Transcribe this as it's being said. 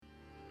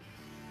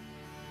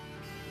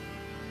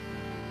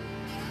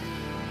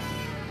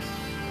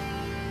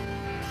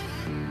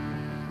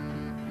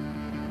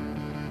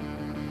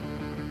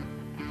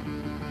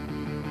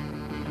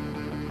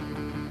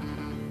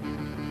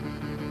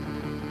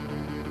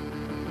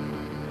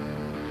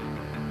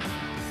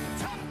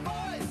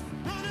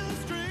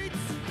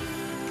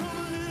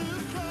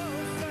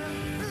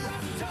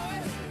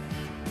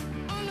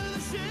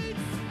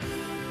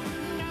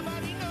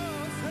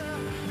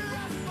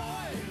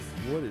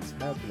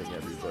happening,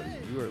 everybody?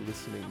 You are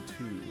listening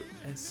to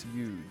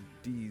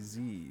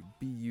SUDZBUDZ.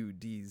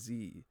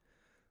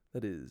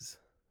 That is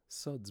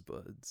Suds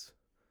Buds,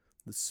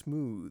 the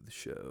smooth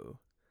show.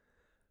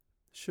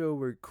 Show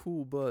where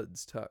cool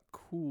buds talk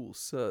cool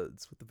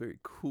suds with the very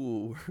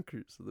cool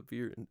workers of the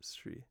beer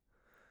industry.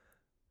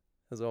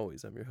 As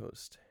always, I'm your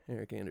host,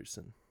 Eric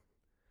Anderson.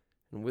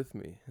 And with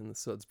me in the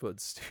Suds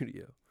Buds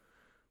studio,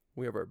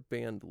 we have our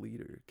band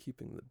leader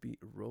keeping the beat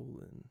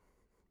rolling,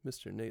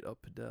 Mr. Nate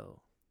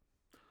Uppadell.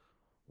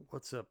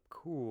 What's up,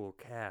 cool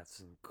cats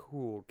and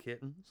cool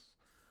kittens?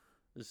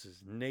 This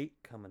is Nate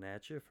coming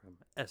at you from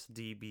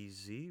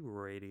SDBZ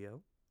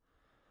Radio.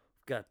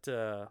 We've got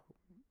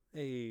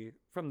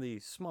from the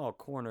small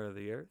corner of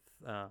the earth,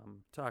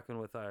 talking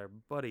with our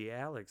buddy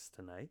Alex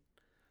tonight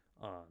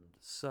on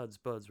Suds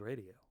Buds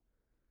Radio.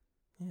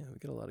 Yeah, we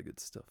got a lot of good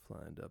stuff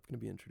lined up. Going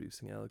to be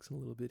introducing Alex in a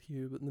little bit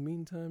here, but in the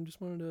meantime,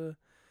 just wanted to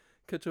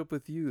catch up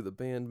with you, the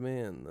band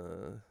man,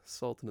 the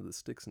Sultan of the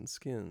Sticks and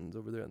Skins,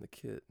 over there on the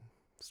kit,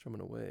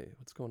 strumming away.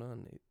 What's going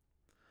on, Nate?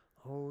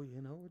 Oh,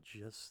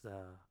 just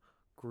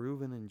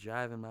grooving and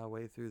jiving my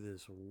way through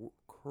this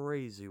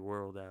crazy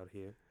world out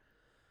here.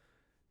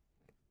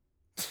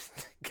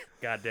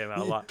 God damn it,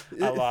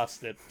 I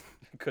lost it.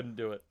 Couldn't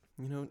do it.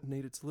 You know,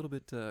 Nate, it's a little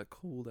bit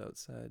cold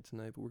outside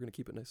tonight, but we're going to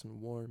keep it nice and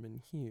warm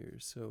in here.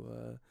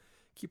 So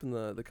keeping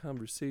the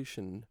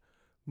conversation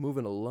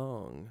moving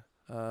along.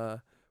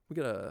 We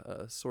got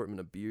a assortment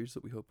of beers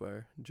that we hope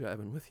are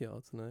jiving with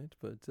y'all tonight.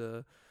 But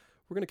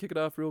we're going to kick it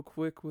off real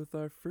quick with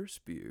our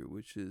first beer,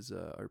 which is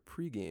our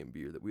pregame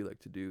beer that we like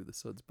to do, the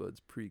Suds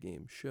Buds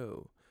pregame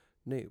show.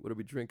 Nate, what are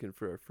we drinking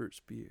for our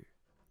first beer?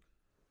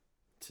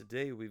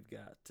 Today we've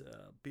got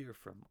beer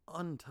from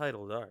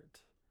Untitled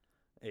Art,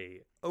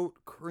 a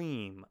oat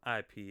cream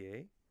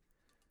IPA,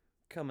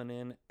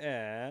 coming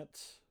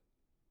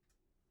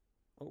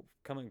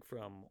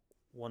from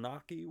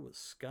Wanaki,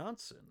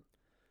 Wisconsin.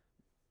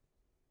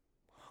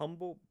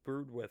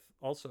 Brewed with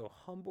also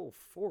Humble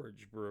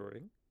Forge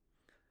Brewing,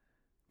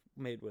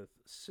 made with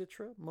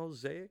Citra,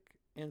 Mosaic,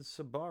 and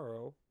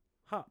Sabaro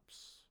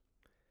hops.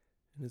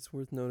 And it's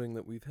worth noting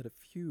that we've had a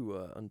few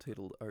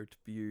Untitled Art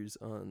beers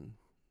on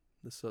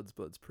the Suds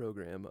Buds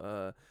program.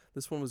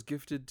 This one was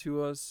gifted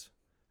to us,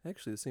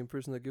 actually the same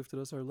person that gifted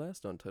us our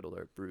last Untitled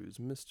Art brews,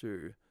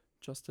 Mr.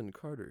 Justin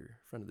Carter,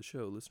 friend of the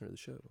show, listener of the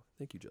show.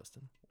 Thank you,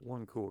 Justin.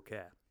 One cool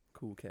cat.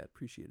 Cool cat.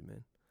 Appreciate it,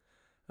 man.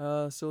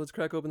 So let's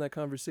crack open that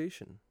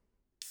conversation.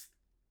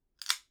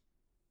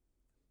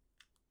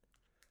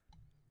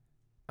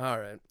 All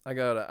right, I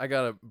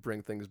gotta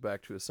bring things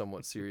back to a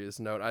somewhat serious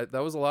note.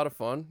 That was a lot of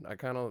fun. I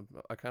kind of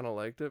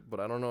liked it,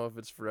 but I don't know if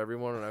it's for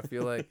everyone. And I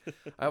feel like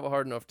I have a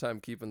hard enough time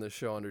keeping this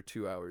show under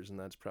 2 hours, and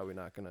that's probably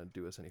not gonna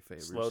do us any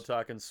favors. Slow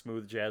talking,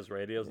 smooth jazz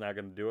radio is not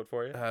gonna do it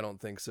for you. I don't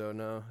think so.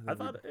 No. I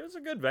thought it was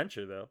a good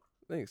venture, though.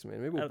 Thanks,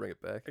 man. Maybe we'll bring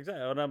it back.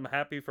 Exactly, and I'm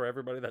happy for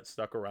everybody that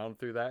stuck around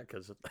through that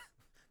because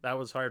that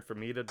was hard for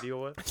me to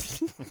deal with.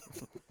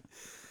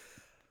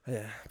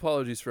 Yeah,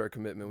 apologies for our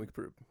commitment. We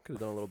could have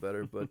done a little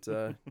better, but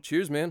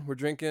cheers, man. We're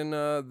drinking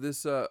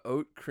this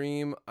oat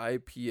cream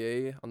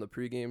IPA on the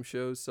pregame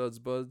show, Suds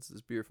Buds.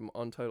 This beer from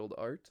Untitled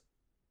Art.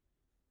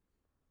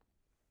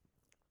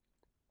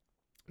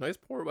 Nice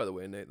pour, by the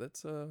way, Nate.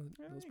 That's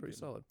pretty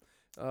solid.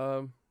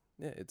 Yeah,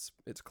 it's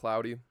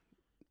cloudy.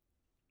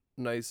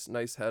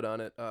 Nice head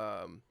on it.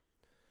 A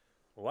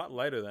lot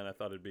lighter than I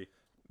thought it'd be.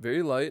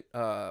 Very light.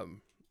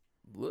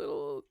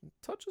 Little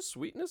touch of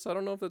sweetness. I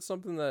don't know if that's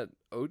something that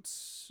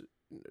oats,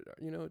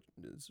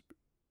 is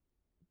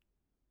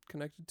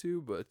connected to,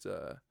 but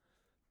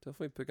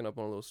definitely picking up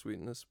on a little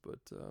sweetness. But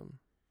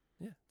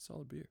yeah,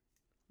 solid beer.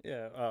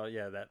 Yeah,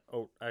 that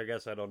oat. I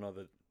guess I don't know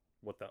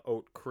what the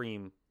oat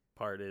cream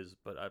part is,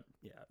 but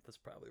that's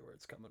probably where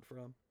it's coming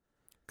from.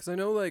 Because I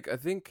know, I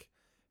think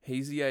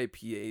hazy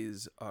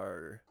IPAs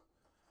are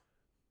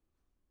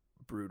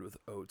brewed with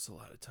oats a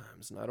lot of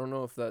times, and I don't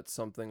know if that's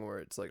something where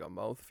it's like a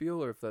mouthfeel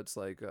or if that's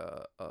like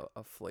a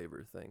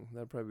flavor thing.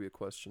 That'd probably be a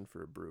question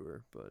for a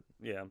brewer, but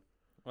yeah.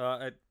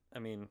 Well, I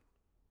mean,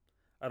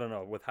 I don't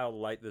know with how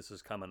light this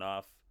is coming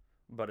off,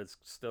 but it's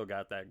still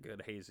got that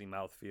good hazy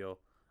mouthfeel.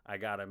 I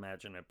gotta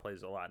imagine it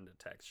plays a lot into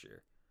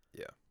texture.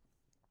 Yeah.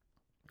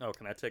 Oh,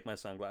 can I take my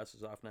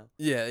sunglasses off now?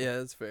 Yeah,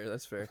 that's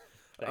fair.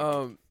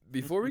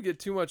 Before we get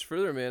too much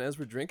further, man, as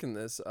we're drinking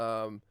this,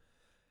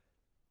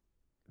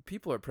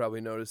 people are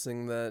probably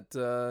noticing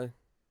that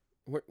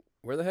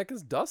where the heck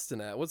is Dustin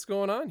at? What's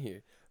going on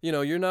here?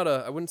 You're not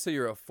I wouldn't say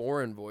you're a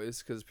foreign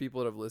voice, because people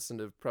that have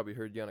listened have probably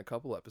heard you on a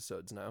couple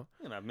episodes now.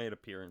 And I've made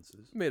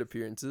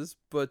appearances.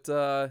 But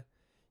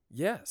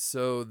yeah,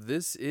 so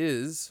this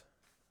is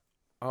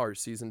our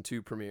season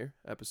 2 premiere,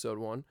 episode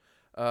 1.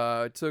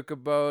 It took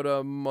about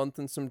a month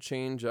and some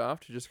change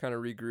off to just kind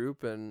of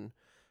regroup and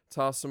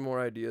toss some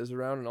more ideas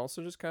around, and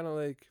also just kind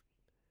of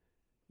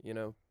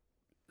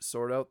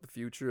sort out the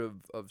future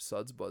of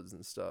Suds Buds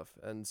and stuff.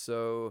 And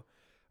so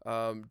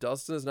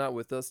Dustin is not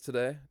with us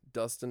today.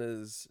 Dustin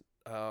is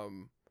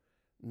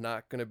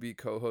not going to be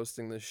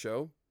co-hosting this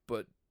show,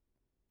 but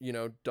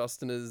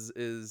Dustin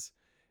is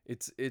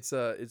it's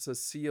a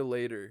see you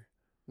later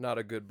not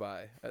a good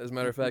buy. As a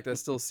matter of fact, I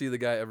still see the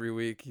guy every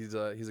week. He's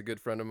a good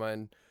friend of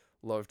mine.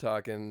 Love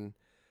talking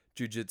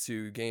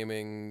jujitsu,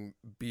 gaming,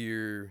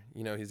 beer.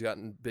 You know, he's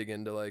gotten big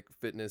into like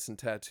fitness and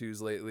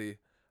tattoos lately.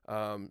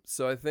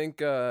 So I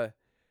think,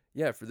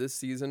 yeah, for this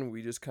season,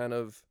 we just kind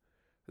of,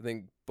 I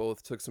think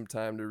both took some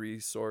time to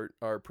resort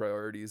our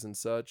priorities and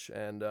such.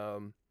 And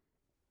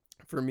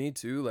for me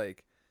too,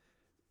 like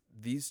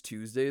these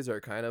Tuesdays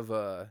are kind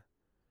of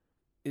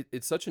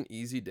it's such an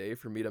easy day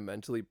for me to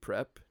mentally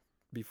prep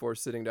before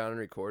sitting down and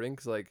recording,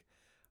 because like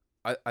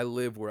I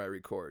live where I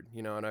record,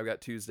 you know, and I've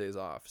got Tuesdays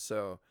off,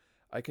 so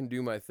I can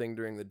do my thing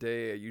during the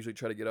day. I usually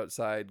try to get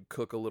outside,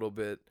 cook a little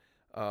bit,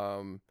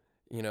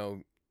 you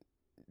know,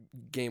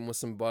 game with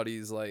some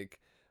buddies. Like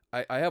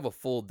I have a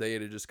full day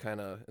to just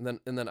kind of and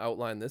then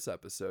outline this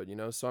episode, you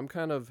know, so I'm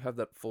kind of have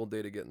that full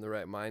day to get in the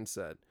right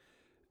mindset.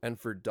 And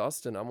for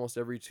Dustin, almost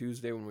every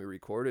Tuesday when we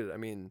recorded, I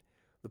mean,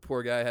 the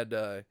poor guy had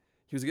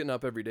he was getting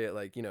up every day at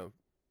like, you know,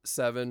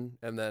 7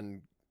 and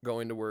then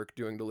going to work,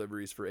 doing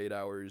deliveries for 8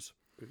 hours,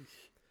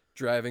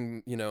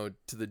 driving, you know,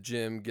 to the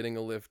gym, getting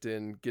a lift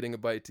in, getting a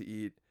bite to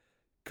eat,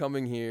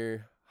 coming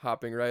here,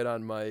 hopping right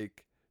on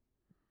mic,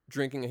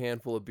 drinking a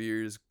handful of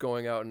beers,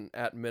 going out and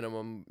at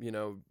minimum, you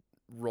know,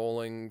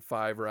 rolling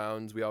 5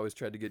 rounds. We always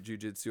tried to get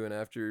jujitsu in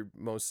after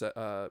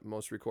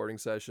most recording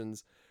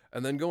sessions,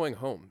 and then going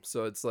home.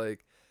 So it's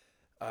like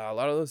a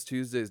lot of those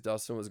Tuesdays,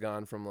 Dustin was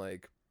gone from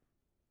like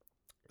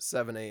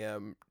 7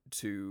 a.m.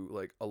 to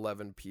like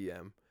 11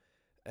 p.m.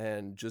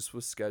 And just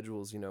with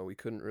schedules, you know, we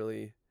couldn't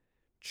really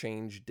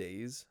change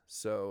days.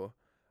 So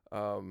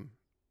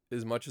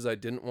as much as I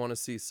didn't want to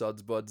see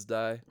Suds Buds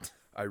die,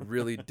 I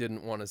really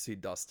didn't want to see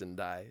Dustin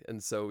die.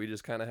 And so we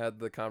just kind of had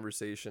the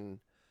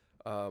conversation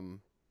a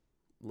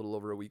little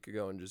over a week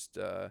ago and just,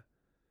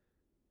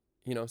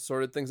 you know,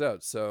 sorted things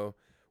out. So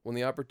when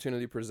the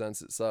opportunity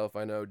presents itself,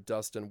 I know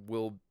Dustin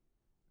will,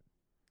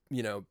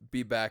 you know,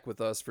 be back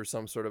with us for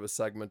some sort of a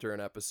segment or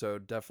an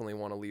episode. Definitely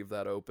want to leave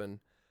that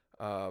open.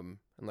 And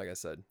like I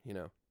said, you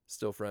know,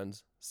 still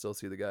friends, still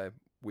see the guy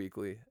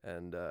weekly,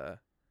 and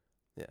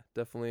yeah,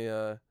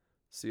 definitely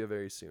see you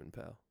very soon,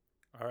 pal.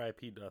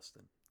 R.I.P.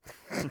 Dustin.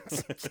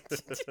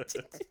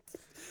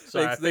 So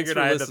Thanks I figured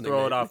for I had to listening,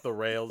 throw it mate. off the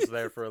rails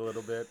there for a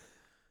little bit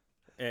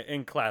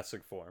in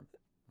classic form.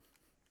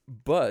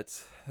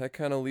 But that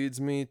kind of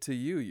leads me to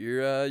you.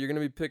 You're gonna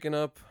be picking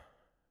up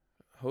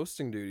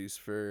co-hosting duties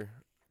for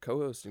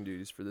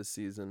this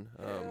season.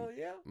 Hell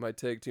yeah. My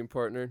tag team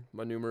partner,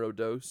 my numero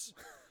dos.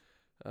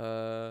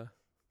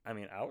 I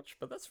mean, ouch,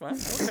 but that's fine.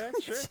 Okay,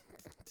 sure.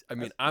 I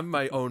mean, I'm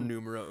my own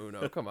numero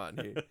uno. Come on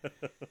here.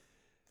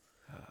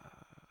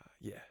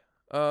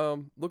 Yeah.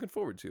 Looking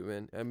forward to it,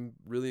 man. I'm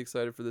really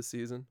excited for this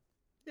season.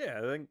 Yeah,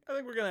 I think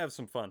we're gonna have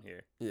some fun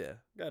here. Yeah,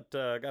 Got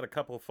a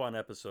couple of fun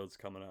episodes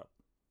coming up.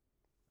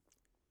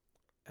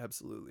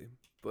 absolutely.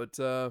 But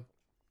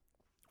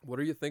what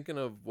are you thinking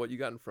of what you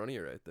got in front of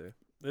you right there?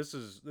 This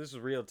is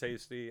real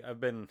tasty. I've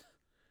been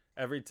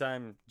every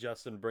time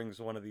Justin brings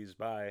one of these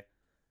by,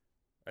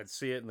 I'd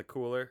see it in the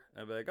cooler.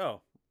 I'd be like,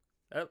 oh,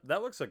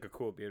 that looks like a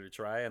cool beer to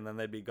try, and then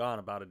they'd be gone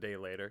about a day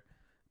later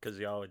because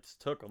he always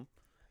took them.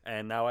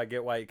 And now I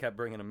get why he kept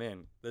bringing them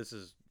in. This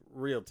is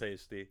real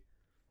tasty.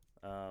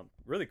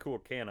 Really cool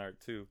can art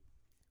too.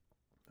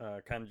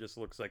 Kind of just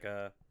looks like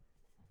a,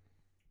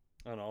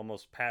 I don't know,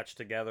 almost patched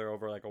together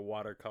over like a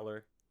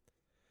watercolor.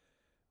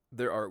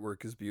 Their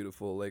artwork is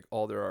beautiful. Like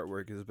all their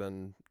artwork has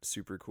been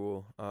super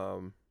cool.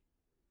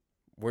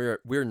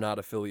 We're not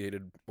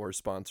affiliated or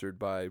sponsored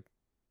by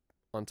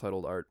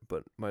Untitled Art,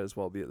 but might as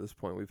well be at this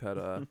point. We've had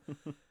a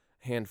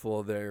handful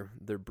of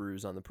their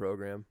brews on the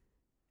program.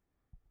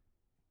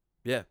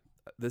 Yeah,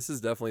 this is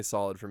definitely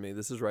solid for me.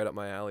 This is right up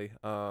my alley.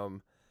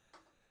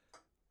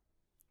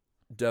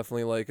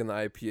 Definitely liking the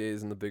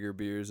IPAs and the bigger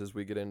beers as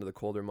we get into the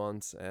colder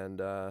months,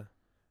 and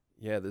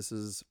yeah, this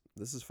is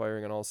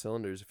firing on all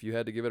cylinders. If you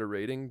had to give it a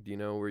rating, do you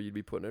know where you'd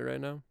be putting it right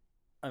now?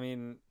 I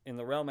mean, in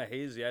the realm of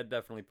hazy, I'd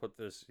definitely put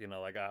this, you know,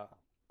 like a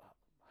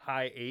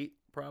high 8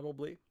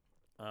 probably.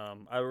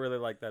 I really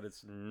like that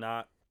it's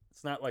not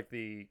like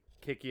the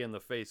kick you in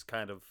the face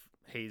kind of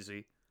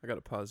hazy. I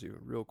gotta pause you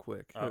real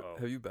quick. Uh-oh.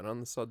 Have you been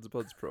on the Suds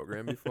Buds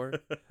program before?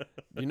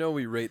 You know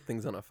we rate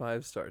things on a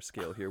 5-star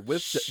scale here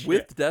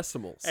with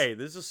decimals. Hey,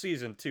 this is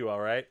season 2, all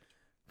right?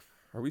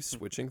 Are we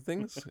switching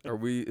things?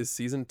 Is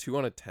season 2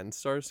 on a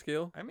 10-star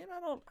scale? I mean,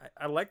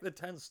 I like the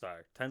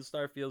 10-star.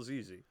 10-star feels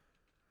easy.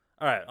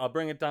 All right, I'll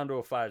bring it down to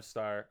a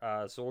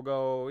 5-star. So we'll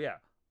go, yeah,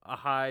 a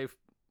high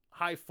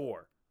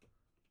 4.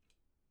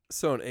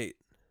 So an 8.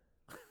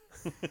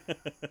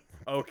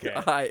 Okay.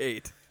 A high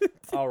 8.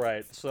 All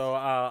right. So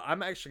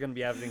I'm actually going to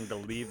be having to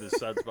leave the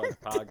Suds Buds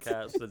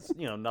podcast. It's,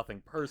 you know,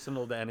 nothing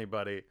personal to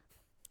anybody.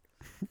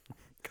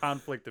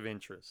 Conflict of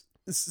interest.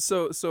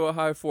 So a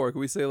high 4.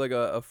 Can we say like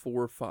a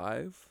 4 or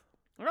 5?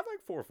 I like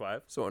 4 or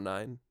 5. So a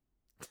 9.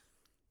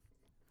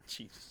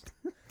 Jesus.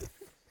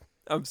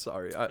 I'm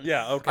sorry.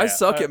 Yeah, okay. I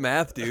suck at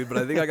math, dude, but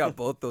I think I got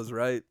both those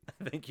right.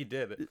 I think you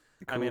did. Cool.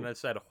 I mean, I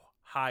said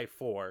high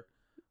 4.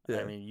 Yeah.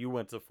 I mean, you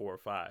went to 4 or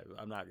 5.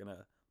 I'm not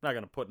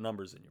gonna put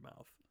numbers in your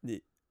mouth.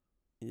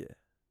 Yeah.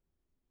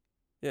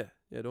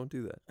 Yeah, don't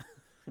do that.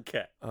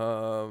 Okay.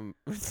 Um,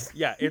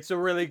 Yeah, it's a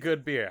really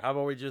good beer. How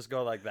about we just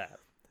go like that?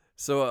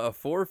 so a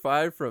 4 or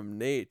 5 from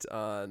Nate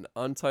on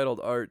Untitled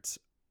Arts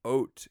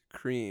Oat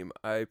Cream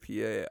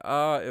IPA.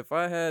 If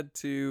I had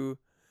to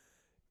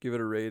give it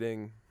a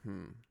rating,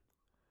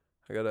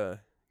 I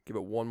gotta give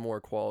it one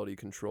more quality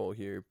control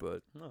here,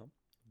 but No.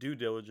 Due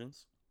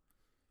diligence.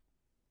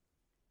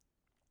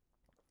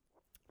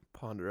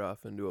 ponder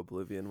off into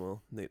oblivion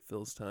while Nate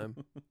fills time.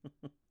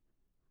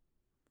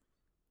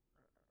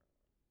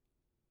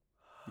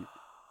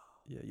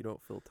 Yeah, you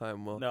don't fill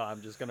time well. No,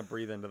 I'm just going to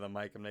breathe into the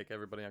mic and make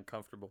everybody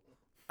uncomfortable.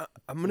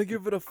 I'm gonna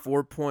give it a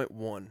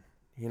 4.1.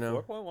 You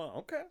know, 4.1.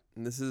 Okay.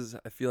 and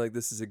I feel like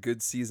this is a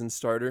good season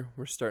starter.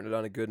 We're starting it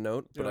on a good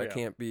note, but Oh, I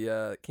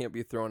yeah. can't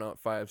be throwing out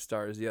 5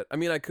 stars yet. I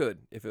mean, I could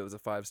if it was a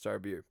 5-star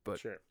beer, but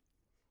Sure.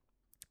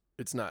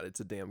 it's not. It's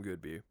a damn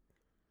good beer,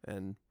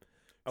 and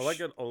I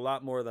like it a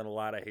lot more than a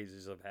lot of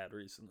hazies I've had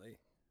recently.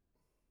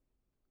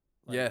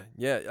 Like,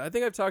 yeah. I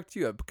think I've talked to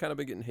you. I've kind of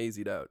been getting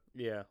hazied out.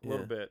 Yeah, a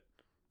little bit.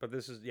 But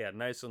this is,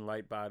 nice and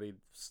light bodied.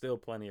 Still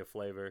plenty of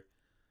flavor.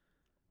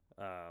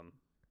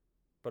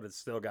 But it's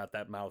still got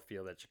that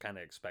mouthfeel that you kind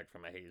of expect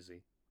from a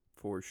hazy.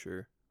 For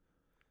sure.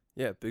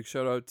 Yeah, big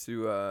shout out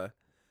to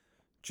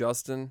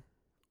Justin,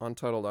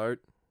 Untitled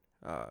Art.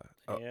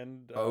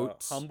 And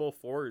Oats. Humble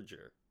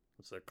Forager.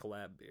 It's a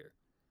collab beer.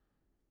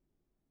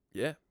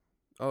 Yeah.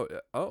 Oh,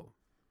 yeah. Oh.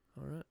 All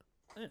right.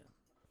 Yeah.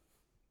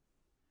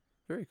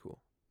 Very cool.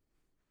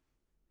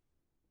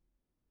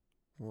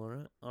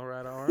 Well, all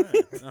right. All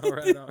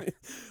right.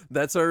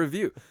 That's our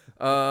review.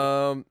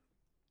 Well,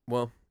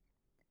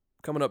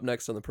 coming up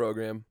next on the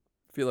program,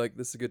 I feel like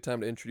this is a good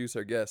time to introduce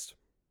our guest.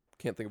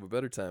 Can't think of a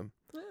better time.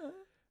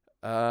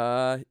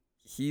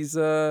 He's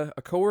a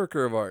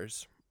coworker of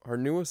ours, our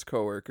newest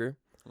coworker.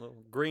 A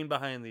little green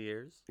behind the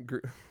ears.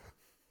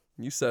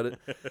 You said it.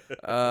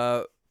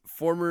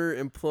 Former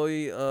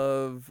employee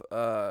of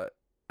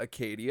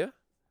Acadia,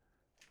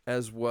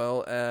 as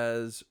well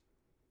as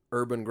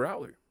Urban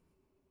Growler.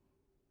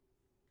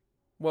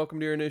 Welcome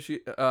to your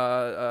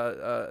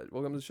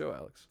welcome to the show,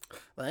 Alex.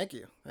 Thank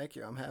you.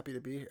 I'm happy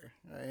to be here.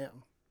 I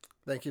am.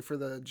 Thank you for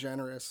the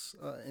generous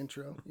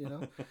intro.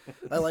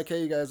 I like how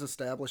you guys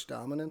establish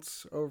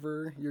dominance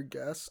over your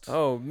guest.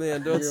 Oh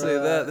man, don't say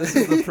that. This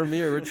is the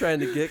premiere. We're trying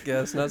to get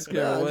guests, not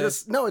scare away.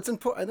 It's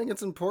important. I think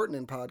it's important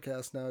in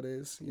podcasts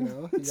nowadays.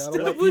 You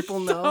gotta let people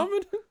know.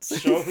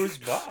 Dominance. Show who's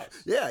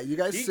boss. Yeah, you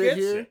guys He sit gets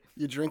here, it.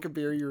 you drink a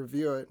beer, you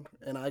review it,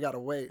 and I gotta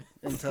wait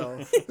until.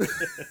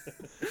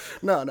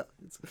 No.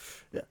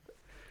 Yeah.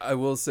 I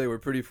will say we're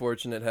pretty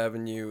fortunate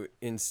having you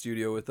in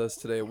studio with us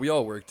today. We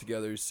all work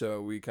together,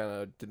 so we kind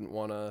of didn't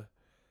want to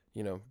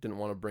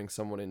bring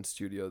someone in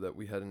studio that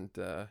we hadn't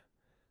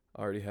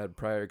already had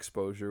prior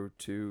exposure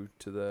to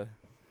the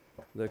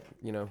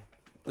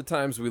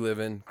times we live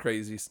in,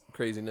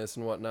 craziness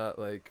and whatnot.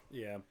 Like,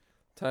 Yeah.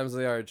 times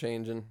they are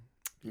changing,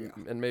 Yeah.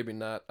 and maybe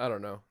not. I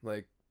don't know.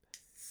 Like,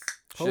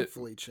 shit.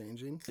 Hopefully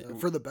changing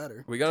for the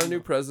better. We got a new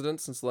president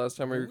since the last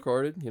time we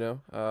recorded.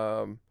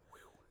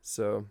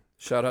 So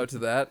shout out to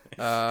that.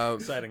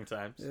 Exciting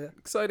times. Yeah.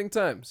 Exciting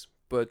times,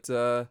 but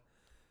we're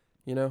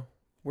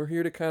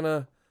here to kind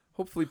of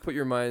hopefully put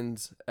your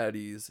minds at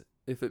ease,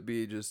 if it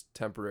be just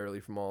temporarily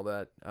from all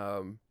that,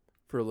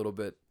 for a little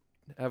bit.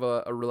 Have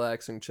a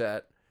relaxing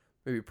chat,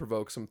 maybe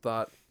provoke some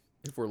thought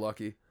if we're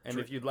lucky. And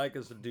if you'd like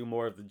us to do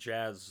more of the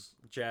jazz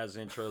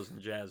intros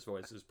and jazz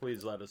voices,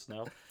 please let us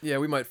know. Yeah,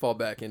 we might fall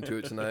back into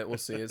it tonight. We'll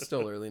see. It's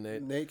still early,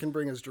 Nate. Nate can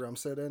bring his drum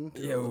set in,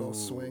 do a little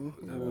swing.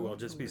 Ooh, I'll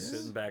just be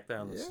sitting back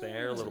down the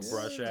stair, a little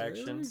brush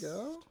action. There we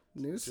go.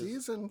 New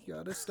season, you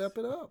got to step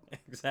it up.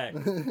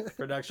 Exactly.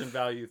 Production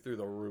value through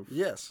the roof.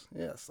 Yes.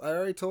 I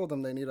already told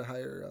them they need to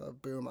hire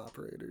boom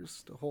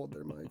operators to hold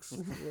their mics a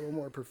little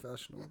more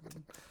professional.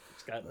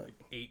 It's got like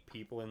 8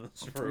 people in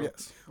this room.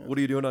 Yes. What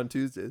are you doing on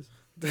Tuesdays?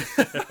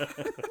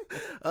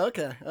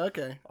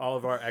 Okay. All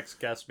of our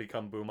ex-guests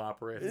become boom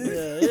operators.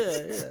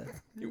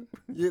 Yeah.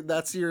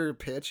 That's your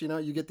pitch,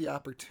 you get the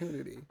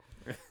opportunity.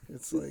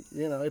 It's like,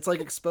 it's like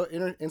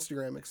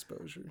Instagram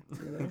exposure.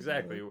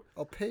 Exactly.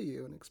 I'll pay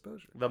you an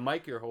exposure. The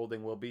mic you're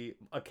holding will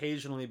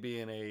occasionally be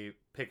in a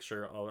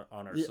picture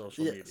on our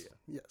social media.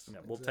 Yes. Yeah,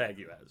 we'll tag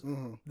you as it.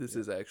 Mm-hmm. This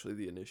is actually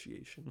the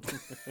initiation.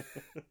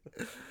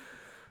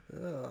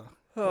 Yeah.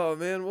 Oh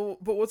man, well,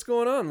 but what's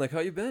going on? Like, how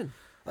you been?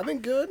 I've been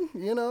good,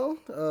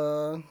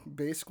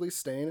 basically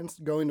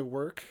going to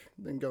work,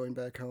 then going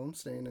back home,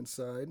 staying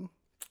inside,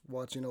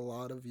 watching a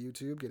lot of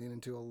YouTube, getting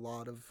into a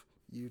lot of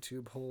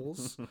YouTube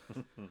holes,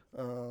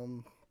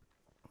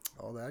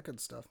 all that good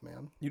stuff,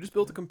 man. You just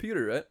built a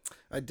computer, right?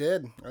 I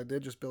did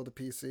just build a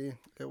PC.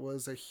 It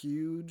was a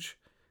huge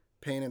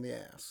pain in the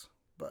ass,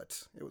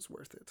 but it was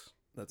worth it.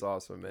 That's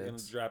awesome, man. You're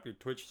gonna drop your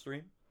Twitch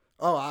stream?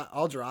 Oh,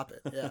 I'll drop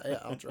it. Yeah,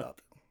 I'll drop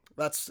it.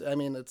 That's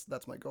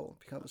my goal,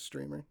 become a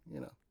streamer,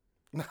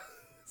 An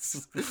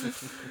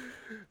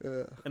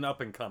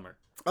up-and-comer.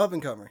 Up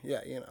and comer,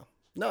 yeah,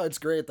 No, it's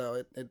great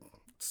though. It's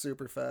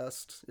super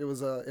fast.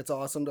 It's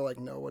awesome to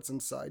know what's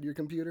inside your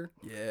computer,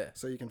 Yeah.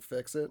 so you can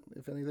fix it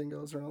if anything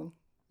goes wrong.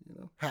 You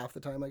know, half the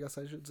time, I guess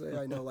I should say.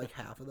 I know like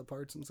half of the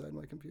parts inside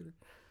my computer.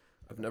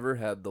 I've never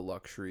had the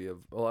luxury of.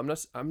 Well,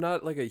 I'm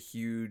not like a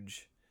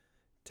huge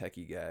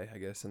techie guy, I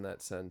guess, in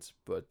that sense.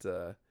 But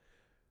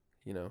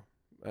you know,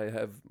 I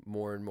have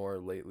more and more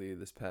lately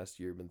this past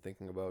year been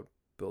thinking about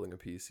building a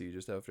PC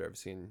just after I've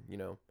seen,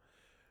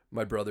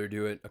 my brother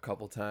do it a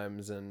couple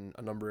times and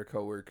a number of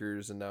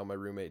coworkers and now my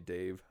roommate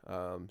Dave.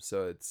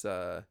 So it's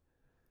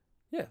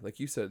yeah, like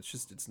you said,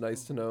 it's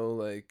nice to know,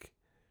 like,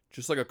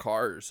 just like a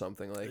car or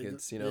something. Like,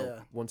 it's, Yeah.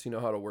 once you know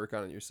how to work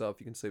on it yourself,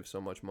 you can save so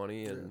much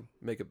money and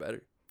make it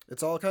better.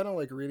 It's all kind of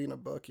like reading a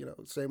book,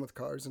 same with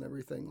cars and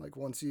everything. Like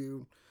once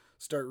you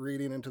start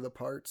reading into the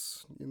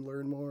parts, you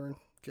learn more,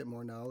 get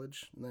more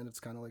knowledge, and then it's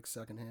kind of like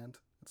secondhand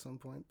at some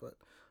point. But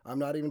I'm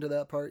not even to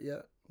that part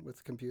yet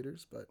with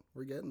computers, but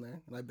we're getting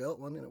there. And I built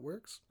one and it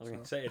works. I was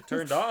going to say, it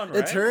turned on, right?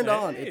 It turned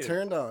on. Hey. It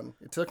turned on.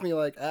 It took me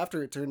like,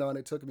 after it turned on,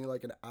 it took me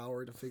like an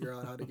hour to figure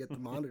out how to get the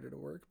monitor to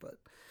work, but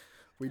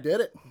we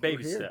did it.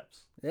 Baby We're here.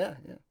 steps. Yeah.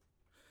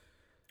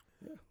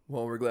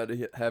 Well, we're glad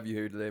to have you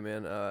here today,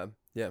 man.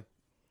 Yeah.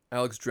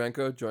 Alex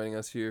Drenko joining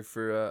us here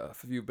for a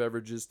few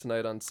beverages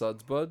tonight on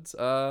Suds Buds.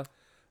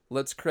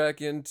 Let's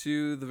crack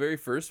into the very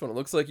first one. It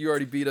looks like you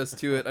already beat us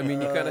to it. I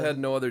mean, you kind of had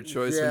no other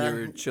choice when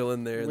you were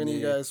chilling there. When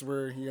you guys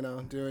were,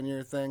 doing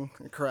your thing,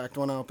 I cracked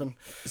one open.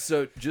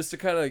 So just to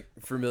kind of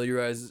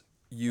familiarize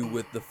you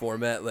with the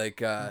format,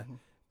 like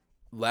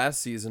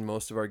last season,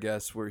 most of our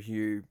guests were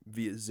here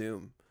via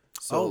Zoom.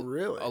 So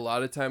really? A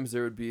lot of times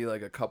there would be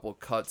like a couple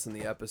cuts in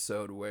the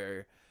episode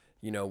where,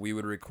 we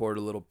would record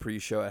a little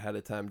pre-show ahead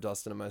of time,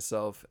 Dustin and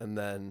myself, and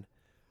then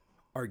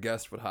our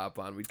guest would hop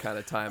on. We'd kind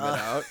of time it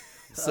out.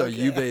 So okay.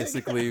 you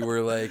basically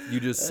were like,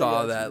 you just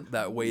saw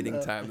that waiting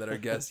time that our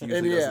guest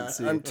usually doesn't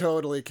see. I'm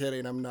totally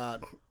kidding. I'm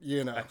not,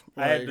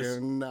 I had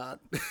this- not.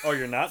 Oh,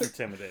 you're not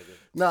intimidated?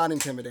 Not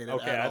intimidated.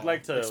 Okay, at I'd all,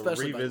 like to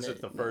especially by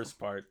revisit the Nate, first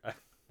part.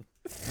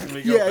 Can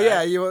we go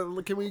back?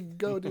 Yeah. Can we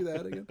go do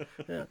that again?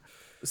 Yeah.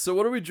 So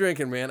what are we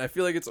drinking, man? I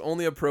feel like it's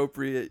only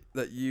appropriate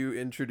that you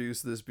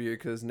introduce this beer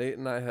because Nate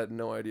and I had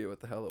no idea what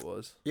the hell it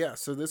was. Yeah.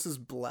 So this is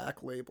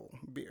Black Label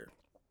beer.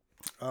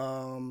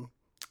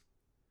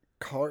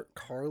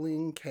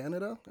 Carling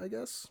Canada, I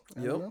guess.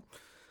 I don't know.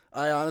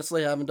 I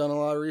honestly haven't done a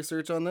lot of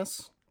research on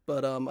this,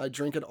 but I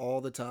drink it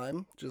all the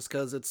time just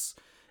because it's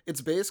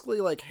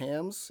basically like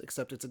Hams,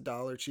 except it's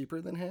 $1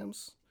 cheaper than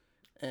Hams,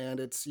 and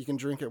you can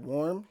drink it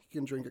warm, you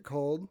can drink it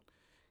cold, you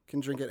can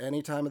drink it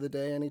any time of the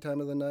day, any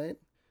time of the night.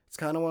 It's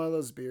kind of one of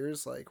those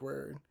beers like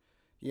where,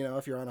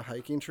 if you're on a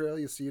hiking trail,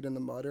 you see it in the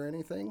mud or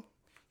anything,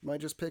 you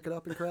might just pick it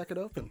up and crack it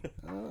open.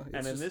 I don't know.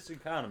 And in this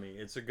economy,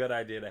 it's a good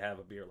idea to have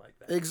a beer like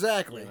that.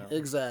 Exactly.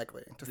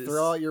 To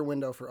throw out your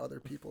window for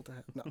other people to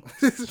have. No.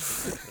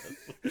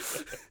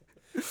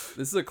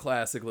 This is a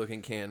classic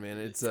looking can, man.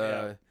 It's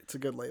It's a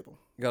good label.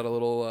 got a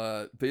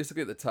little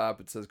basically at the top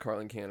it says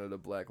Carling Canada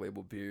Black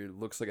Label Beer. It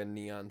looks like a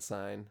neon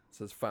sign. It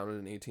says founded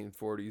in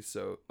 1840,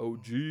 so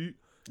OG. Yeah.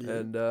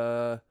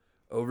 And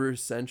over a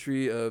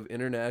century of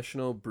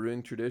international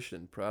brewing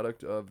tradition,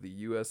 product of the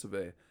US of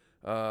A.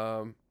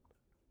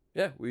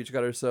 Yeah, we each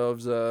got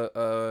ourselves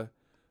a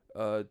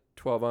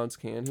 12-ounce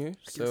can here.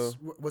 So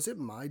Was it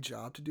my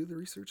job to do the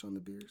research on the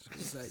beers? Or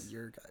was that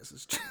your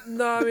guys' job?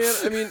 no, man.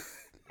 I mean,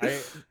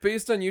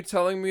 based on you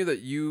telling me that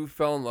you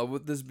fell in love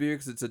with this beer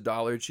because it's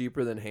 $1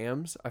 cheaper than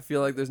Hams, I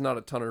feel like there's not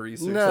a ton of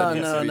research that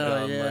needs to be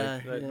done.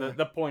 Yeah,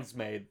 The point's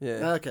made.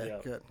 Yeah. Okay,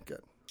 Yeah.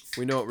 good.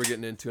 We know what we're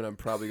getting into, and I'm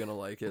probably gonna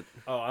like it.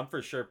 Oh, I'm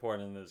for sure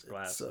pouring in this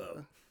glass,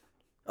 though.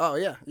 Oh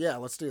yeah,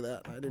 let's do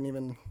that. I didn't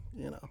even,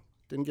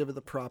 didn't give it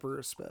the proper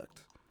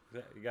respect.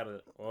 You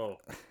gotta... Oh,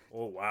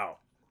 wow.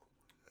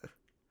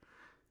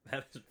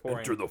 That is pouring...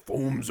 Enter the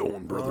foam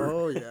zone, brother.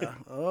 Oh yeah,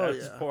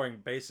 That's pouring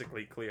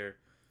basically clear.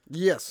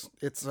 Yes,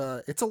 it's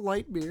a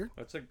light beer.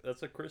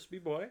 That's a crispy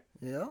boy.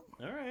 Yeah.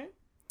 All right.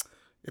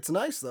 It's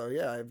nice though.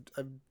 Yeah,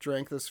 I've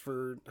drank this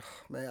for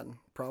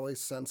probably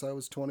since I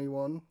was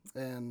 21,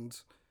 and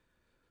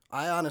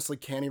I honestly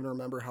can't even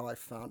remember how I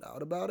found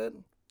out about it,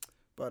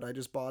 but I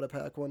just bought a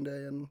pack one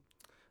day, and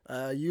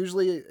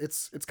usually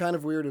it's kind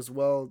of weird as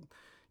well.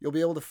 You'll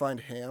be able to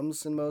find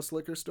Hams in most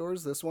liquor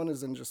stores. This one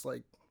is in just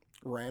like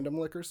random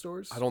liquor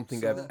stores. I don't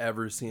think I've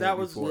ever seen That it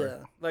was- before.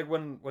 Yeah. Like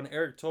when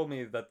Eric told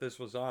me that this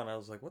was on, I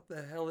was like, "What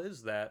the hell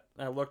is that?"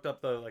 And I looked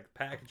up the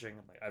packaging.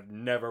 I'm like, "I've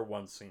never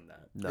once seen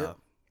that." No.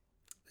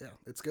 Yeah,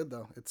 it's good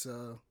though. It's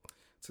a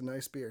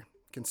nice beer.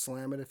 You can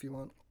slam it if you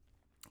want.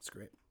 It's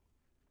great.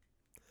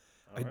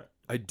 All right.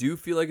 I do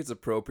feel like it's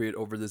appropriate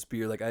over this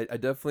beer. Like I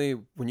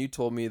definitely, when you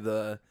told me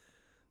the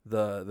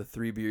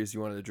 3 beers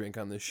you wanted to drink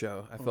on this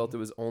show, I felt it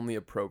was only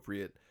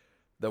appropriate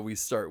that we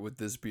start with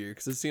this beer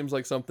because it seems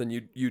like something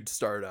you'd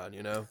start on,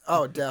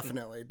 Oh,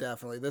 definitely.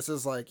 This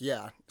is like,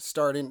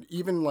 starting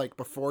even like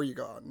before you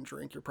go out and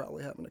drink, you're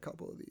probably having a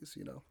couple of these,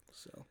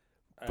 So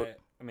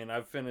I mean,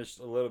 I've finished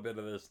a little bit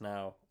of this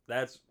now.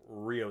 That's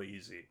real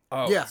easy,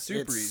 Oh, yeah,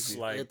 super it's, easy.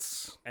 Like-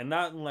 it's and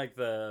not in like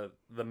the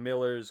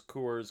Miller's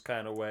Coors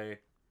kind of way.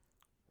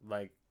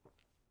 Like,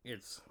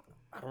 it's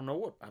I don't know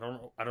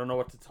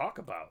what to talk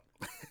about.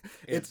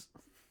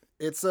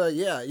 It's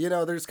yeah,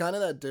 there's kind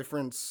of that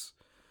difference,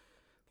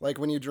 like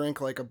when you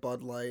drink like a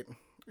Bud Light,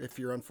 if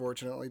you're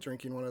unfortunately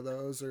drinking one of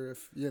those, or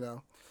if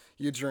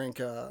you drink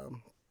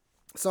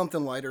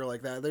something lighter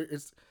like that.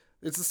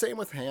 It's the same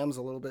with hams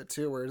a little bit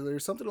too, where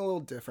there's something a little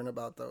different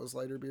about those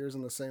lighter beers,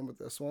 and the same with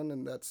this one,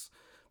 and that's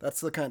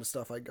the kind of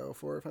stuff I go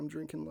for if I'm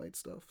drinking light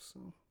stuff.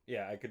 So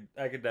Yeah,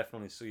 I could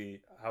definitely see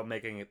how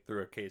making it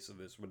through a case of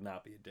this would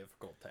not be a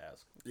difficult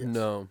task. yes.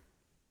 No,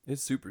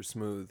 it's super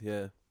smooth.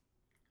 Yeah,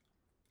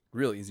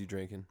 real easy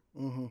drinking.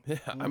 Mm-hmm. Yeah,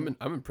 I'm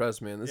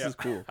impressed, man. This Yeah. is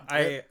cool.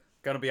 I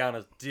gotta be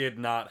honest, did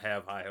not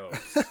have high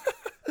hopes.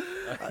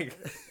 Like,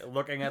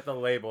 looking at the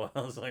label,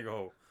 I was like,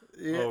 oh,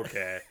 Yeah.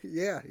 okay.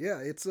 Yeah,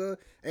 it's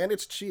and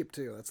it's cheap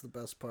too. That's the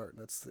best part.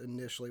 That's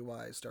initially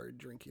why I started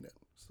drinking it.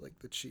 It's like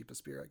the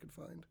cheapest beer I could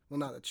find. Well,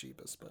 not the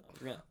cheapest, but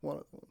Yeah. one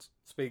of the ones.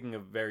 Speaking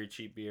of very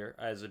cheap beer,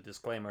 as a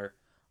disclaimer,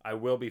 I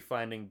will be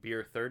finding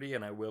Beer 30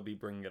 and I will be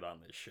bringing it on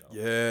this show.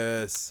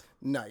 Yes.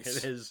 Nice.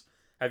 It is.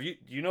 Do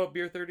you know what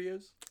Beer 30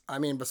 is? I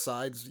mean,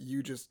 besides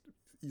you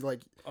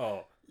like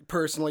Oh,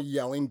 personally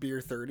yelling beer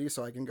 30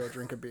 so I can go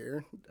drink a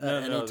beer at No,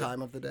 any no,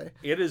 time of the day.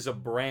 it is a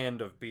brand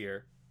of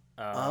beer.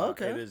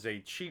 Okay. It is a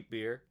cheap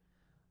beer.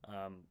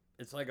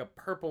 It's like a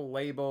purple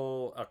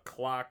label, a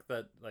clock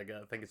that I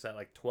think it's at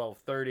like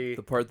 12:30.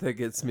 The part that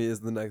gets me is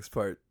the next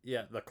part.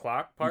 Yeah, the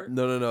clock part.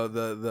 No.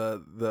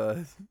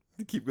 The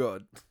keep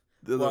going.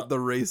 The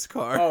race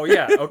car. Oh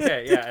yeah,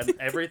 okay, yeah, and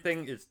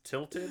everything is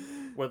tilted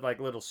with like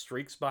little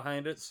streaks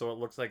behind it, so it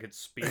looks like it's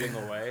speeding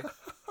away.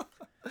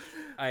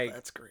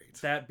 That's great.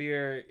 That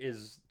beer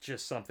is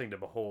just something to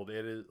behold.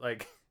 It is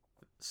like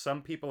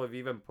some people have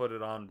even put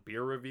it on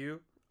Beer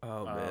Review,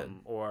 Oh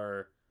man.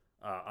 or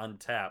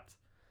Untapped,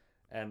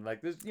 and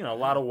like there's a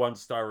lot of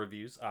 1-star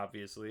reviews.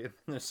 Obviously,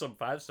 there's some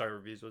 5-star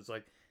reviews. But it's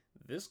like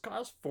this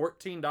costs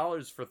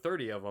 $14 for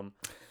 30 of them.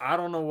 I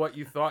don't know what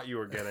you thought you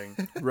were getting,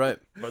 Right.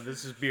 but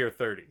this is Beer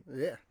 30.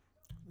 Yeah.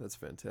 That's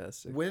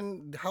fantastic.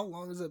 How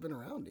long has it been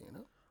around, do you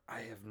know?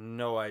 I have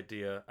no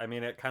idea. I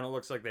mean, it kind of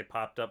looks like they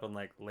popped up in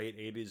like late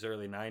 80s,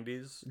 early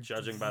 90s,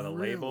 judging by the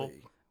label,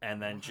 Really? and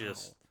then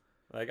just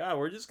like,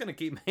 we're just going to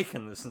keep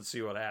making this and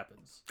see what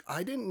happens.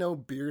 I didn't know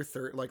beer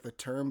 30, like the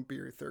term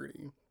beer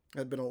 30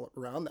 had been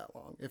around that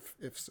long,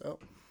 if so.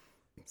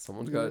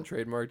 Someone's got it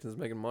trademarked and is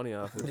making money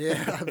off it.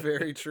 Yeah,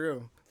 very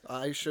true.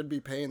 I should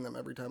be paying them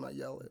every time I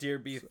yell it. Dear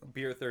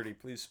Beer 30,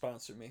 please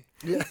sponsor me.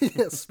 Yeah,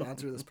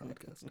 sponsor this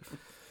podcast.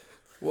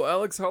 Well,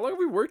 Alex, how long have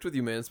we worked with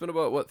you, man? It's been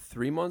about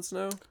 3 months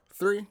now?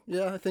 3,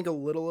 yeah, I think a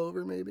little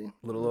over maybe.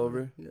 A little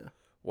over? Yeah.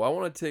 Well, I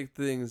want to take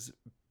things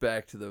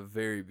back to the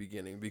very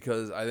beginning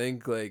because I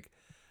think like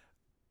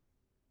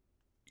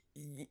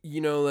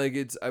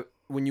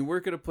when you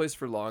work at a place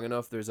for long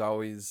enough, there's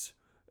always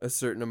a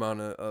certain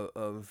amount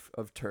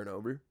of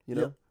turnover,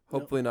 Yep.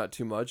 Hopefully not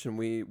too much, and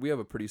we have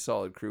a pretty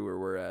solid crew where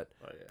we're at.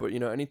 Oh, yeah. But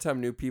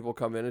anytime new people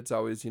come in, it's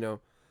always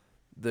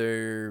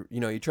they're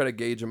you try to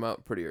gauge them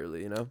out pretty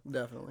early,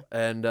 Definitely.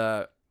 And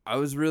I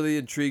was really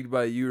intrigued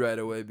by you right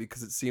away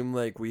because it seemed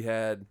like we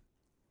had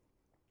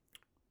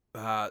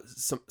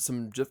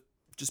some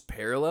just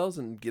parallels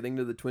in getting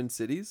to the Twin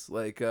Cities.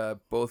 Like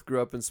both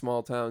grew up in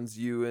small towns.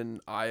 You in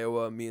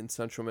Iowa, me in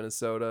Central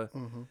Minnesota.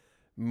 Mm-hmm.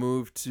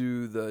 Moved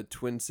to the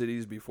Twin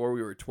Cities before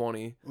we were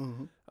 20.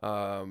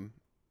 Mm-hmm.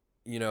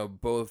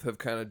 Both have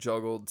kind of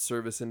juggled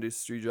service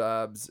industry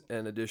jobs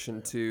in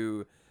addition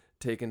to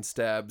taking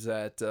stabs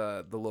at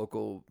the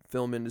local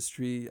film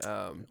industry.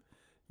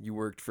 You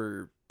worked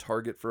for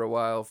Target for a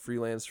while,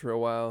 freelanced for a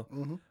while.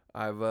 Mm-hmm.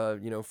 I've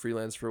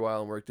freelanced for a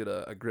while and worked at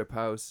a grip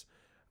house.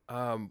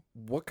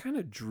 What kind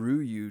of drew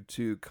you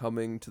to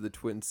coming to the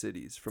Twin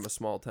Cities from a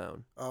small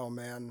town? Oh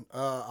man,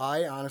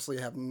 I honestly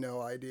have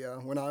no idea.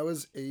 When I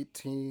was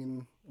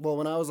 18,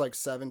 when I was like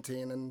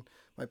 17, and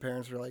my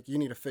parents were like, "You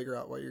need to figure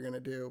out what you're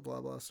gonna do,"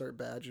 blah blah, start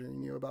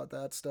badgering you about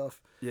that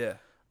stuff. Yeah.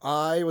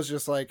 I was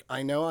just like,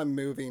 I know I'm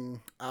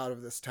moving out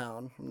of this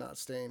town. I'm not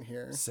staying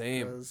here.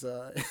 Same. Because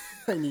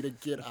I need to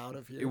get out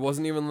of here. It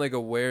wasn't even like a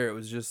where. It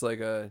was just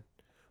like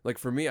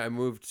for me, I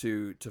moved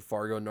to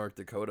Fargo, North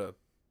Dakota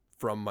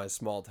from my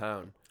small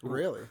town.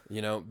 Really?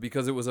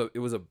 Because it was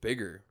a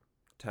bigger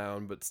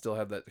town, but still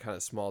have that kind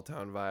of small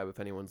town vibe if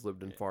anyone's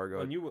lived in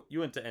Fargo. And you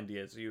went to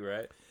NDSU,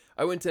 right?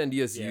 I went to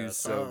NDSU, Yeah,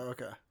 so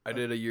okay. I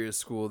did a year of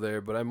school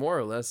there, but I more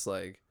or less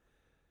like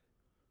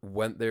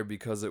went there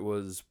because it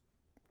was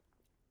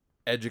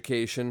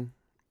education.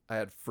 I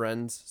had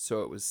friends,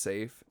 so it was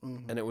safe,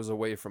 and it was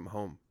away from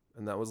home.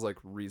 And that was like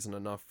reason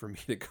enough for me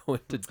to go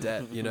into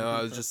debt.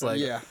 I was just like,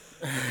 yeah.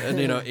 And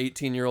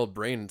 18-year-old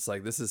brain, it's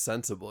like, this is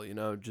sensible,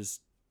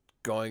 just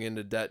going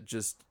into debt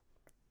just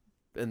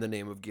in the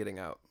name of getting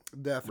out.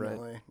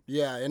 Definitely. Right?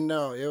 Yeah, and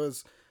no, it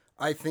was,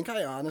 I think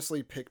I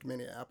honestly picked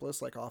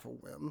Minneapolis like off a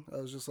whim. I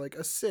was just like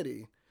a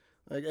city.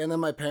 Like, and then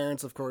my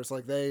parents, of course,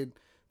 like they've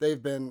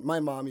been, my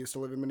mom used to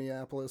live in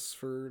Minneapolis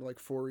for like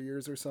 4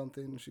 years or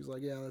something. She's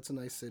like, yeah, that's a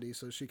nice city.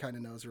 So she kind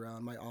of knows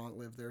around. My aunt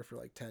lived there for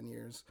like 10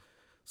 years.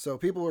 So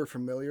people were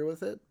familiar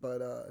with it,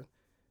 but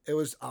it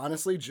was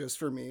honestly just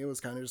for me. It was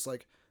kind of just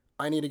like,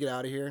 I need to get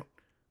out of here.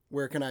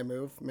 Where can I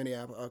move?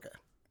 Minneapolis. Okay,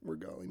 we're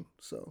going.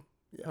 So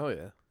Yeah. Oh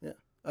yeah. Yeah.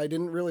 I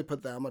didn't really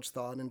put that much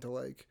thought into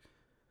like,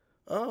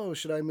 oh,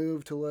 should I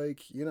move to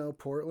like,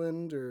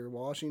 Portland or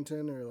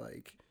Washington or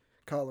like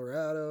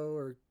Colorado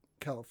or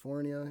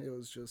California? It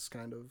was just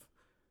kind of,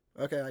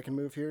 okay, I can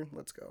move here.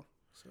 Let's go.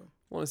 So,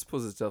 Well, I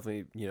suppose it's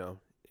definitely,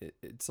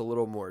 it's a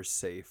little more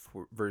safe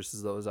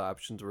versus those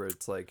options where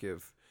it's like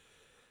if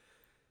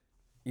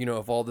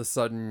all of a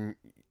sudden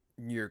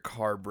your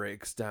car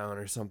breaks down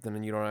or something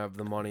and you don't have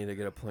the money to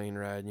get a plane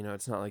ride,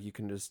 it's not like you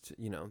can just,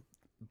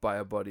 buy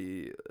a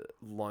buddy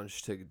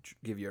lunch to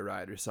give you a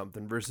ride or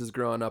something versus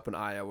growing up in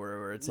Iowa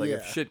where it's like if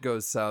Yeah. shit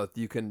goes south,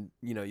 you can,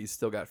 you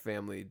still got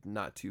family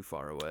not too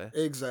far away.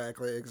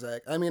 exactly.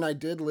 I mean, I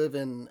did live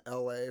in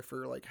LA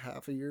for like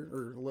half a year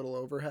or a little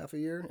over half a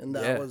year. And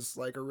that Yeah. was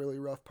like a really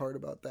rough part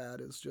about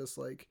that is just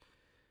like,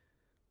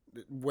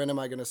 when am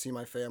I going to see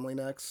my family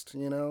next,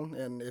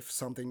 And if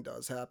something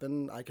does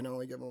happen, I can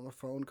only give them a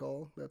phone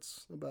call.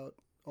 That's about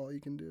all you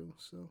can do.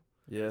 So,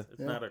 Yeah. It's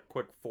not a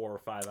quick 4 or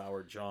 5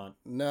 hour jaunt.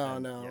 no,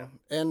 And, no. yeah.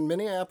 And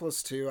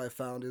Minneapolis too, I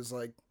found is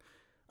like,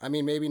 I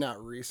mean, maybe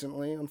not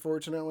recently,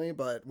 unfortunately,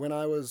 but when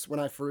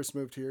I first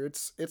moved here,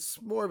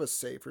 it's more of a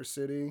safer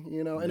city, and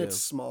Yeah. it's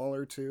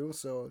smaller too,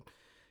 so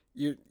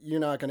you're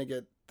not going to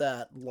get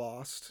that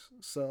lost.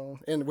 So,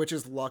 and which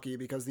is lucky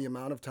because the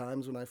amount of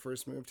times when I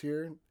first moved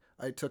here,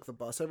 I took the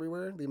bus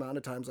everywhere. The amount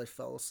of times I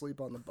fell asleep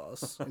on the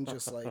bus and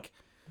just like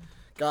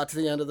got to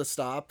the end of the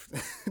stop,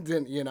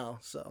 didn't,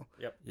 so.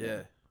 Yep.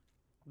 Yeah.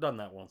 Done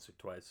that once or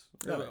twice.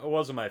 Yeah. It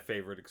wasn't my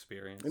favorite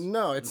experience.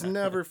 No, it's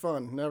never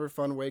fun. Never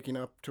fun waking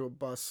up to a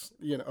bus,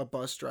 a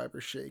bus driver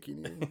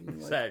shaking you.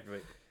 Exactly.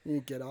 You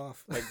get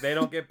off. Like they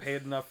don't get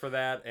paid enough for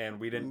that, and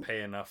we didn't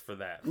pay enough for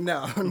that.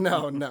 No,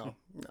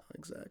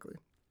 exactly.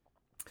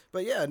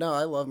 But yeah, no,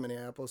 I love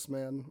Minneapolis,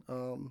 man.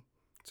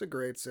 It's a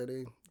great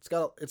city.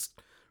 It's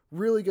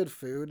really good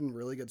food and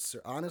really good.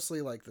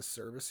 Honestly, like the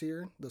service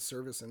here, the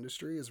service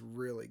industry is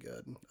really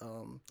good.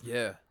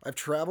 Yeah. I've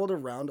traveled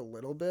around a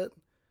little bit,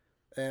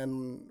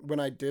 and when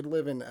I did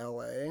live in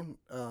LA,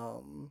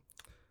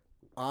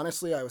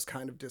 honestly, I was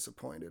kind of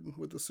disappointed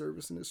with the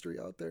service industry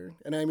out there.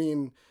 And I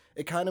mean,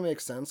 it kind of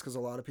makes sense because a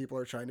lot of people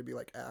are trying to be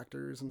like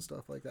actors and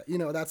stuff like that.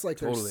 That's like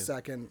Totally. their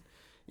second,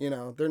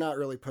 they're not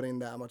really putting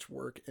that much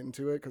work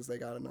into it because they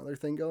got another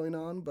thing going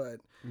on.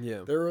 But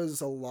Yeah. there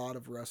was a lot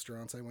of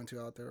restaurants I went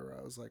to out there where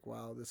I was like,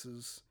 wow, this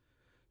is,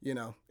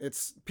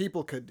 it's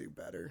people could do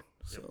better.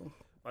 So.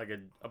 Like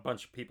a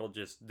bunch of people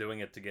just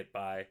doing it to get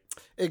by.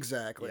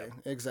 Exactly.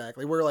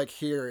 We're like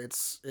here,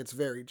 it's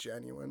very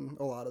genuine.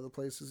 A lot of the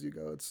places you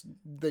go,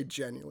 they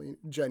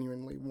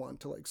genuinely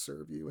want to like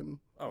serve you and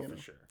Oh, for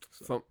sure.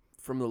 So.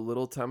 From the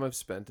little time I've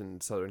spent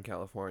in Southern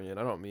California, and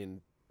I don't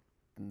mean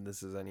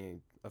this is any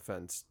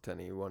offense to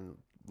anyone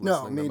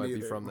listening me that might be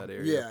neither. from that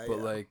area, Yeah, but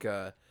yeah. like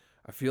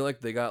I feel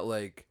like they got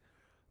like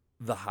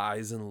the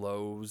highs and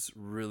lows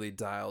really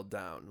dialed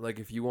down. Like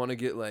if you want to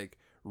get like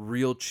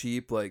real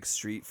cheap like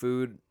street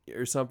food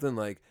or something,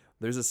 like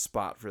there's a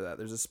spot for that.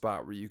 There's a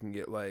spot where you can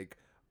get like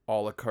a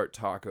la carte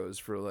tacos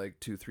for like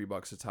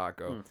 $2-3 a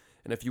taco.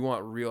 And if you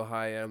want real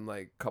high end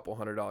like couple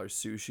 $100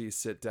 sushi,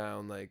 sit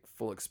down, like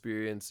full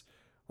experience,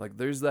 like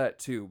there's that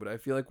too. But I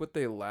feel like what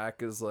they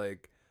lack is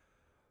like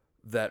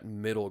that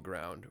middle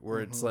ground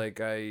where it's like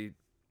when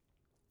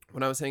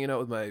I was hanging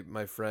out with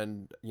my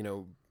friend,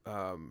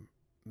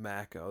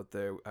 Mac out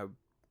there,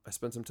 I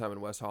spent some time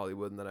in West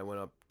Hollywood, and then I went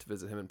up to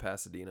visit him in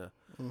Pasadena.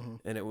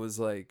 And it was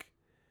like,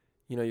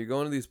 you're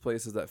going to these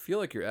places that feel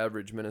like your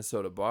average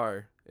Minnesota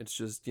bar. It's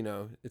just,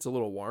 it's a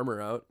little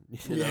warmer out.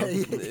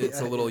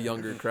 It's a little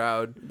younger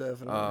crowd.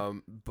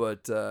 Definitely.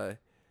 But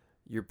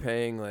you're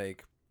paying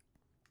like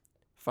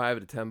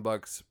 $5 to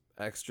 $10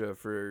 extra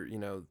for,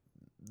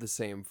 the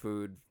same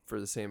food for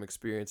the same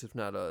experience, if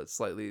not a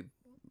slightly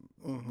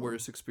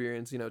worse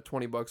experience.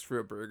 $20 for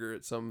a burger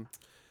at some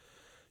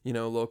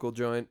local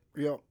joint.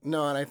 Yeah.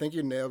 No, and I think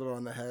you nailed it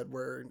on the head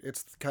where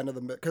it's kind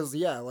of because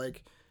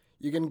like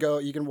you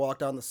can walk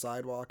down the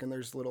sidewalk and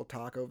there's little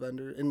taco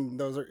vendor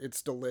and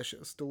it's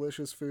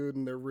delicious food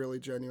and they're really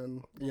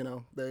genuine,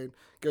 they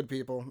good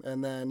people.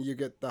 And then you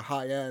get the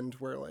high end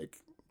where like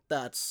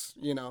that's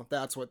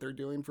what they're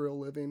doing for a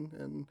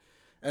living.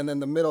 And then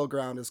the middle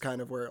ground is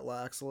kind of where it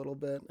lacks a little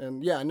bit.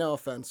 And yeah, no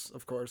offense,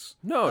 of course.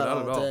 No, not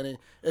at all. Danny.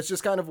 It's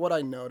just kind of what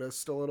I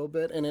noticed a little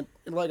bit. And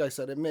like I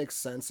said, it makes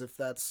sense if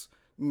that's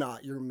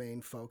not your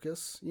main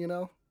focus,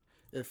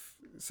 if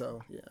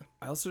so, yeah.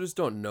 I also just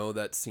don't know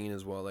that scene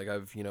as well. Like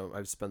I've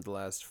spent the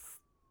last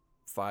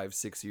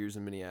 5-6 years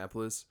in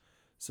Minneapolis,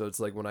 so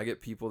it's like when I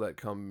get people that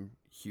come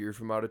here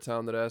from out of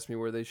town that ask me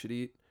where they should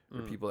eat,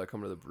 or people that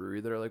come to the brewery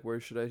that are like, where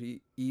should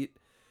I eat?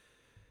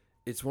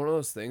 It's one of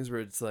those things where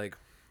it's like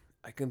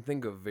I can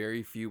think of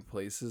very few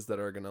places that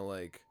are gonna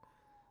like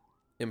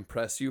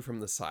impress you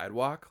from the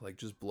sidewalk, like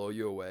just blow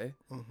you away.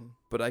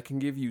 But I can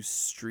give you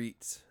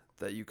streets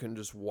that you can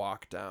just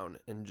walk down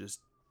and just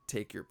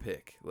take your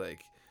pick.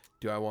 Like,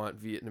 do I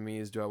want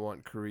Vietnamese? Do I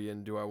want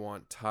Korean? Do I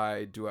want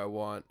Thai? Do I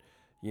want,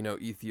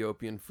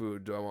 Ethiopian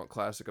food? Do I want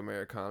classic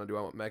Americana? Do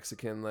I want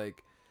Mexican?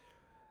 Like,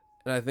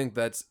 and I think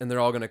and they're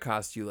all going to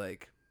cost you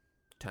like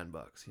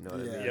 $10. You know what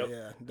I mean? Yep.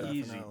 Yeah,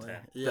 Easy definitely. 10.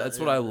 Yeah, That's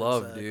what I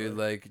love, exactly. dude.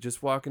 Like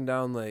just walking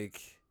down like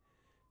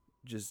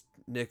just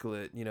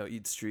Nicollet,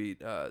 Eat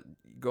Street,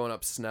 going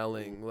up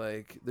Snelling.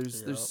 Like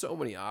there's Yep. so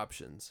many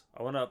options.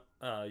 I went up.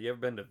 You ever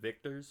been to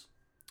Victor's?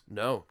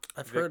 No.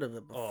 I've heard of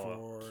it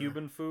before. Oh,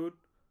 Cuban food.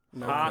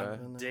 No, Hot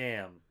Okay.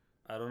 damn.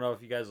 I don't know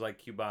if you guys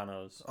like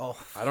Cubanos. Oh,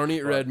 I don't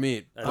eat But red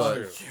meat. That's But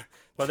true.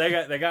 But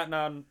they got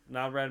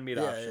non-red meat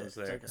Yeah, options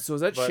yeah, there. okay. so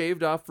is that But-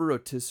 shaved off for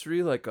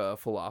rotisserie, like a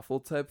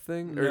falafel type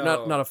thing, or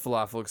No. not a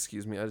falafel?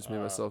 Excuse me, I just made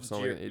myself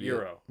sound like an idiot.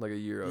 gyro. Like a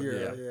gyro.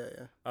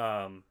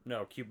 yeah.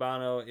 No,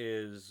 Cubano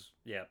is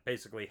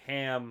basically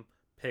ham,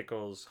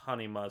 pickles,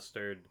 honey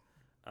mustard,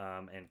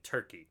 and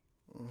turkey.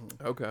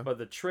 Mm-hmm. Okay. But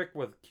the trick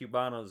with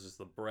Cubanos is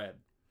the bread.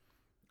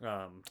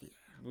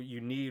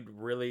 You need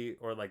really,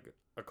 or like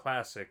a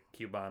classic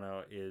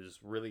Cubano is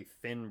really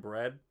thin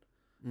bread.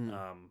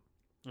 Mm.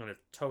 And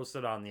it's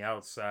toasted on the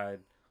outside,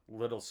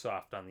 little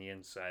soft on the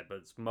inside, but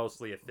it's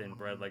mostly a thin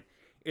bread. Like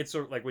it's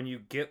like when you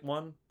get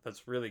one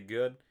that's really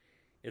good,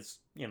 it's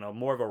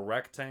more of a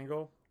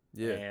rectangle.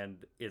 Yeah. And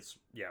it's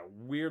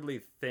weirdly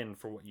thin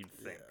for what you'd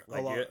think. Yeah,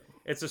 a lot.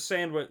 It's a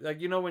sandwich.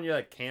 Like when you're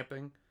like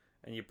camping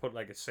and you put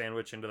like a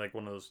sandwich into like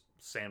one of those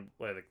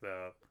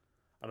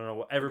I don't know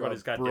what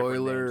everybody's got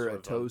broiler, different a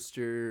names for them.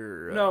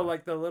 toaster. Or, No,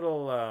 like the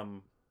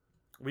little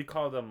we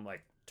call them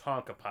like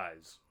Tonka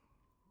pies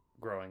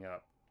growing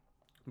up.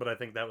 But I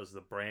think that was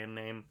the brand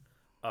name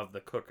of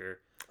the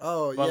cooker.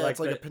 Oh, But yeah, like it's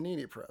like the- a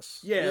panini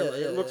press.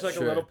 It looks like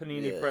Sure. a little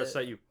panini Yeah, press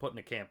yeah. that you put in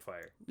a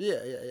campfire. Yeah.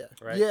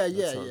 Right? Yeah, That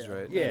yeah, sounds yeah.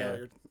 right. Yeah. I know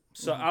you're-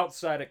 So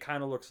outside it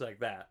kind of looks like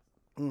that.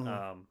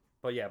 mhm.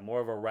 But yeah, more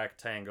of a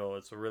rectangle.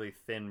 It's a really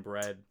thin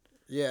bread.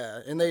 Yeah,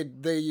 and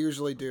they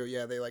usually do.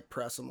 Yeah, they like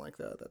press them like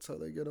that. That's how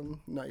they get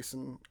them nice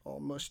and all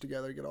mushed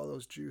together. Get all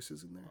those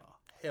juices in there.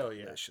 Hell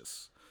yeah.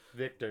 Delicious.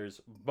 Victor's.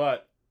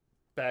 But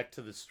back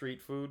to the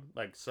street food,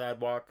 like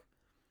Sidewalk.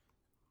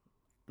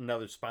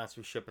 Another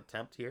sponsorship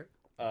attempt here.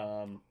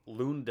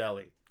 Loon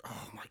Deli.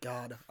 Oh my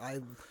God,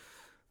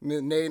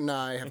 Nate and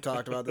I have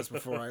talked about this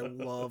before. I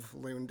love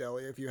Loon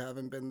Deli. If you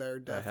haven't been there,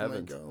 definitely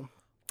haven't. go.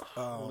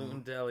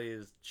 Loon Deli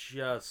is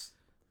just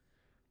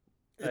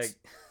It's- like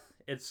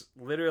it's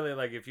literally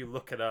like if you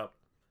look it up,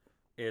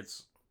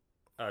 it's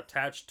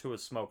attached to a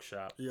smoke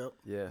shop. Yep.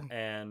 Yeah.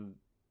 And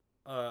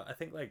I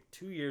think like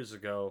 2 years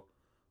ago,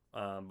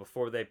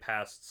 before they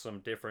passed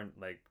some different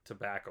like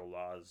tobacco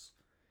laws,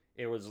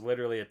 it was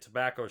literally a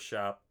tobacco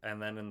shop,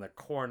 and then in the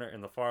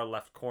far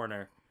left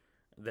corner,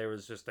 there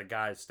was just a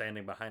guy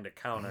standing behind a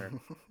counter,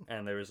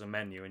 and there was a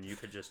menu, and you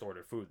could just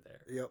order food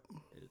there. Yep.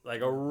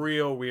 Like a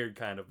real weird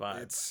kind of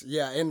vibe.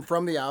 And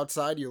from the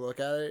outside you look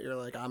at it, you're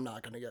like, I'm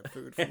not gonna get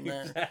food from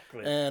there.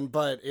 Exactly.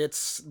 But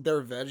it's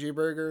their veggie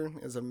burger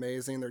is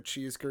amazing. Their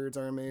cheese curds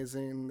are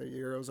amazing. Their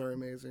gyros are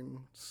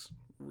amazing. It's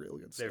real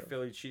good Their stuff.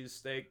 Philly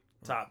cheesesteak,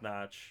 top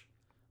notch.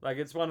 Like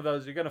it's one of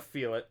those you're gonna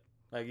feel it.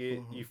 Like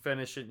you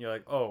finish it and you're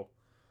like, oh,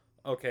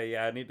 okay,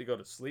 yeah, I need to go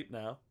to sleep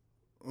now.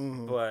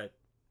 Mhm. But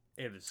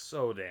it is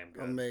so damn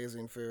good.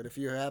 Amazing food. If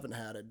you haven't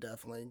had it,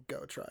 definitely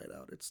go try it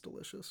out. It's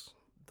delicious.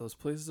 Those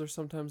places are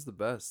sometimes the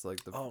best. Like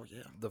Oh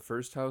yeah. the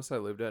first house I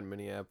lived at in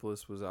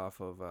Minneapolis was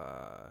off of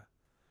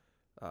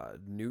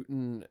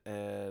Newton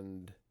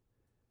and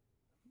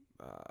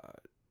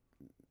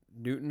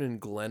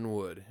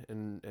Glenwood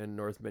in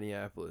North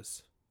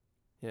Minneapolis.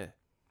 Yeah,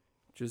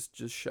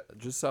 just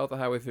south of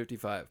Highway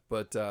 55.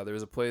 But there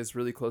was a place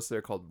really close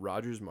there called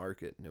Rogers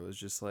Market, and it was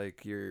just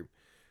like your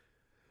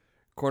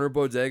corner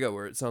bodega,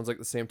 where it sounds like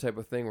the same type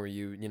of thing. Where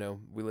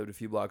we lived a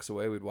few blocks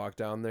away. We'd walk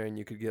down there, and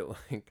you could get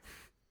like.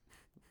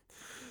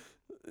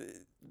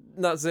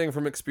 Not saying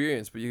from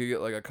experience, but you could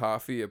get like a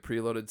coffee, a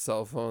preloaded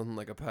cell phone,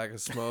 like a pack of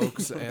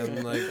smokes,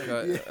 and like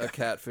a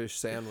catfish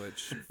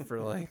sandwich for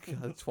like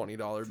a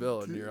 $20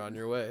 bill, and you're on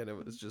your way. And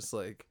it was just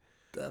like,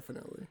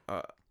 Definitely.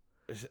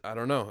 I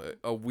don't know,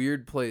 a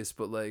weird place,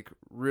 but like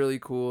really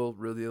cool,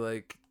 really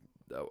like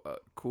a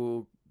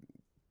cool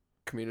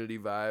community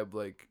vibe.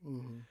 Like,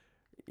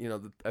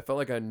 I felt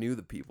like I knew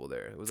the people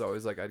there. It was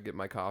always like I'd get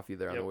my coffee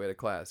there on the way to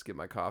class, get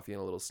my coffee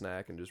and a little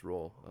snack, and just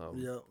roll.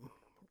 Yep.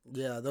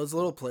 Yeah, those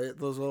little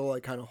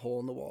like kind of hole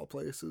in the wall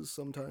places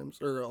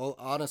sometimes, or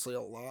honestly,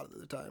 a lot of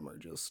the time are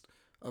just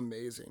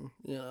amazing.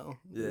 They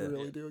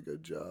really do a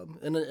good job,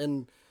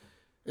 and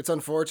it's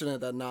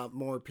unfortunate that not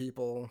more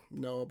people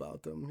know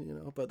about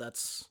them. But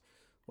that's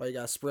why you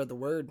gotta spread the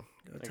word.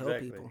 Gotta tell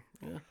people.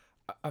 Yeah.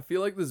 I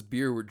feel like this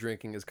beer we're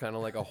drinking is kind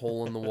of like a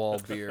hole in the wall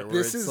beer. Where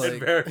This it's is like, It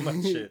very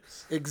much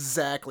is.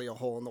 Exactly a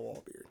hole in the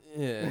wall beer.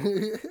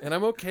 yeah, and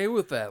I'm okay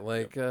with that.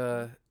 Like,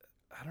 I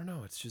don't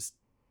know. It's just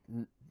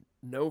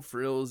no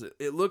frills.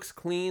 It looks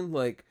clean.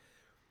 Like,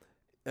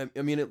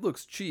 I mean, it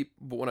looks cheap,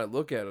 but when I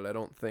look at it, I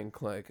don't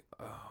think like,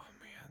 oh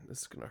man,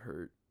 this is gonna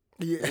hurt.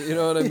 Yeah. You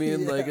know what I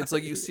mean? Yeah. Like, it's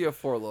like you see a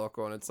Four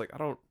Loko, and it's like, I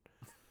don't.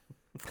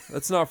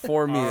 That's not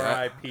for me.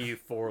 R.I.P.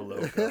 4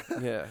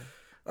 Loko. Yeah.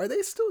 Are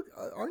they still?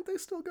 Aren't they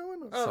still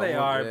going? Oh, they Somewhat,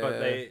 are, yeah. but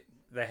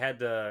they had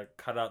to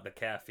cut out the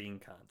caffeine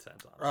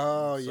content on it.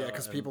 Oh, So- yeah,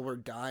 because and- people were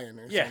dying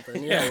or Yeah,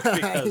 something. yeah, it's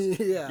because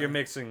yeah. you're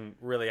mixing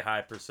really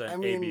high percent I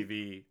mean,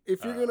 ABV.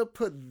 If you're going to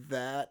put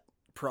that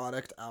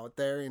product out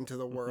there into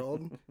the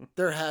world,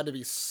 there had to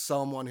be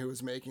someone who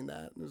was making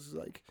that. This is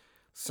like,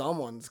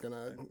 someone's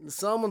gonna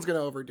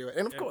overdo it.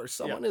 And of course,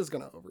 someone is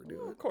going to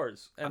overdo Of it.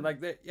 course, and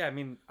like that, yeah. I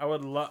mean, I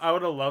would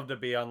have loved to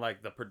be on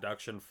like the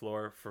production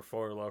floor for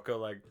Four Loko,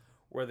 like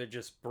where they're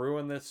just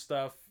brewing this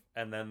stuff,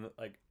 and then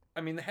like,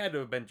 I mean, they had to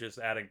have been just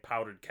adding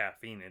powdered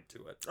caffeine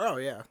into it. Oh,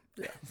 yeah.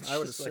 Yeah, I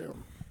would Just, like,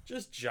 assume.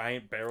 Just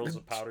giant barrels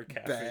of powdered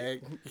caffeine.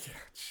 Bag. Yeah,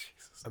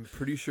 Jesus. I'm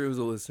pretty sure it was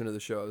a listener to the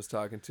show I was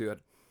talking to. I'm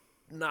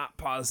not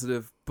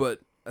positive,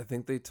 but I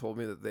think they told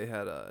me that they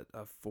had a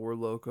Four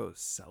Loko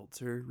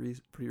seltzer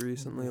pretty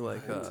recently,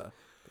 like They're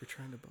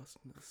trying to bust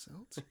into the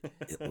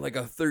seltzer. like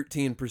a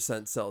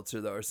 13% seltzer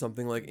though, or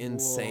something like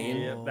insane.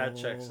 Yeah, that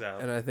checks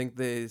out. And I think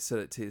they said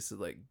it tasted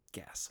like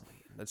gasoline.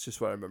 That's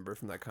just what I remember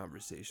from that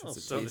conversation. Oh,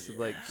 It so tasted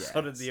like gas.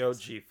 So did the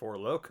OG Four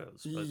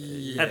Locos, but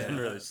Yeah, that didn't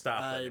really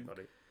stop I-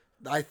 anybody.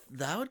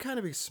 That would kind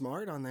of be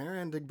smart on their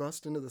end to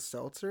bust into the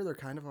seltzer. They're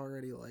kind of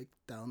already like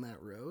down that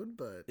road,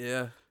 but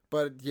Yeah.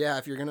 yeah,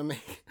 if you're gonna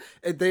make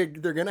they're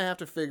gonna have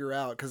to figure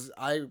out, because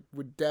I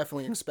would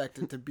definitely expect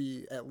it to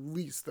be at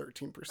least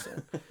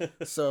 13%.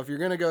 So if you're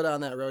gonna go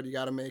down that road, you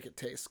got to make it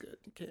taste good.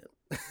 You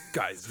can't.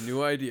 Guys,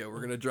 new idea. We're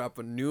going to drop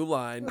a new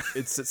line.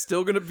 It's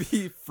still going to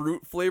be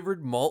fruit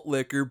flavored malt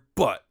liquor,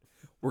 but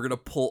we're going to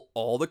pull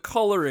all the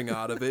coloring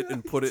out of it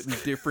and put it in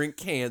different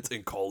cans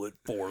and call it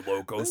Four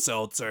Loko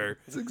Seltzer.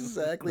 It's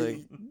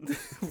exactly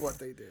what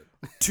they did.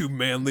 Too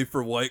manly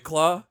for White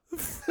Claw?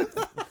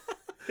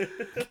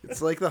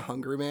 It's like the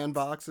Hungry Man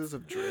boxes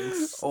of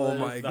drinks. Oh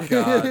Like- my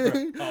God.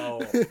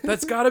 Oh,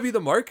 That's got to be the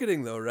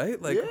marketing though,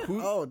 right? Like Yeah.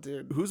 who Oh,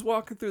 dude. who's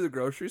walking through the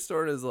grocery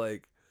store and is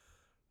like,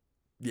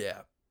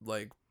 yeah,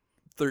 like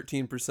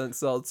 13%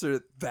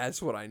 seltzer,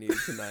 that's what I need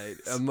tonight.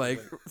 I'm like,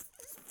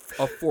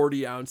 a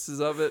 40 ounces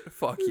of it,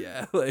 fuck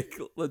yeah, like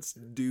let's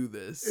do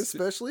this.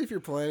 Especially if you're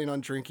planning on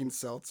drinking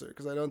seltzer,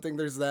 because I don't think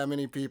there's that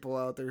many people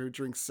out there who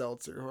drink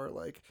seltzer who are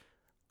like,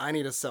 I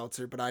need a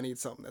seltzer, but I need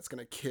something that's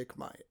gonna kick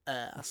my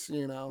ass,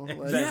 you know? Like,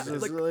 Exactly.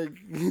 it's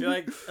just you're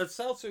like a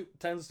seltzer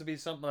tends to be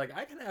something like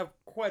I can have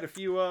quite a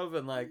few of,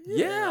 and like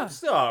Yeah. it's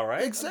still all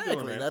right. I'm doing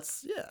exactly. it.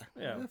 That's Yeah.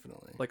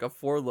 definitely. Like a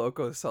Four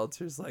Loko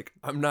seltzer's like,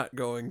 I'm not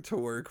going to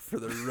work for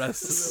the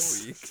rest of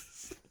the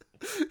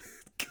week.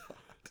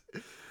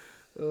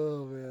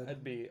 Oh man.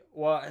 That'd be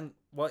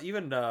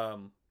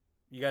even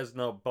you guys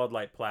know Bud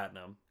Light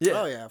Platinum.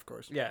 Oh yeah, of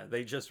course. Yeah,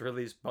 they just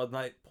released Bud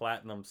Light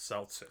Platinum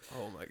Seltzer.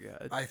 Oh my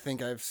God. I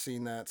think I've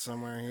seen that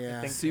somewhere.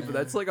 Yeah. think- See, but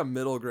that's like a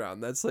middle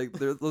ground. That's like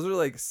those are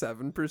like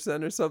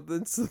 7% or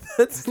something. So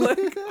that's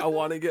like I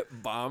want to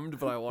get bombed,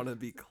 but I want to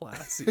be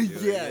classy. doing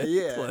yeah, it.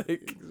 yeah. Like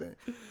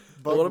Exactly.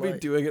 I want to be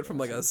Light. doing it from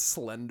like a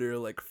slender,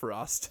 like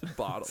frosted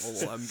bottle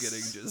while I'm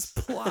getting just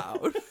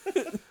plowed.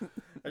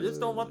 I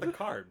just don't want the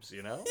carbs,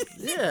 you know?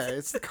 Yeah,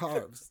 it's the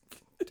carbs.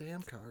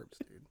 Damn carbs,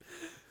 dude.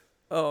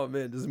 Oh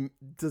man,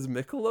 does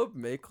Michelob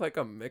make like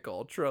a Mich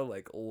Ultra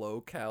like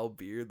low cal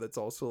beer that's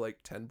also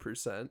like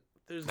 10%?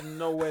 There's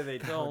no way they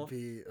That don't. would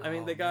be. I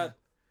mean, oh, they got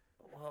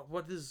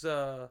what is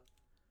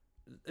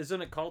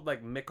isn't it called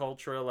like Mich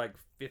Ultra like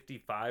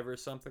 55 or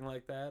something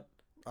like that?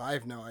 I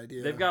have no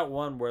idea. They've got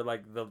one where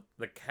like the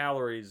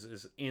calories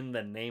is in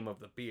the name of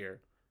the beer,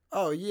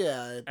 Oh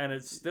yeah. and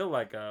it's still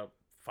like a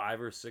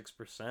 5 or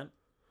 6%.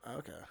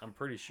 Okay. I'm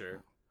pretty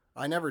sure.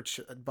 I never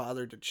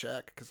bothered to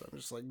check because I'm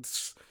just like,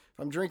 if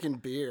I'm drinking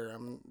beer,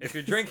 I'm. If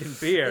you're drinking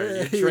beer,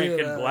 Yeah, you're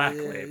drinking yeah, Black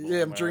yeah, Label. Yeah,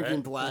 I'm am I drinking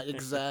right? black.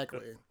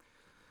 Exactly.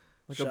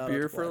 Like Shout a out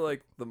beer to for Black.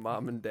 like the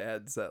mom and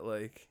dads that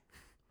like,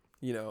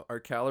 you know, are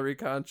calorie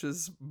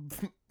conscious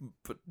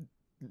but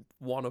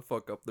want to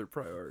fuck up their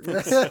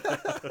priorities.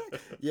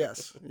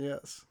 Yes,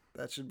 yes.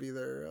 That should be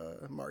their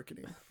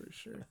marketing for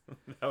sure.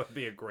 That would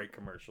be a great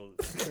commercial.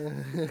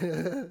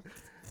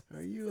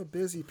 Are you a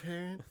busy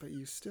parent, but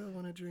you still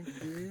want to drink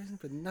beer,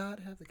 but not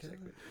have the calories?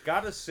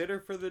 Got a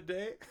sitter for the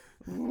day?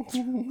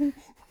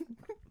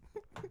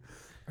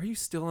 Are you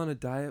still on a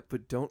diet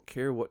but don't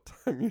care what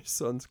time your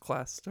son's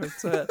class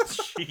starts at?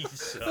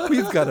 Jesus.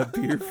 We've got a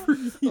beer for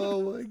you.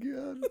 Oh my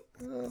god.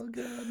 Oh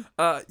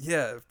god.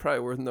 Yeah, probably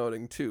worth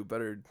noting too.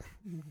 Better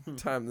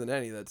time than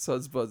any that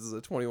Suds Buds is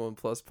a 21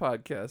 plus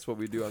podcast. What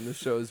we do on this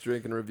show is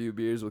drink and review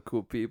beers with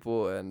cool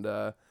people,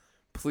 and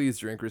please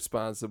drink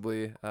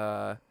responsibly.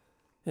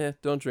 Yeah,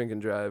 don't drink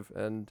and drive,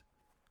 and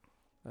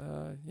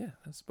yeah,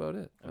 that's about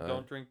it. And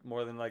don't drink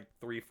more than like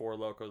 3-4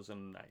 locos in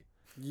a night.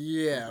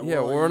 Yeah. Yeah,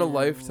 well, we're on a yeah,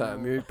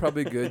 lifetime. well, You're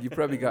probably good. You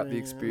probably got the yeah,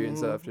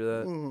 experience mhm, after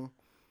that. mhm.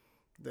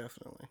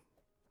 Definitely.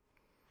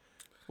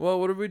 Well,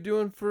 what are we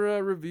doing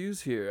for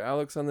reviews here?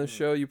 Alex, on this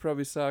show, you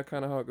probably saw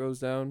kind of how it goes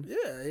down.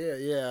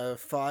 Yeah.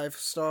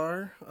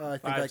 5-star. I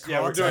think I caught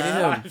Yeah, we're doing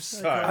that.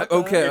 5-star. I caught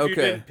Okay, If you okay.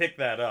 didn't pick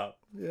that up.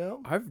 Yeah.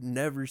 I've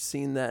never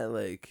seen that,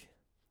 like,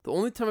 the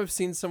only time I've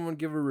seen someone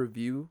give a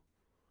review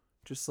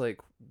just like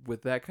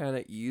with that kind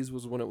of ease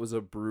was when it was a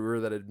brewer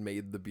that had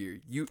made the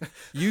beer.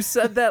 You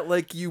said that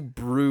like you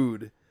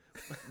brewed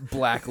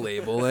Black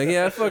Label. Like,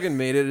 yeah, I fucking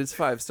made it. It's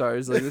 5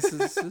 stars. Like, this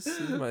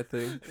is my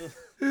thing.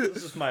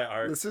 This is my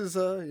art. This is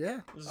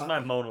yeah. This is my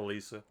Mona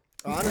Lisa.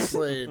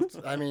 Honestly,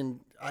 I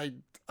mean, I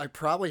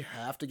probably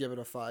have to give it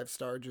a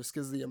 5-star just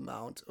because the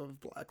amount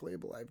of Black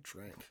Label I've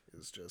drank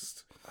is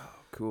just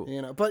Cool.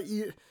 you know. But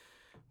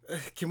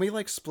can we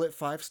like split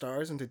 5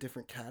 stars into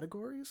different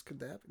categories? Could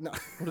that? No,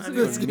 does it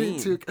that's even getting mean?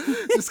 too.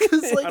 Just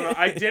because I don't know. like.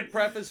 I did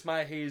preface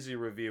my hazy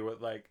review with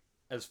like,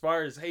 as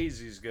far as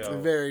hazies go.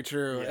 Very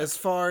true. Yeah. As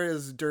far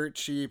as dirt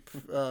cheap,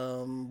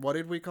 what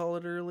did we call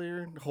it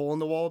earlier? Hole in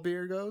the wall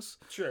beer goes.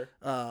 Sure.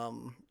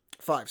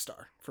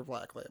 5-star for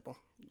Black Label.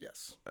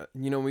 Yes.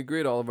 We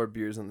grade all of our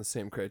beers on the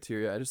same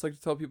criteria. I just like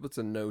to tell people it's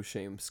a no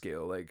shame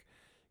scale. Like,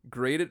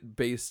 grade it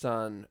based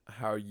on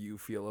how you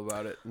feel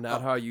about it,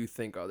 not how you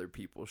think other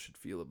people should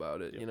feel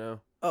about it. You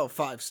know. Oh,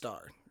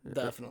 5-star.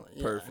 Definitely.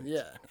 Yeah, Perfect.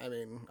 yeah. I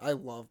mean, I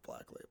love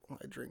Black Label.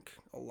 I drink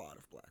a lot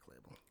of Black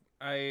Label.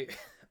 I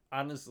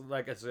honestly,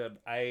 like I said,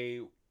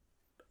 I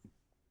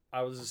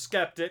was a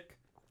skeptic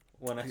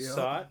when I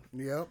saw it.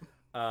 Yep.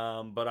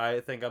 But I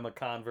think I'm a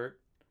convert.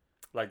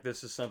 Like,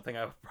 this is something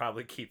I would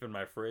probably keep in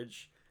my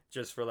fridge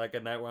just for like a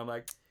night where I'm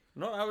like,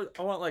 I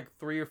want like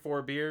 3 or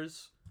 4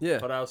 beers, Yeah.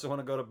 but I also want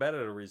to go to bed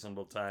at a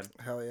reasonable time.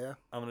 Hell yeah.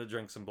 I'm gonna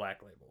drink some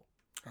Black Label.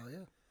 Hell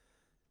yeah.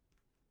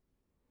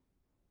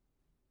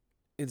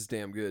 It's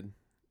damn good.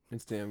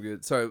 It's damn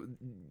good. Sorry,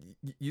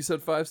 you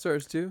said 5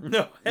 stars too?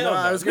 No, No,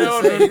 I was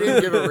gonna say you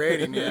didn't give a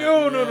rating yet.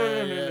 No.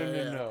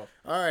 No.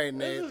 All right,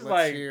 Nate. This is Let's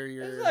like hear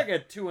your. this is like a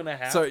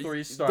 2.5, Sorry,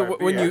 3-star.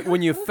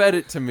 when you fed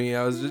it to me,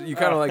 I was you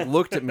kind of like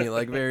looked at me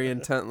like very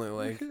intently,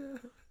 like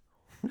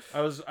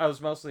I was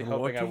mostly What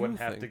hoping I do you wouldn't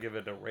have think? to give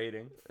it a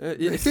rating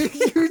yeah.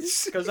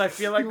 because I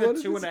feel like You the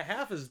wanted to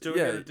 2.5 is doing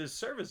Yeah. it a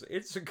disservice.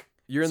 It's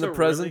You're in it's the a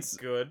presence,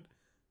 really good,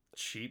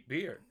 cheap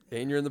beer.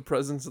 and you're in the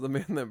presence of the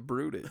man that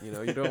brewed it. You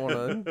know, you don't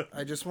want to.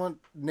 I just want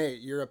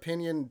Nate. Your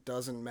opinion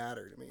doesn't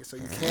matter to me, so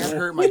you can't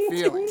hurt my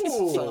feelings.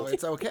 So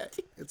it's okay.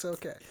 It's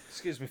okay.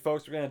 Excuse me,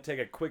 folks. We're gonna take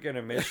a quick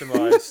intermission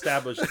while I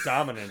establish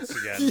dominance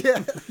again.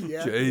 Yeah.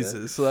 Yeah.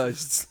 Jesus,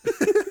 let's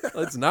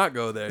not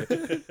go there.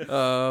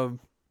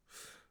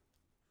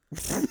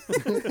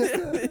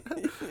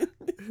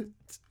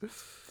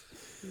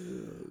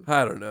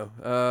 I don't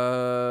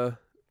know.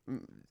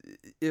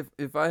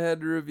 If I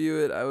had to review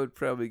it, I would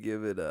probably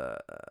give it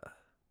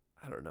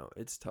I don't know.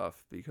 It's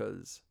tough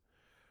because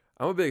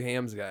I'm a big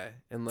hams guy,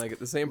 and like at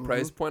the same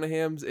price point of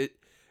hams, it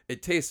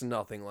tastes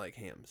nothing like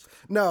hams.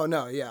 No.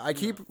 Yeah. I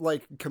keep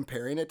like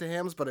comparing it to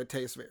hams, but it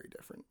tastes very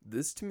different.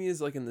 This to me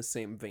is like in the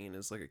same vein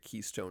as like a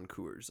Keystone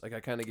Coors. Like I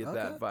kind of get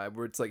that Okay. vibe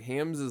where it's like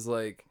hams is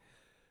like.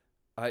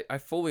 I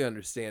fully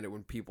understand it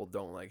when people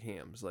don't like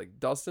hams. Like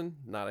Dustin,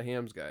 not a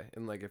hams guy.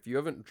 And like if you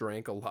haven't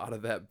drank a lot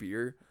of that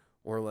beer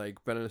or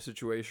like been in a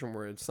situation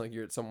where it's like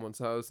you're at someone's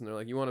house and they're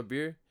like, "You want a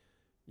beer?"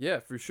 Yeah,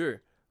 for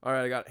sure. All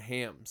right, I got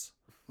hams.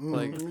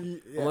 Like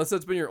Yeah. unless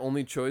that's been your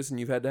only choice and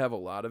you've had to have a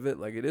lot of it,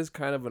 like it is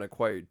kind of an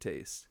acquired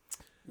taste.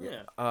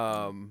 Yeah.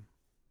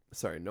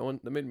 Sorry, no one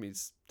that made me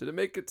did it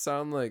make it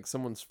sound like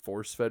someone's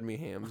force fed me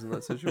hams in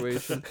that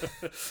situation?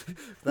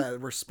 that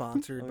we're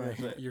sponsored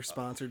by. You're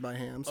sponsored by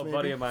hams. A Maybe?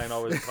 buddy of mine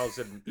always calls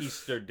it an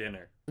Easter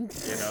dinner. You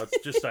know, it's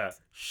just a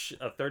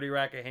 30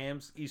 rack of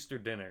hams, Easter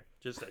dinner.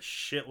 Just a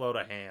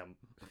shitload of ham.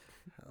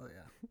 Hell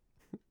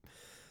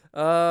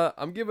yeah.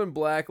 I'm giving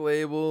Black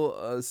Label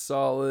a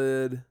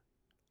solid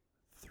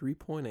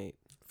 3.8.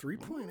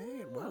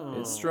 3.8. Wow.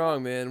 It's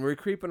strong, man. We're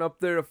creeping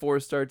up there to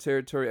 4-star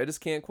territory. I just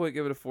can't quite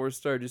give it a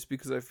 4-star just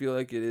because I feel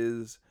like it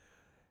is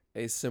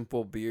a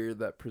simple beer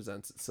that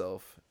presents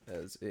itself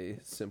as a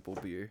simple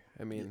beer.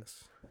 I mean,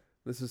 Yes.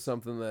 this is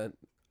something that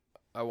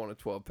I want a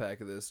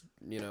 12-pack of this,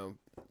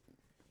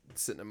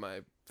 sitting in my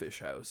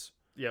fish house.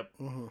 Yep.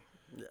 Mm-hmm.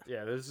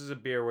 Yeah, this is a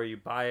beer where you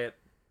buy it,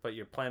 but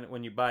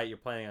when you buy it, you're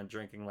planning on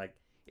drinking like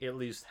at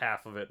least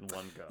half of it in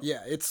one go.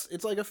 Yeah, it's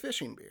like a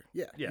fishing beer.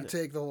 Yeah. Yeah. You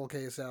take the whole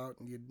case out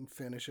and you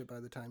finish it by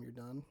the time you're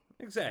done.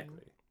 Exactly.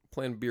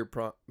 Playing beer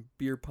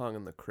pong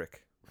in the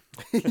creek.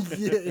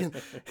 Yeah.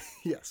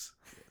 Yes.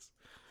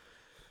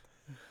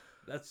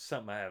 That's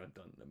something I haven't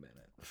done in a minute.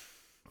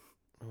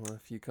 Well,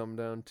 if you come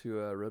down to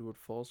Redwood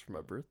Falls for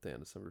my birthday on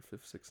December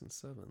 5th, 6th, and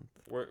 7th.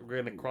 We're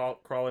gonna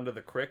crawl into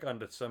the creek on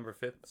December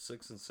 5th,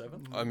 6th, and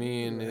 7th. I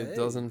mean, Hey. it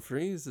doesn't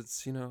freeze.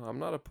 It's, I'm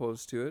not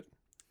opposed to it.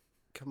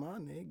 Come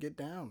on, Nate. Get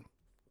down.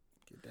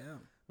 Get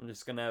down. I'm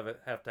just gonna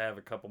have to have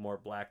a couple more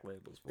Black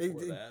Labels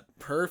before that.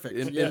 Perfect.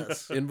 In-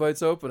 yes.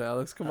 Invites open,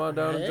 Alex. Come on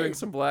down and Hey. drink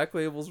some Black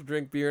Labels,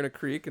 drink beer in a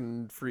creek,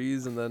 and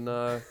freeze, and then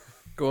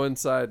go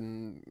inside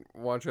and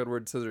watch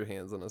Edward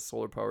Scissorhands on a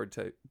solar-powered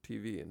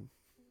TV. And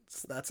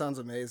That sounds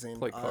amazing.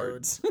 Play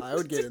cards. I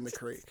would get in the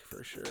creek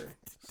for sure.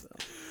 So.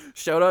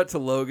 shout out to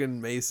Logan,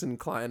 Mason,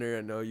 Kleiner.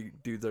 I know you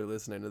dudes are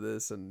listening to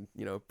this, and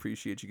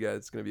appreciate you guys.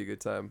 It's gonna be a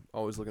good time.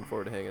 Always looking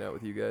forward to hanging out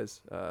with you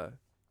guys.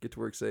 Get to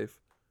work safe.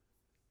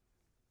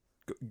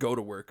 Go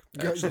to work.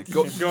 Actually,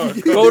 go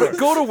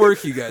to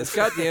work, you guys.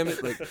 God damn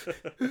it! Like,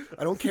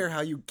 I don't care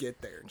how you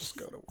get there. Just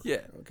go to work.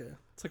 yeah, Okay.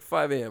 it's like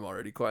 5 a.m.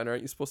 already. Kleiner,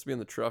 aren't you supposed to be in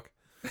the truck?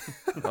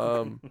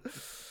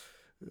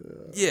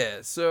 Yeah,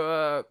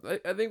 so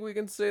I think we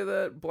can say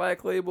that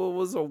Black Label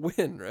was a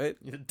win, right?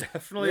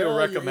 Definitely a Yeah,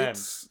 recommend.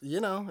 it's,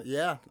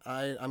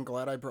 I'm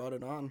glad I brought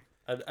it on.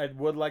 I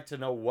would like to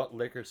know what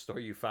liquor store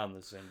you found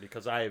this in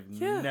because I have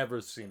Yeah.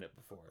 never seen it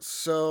before.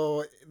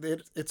 So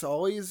it's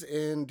always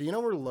in. Do you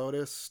know where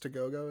Lotus to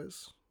Go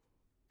is?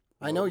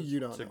 I know you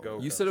don't know. To-Go.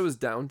 where You it said it is. was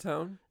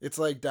downtown? It's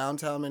like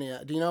downtown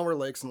Minneapolis. Do you know where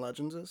Lakes and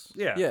Legends is?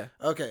 Yeah. Yeah.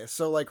 Okay,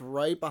 so like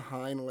right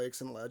behind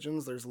Lakes and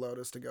Legends, there's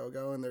Lotus to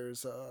Go, and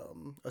there's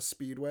a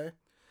Speedway,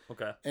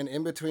 Okay. and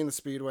in between the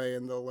Speedway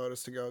and the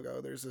Lotus to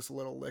Go, there's this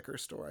little liquor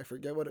store. I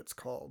forget what it's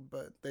called,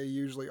 but they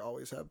usually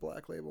always have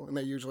Black Label, and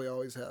they usually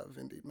always have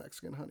Indeed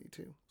Mexican Honey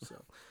too. So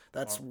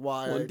that's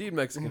why. Well, indeed,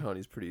 Mexican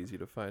honey is pretty easy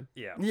to find.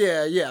 Yeah.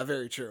 Yeah,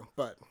 very true.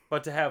 But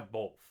But to have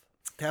both.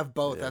 to have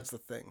both, Yeah. that's the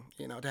thing.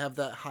 To have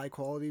that high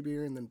quality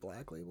beer and then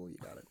Black Label, you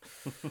got it.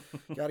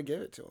 You got to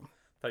give it to them.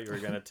 Thought you were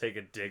gonna take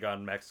a dig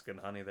on Mexican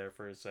honey there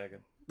for a second.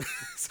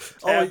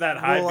 Oh, Have that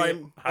high, well,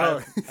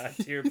 beer, high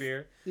tier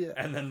beer, Yeah.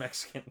 and then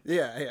Mexican.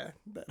 Yeah,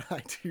 that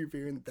high tier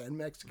beer and then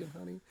Mexican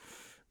honey.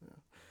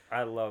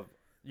 I love.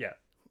 Yeah.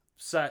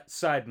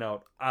 Side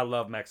note: I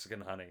love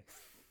Mexican honey.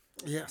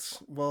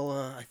 Yes. Well,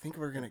 I think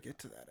we're gonna get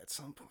to that at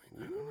some point.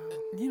 I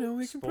don't know.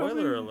 We can Spoiler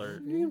probably,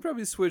 alert. You can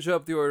probably switch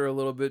up the order a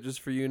little bit just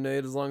for you,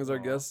 Nate, as long as our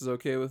Aw. guest is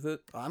okay with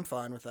it. I'm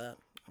fine with that.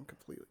 I'm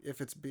completely. If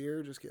it's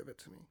beer, just give it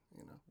to me.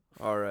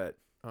 All right.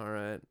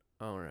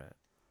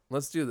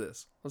 Let's do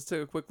this. Let's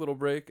take a quick little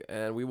break,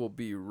 and we will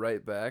be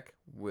right back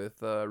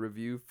with a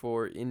review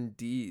for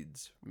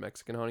Indeed's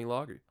Mexican Honey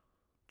Lager.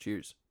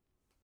 Cheers.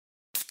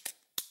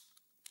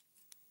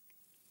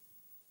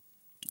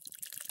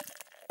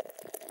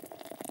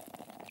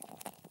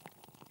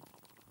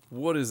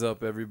 What is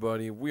up,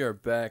 everybody? We are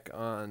back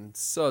on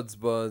Suds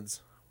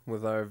Buds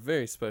with our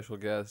very special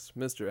guest,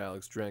 Mr.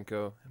 Alex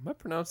Drenko. Am I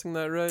pronouncing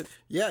that right?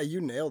 Yeah,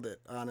 you nailed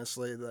it.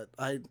 Honestly, that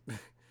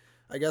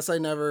I guess I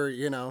never.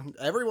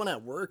 Everyone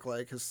at work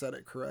has said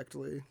it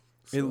correctly.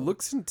 It So,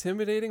 looks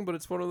intimidating, but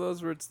it's one of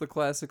those where it's the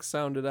classic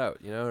sounded out,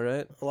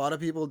 right? a lot of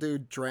people do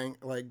drank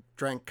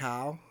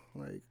cow.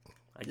 Like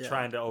Yeah.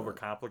 trying to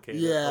overcomplicate it a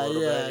Yeah,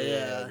 little yeah, bit.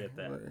 yeah. I get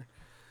that. Or-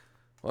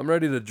 Well, I'm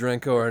ready to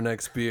Drenko our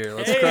next beer.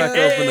 Let's Hey, crack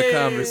open the hey!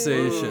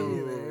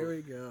 conversation. Hey, there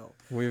we go.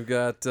 We've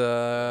got,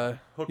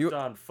 Hooked You-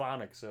 on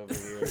phonics over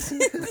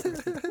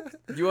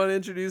here. you want to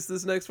introduce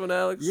this next one,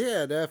 Alex?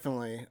 Yeah,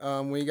 definitely.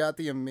 We got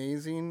the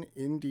amazing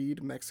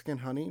Indeed Mexican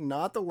Honey,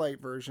 not the light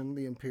version,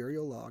 the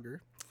Imperial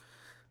Lager.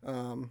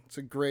 It's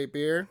a great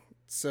beer.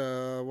 It's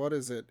what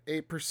is it?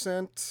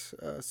 8%,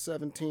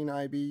 17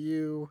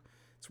 IBU.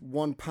 It's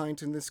 1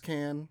 pint in this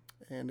can,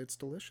 and it's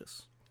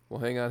delicious. Well,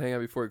 hang on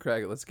before we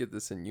crack it. Let's get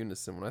this in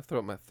unison. When I throw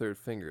up my third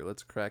finger,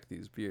 let's crack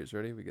these beers.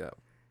 Ready? We got.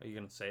 Are you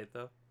gonna say it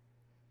though?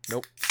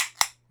 Nope.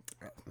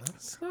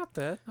 That's not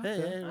bad. Not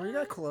Hey, bad. hey, we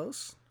got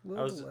close.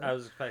 I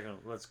was expecting.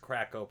 Let's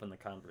crack open the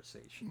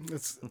conversation.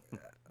 It's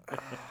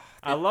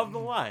I love the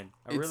line.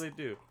 I It's- really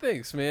do.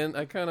 Thanks, man.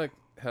 I kind of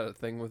had a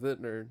thing with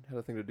it, or had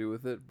a thing to do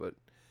with it, but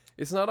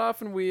it's not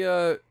often we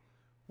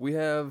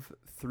have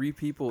 3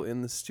 people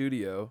in the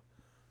studio,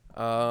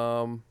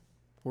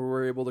 where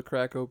we're able to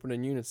crack open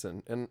in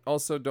unison. And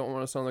also, don't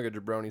want to sound like a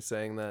jabroni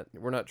saying that.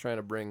 We're not trying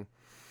to bring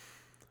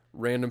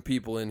random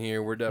people in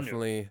here. We're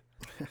definitely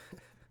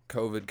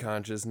COVID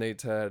conscious.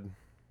 Nate's had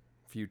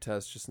a few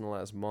tests just in the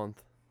last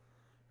month.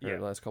 Yeah.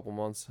 The last couple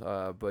months.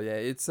 But yeah,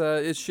 it's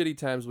shitty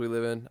times we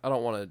live in. I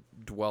don't want to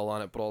dwell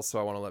on it, but also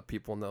I want to let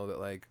people know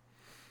that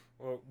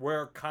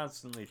We're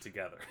constantly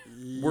together.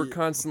 we're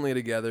constantly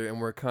together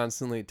and we're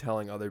constantly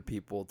telling other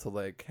people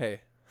to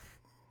hey,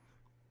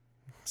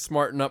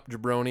 smarten up,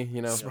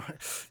 jabroni,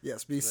 smart.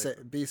 Yes, be safe.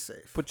 Be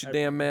safe. put your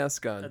damn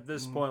mask on. At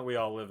this point, we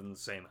all live in the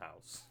same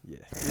house, Yeah.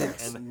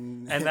 Yes.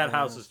 and that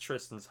house is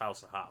Tristan's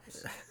house of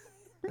hops.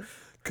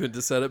 Couldn't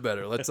have said it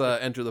better. Let's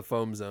enter the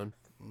foam zone.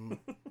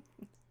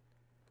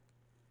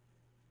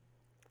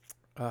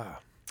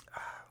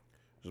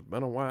 It's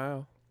been a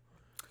while.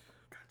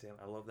 God damn,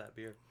 I love that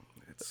beer.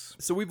 It's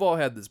So we've all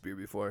had this beer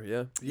before,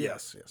 yeah?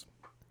 yes.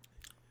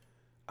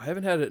 I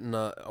haven't had it in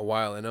a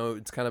while. I know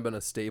it's kind of been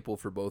a staple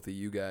for both of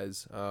you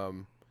guys.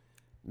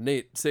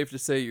 Nate, safe to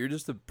say you're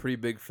just a pretty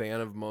big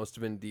fan of most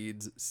of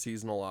Indeed's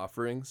seasonal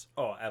offerings.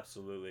 Oh,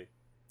 absolutely.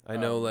 I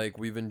know,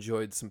 we've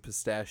enjoyed some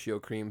pistachio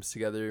creams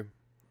together.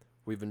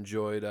 We've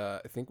enjoyed, I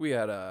think we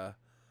had a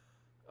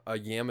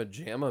Yama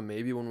Jamma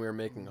maybe when we were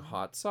making a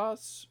hot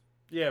sauce.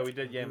 Yeah, we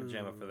did Yama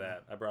Jamma for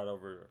that. I brought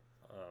over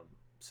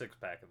a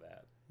 6-pack of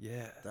that.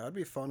 Yeah. That would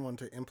be a fun one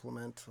to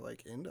implement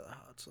into the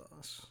hot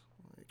sauce.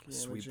 Yama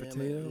Sweet Jamma,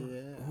 potato?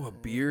 Yeah. Ooh, a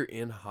beer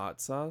in hot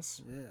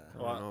sauce? Yeah. I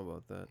don't know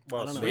about that.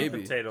 Well, don't know. sweet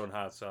Maybe. potato and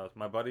hot sauce.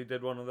 My buddy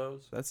did one of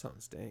those. That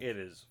sounds dank. It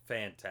is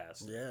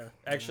fantastic. Yeah.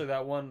 Actually,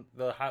 that one,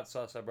 the hot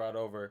sauce I brought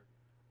over,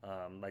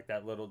 like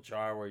that little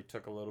jar where he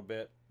took a little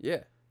bit.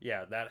 Yeah.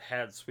 Yeah, that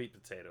had sweet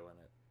potato in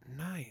it.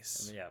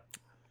 Nice. And yeah,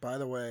 By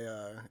the way,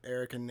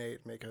 Eric and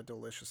Nate make a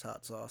delicious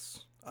hot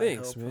sauce.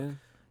 Thanks, hope. man.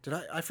 Did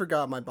I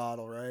forgot my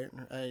bottle, right?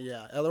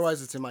 Yeah.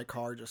 Otherwise, it's in my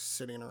car just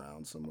sitting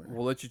around somewhere.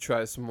 We'll let you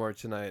try some more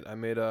tonight. I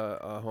made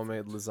a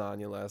homemade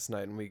lasagna last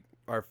night, and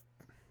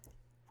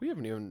we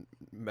haven't even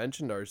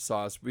mentioned our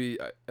sauce.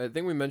 I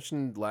think we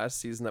mentioned last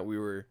season that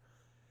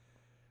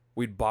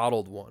we'd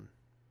bottled one.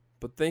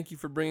 But thank you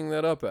for bringing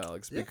that up,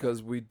 Alex, Yeah.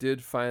 because we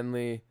did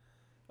finally,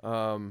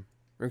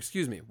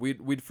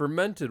 we'd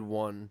fermented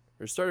one,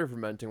 or started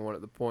fermenting one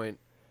at the point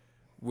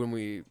when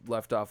we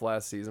left off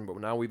last season, but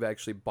now we've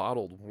actually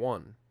bottled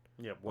one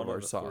Yeah, of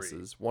our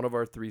sauces, one of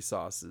our 3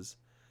 sauces.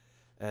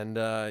 And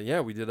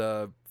we did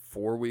a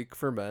 4-week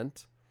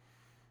ferment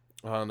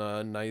on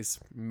a nice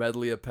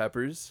medley of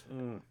peppers,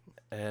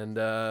 and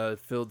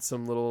filled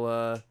some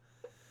little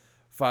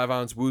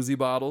 5-ounce woozy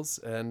bottles,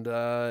 and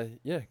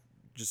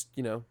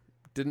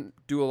didn't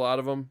do a lot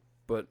of them,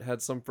 but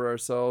had some for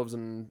ourselves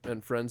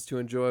and friends to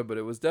enjoy. But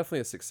it was definitely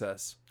a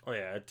success. Oh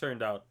yeah, it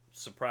turned out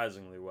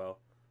surprisingly well.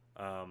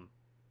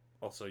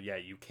 Also, yeah,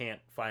 you can't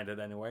find it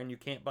anywhere, and you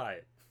can't buy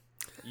it.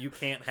 You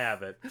can't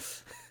have it.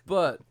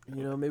 But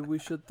maybe we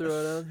should throw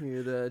it out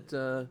here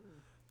that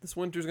this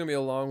winter's gonna be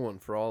a long one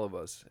for all of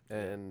us,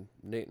 and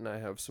Nate and I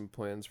have some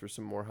plans for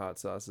some more hot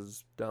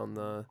sauces down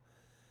the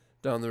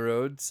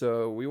road.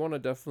 So we want to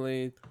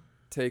definitely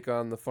take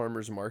on the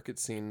farmers market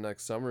scene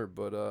next summer.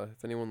 But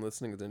if anyone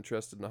listening is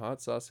interested in a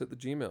hot sauce, hit the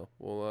Gmail.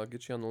 We'll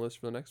get you on the list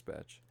for the next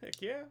batch. Heck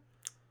yeah.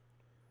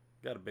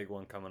 Got a big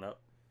one coming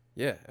up.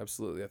 Yeah,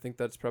 absolutely. I think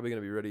that's probably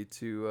going to be ready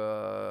to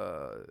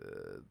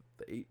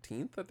the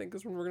 18th, I think,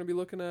 is when we're going to be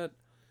looking at.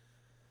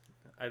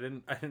 I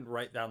didn't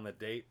write down the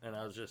date, and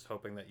I was just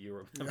hoping that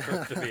you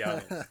remember, to be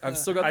honest. I've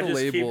still got the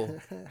label.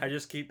 I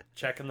just keep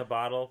checking the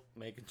bottle,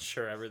 making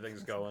sure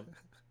everything's going.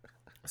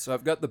 So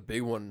I've got the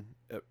big one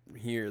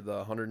here, the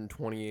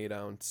 128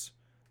 ounce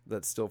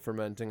that's still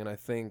fermenting, and I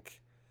think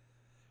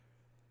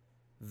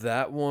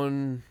that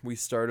one we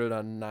started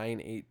on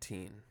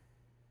 9/18.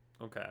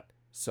 Okay.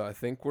 So I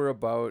think we're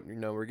about,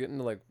 we're getting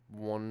to like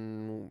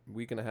 1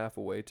 week and a half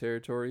away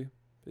territory,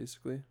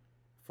 basically.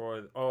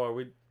 Yeah,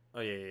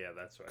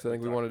 that's right. Because I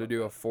think we wanted to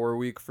do a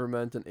 4-week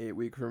ferment, an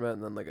 8-week ferment,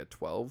 and then like a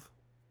 12.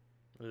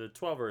 Was it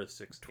 12 or a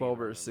 16?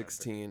 12 or a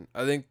 16.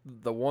 I think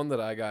the one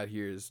that I got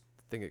here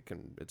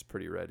it's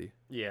pretty ready.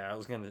 Yeah,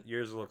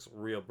 yours looks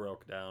real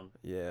broke down.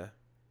 Yeah.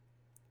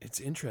 It's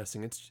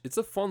interesting. It's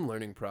a fun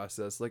learning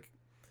process.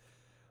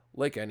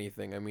 Like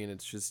anything. I mean,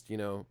 it's just, you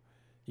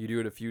do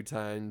it a few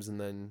times and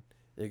then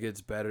it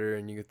gets better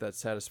and you get that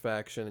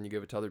satisfaction and you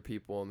give it to other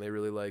people and they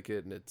really like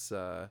it. And it's,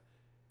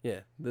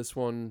 this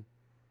one,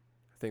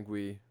 I think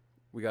we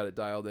got it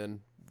dialed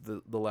in.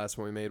 The last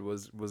one we made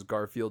was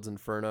Garfield's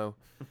Inferno.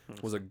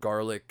 Was a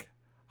garlic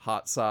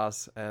hot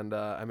sauce, and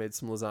I made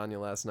some lasagna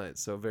last night,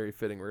 so very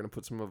fitting. We're going to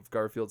put some of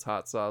Garfield's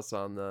hot sauce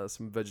on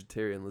some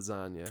vegetarian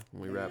lasagna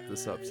when we wrap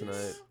this up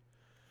tonight.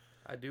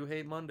 I do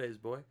hate Mondays,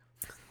 boy.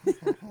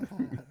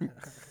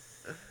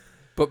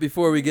 But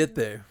before we get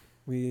there,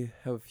 we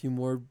have a few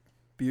more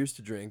beers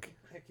to drink.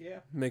 Heck yeah.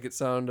 Make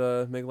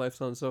life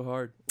sound so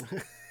hard.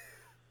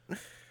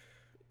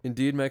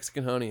 Indeed,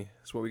 Mexican honey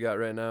is what we got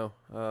right now.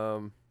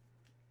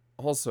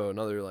 Also,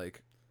 another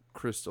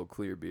crystal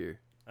clear beer.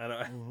 I know.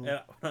 And when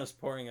I was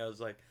pouring, I was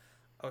like,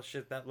 "Oh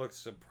shit, that looks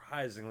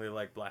surprisingly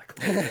like Black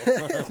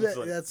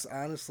Label." That's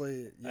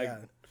honestly, yeah.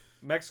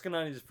 Mexican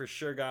honey's for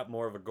sure got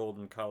more of a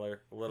golden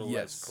color, a little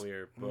less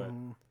clear, but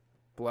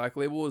Black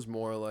Label is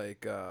more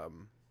like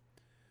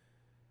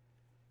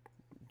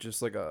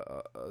just like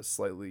a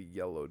slightly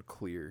yellowed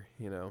clear,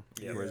 Yeah.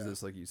 Whereas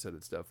this, like you said,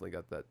 it's definitely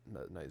got that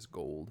nice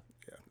gold.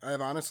 Yeah,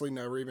 I've honestly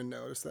never even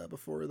noticed that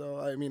before, though.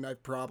 I mean,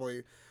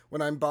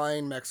 when I'm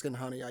buying Mexican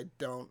honey, I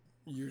don't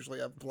usually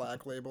have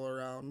Black Label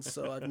around,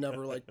 so I've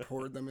never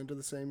poured them into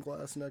the same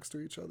glass next to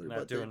each other.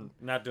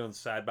 Not doing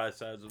side by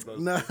sides with those.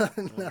 No.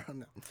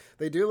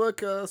 They do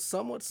look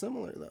somewhat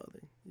similar, though.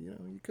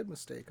 You could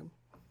mistake them.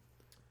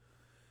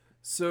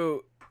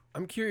 So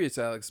I'm curious,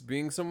 Alex,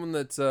 being someone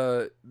that's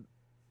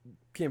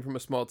came from a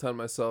small town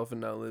myself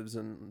and now lives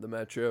in the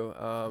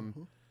metro.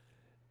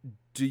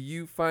 Do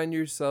you find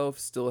yourself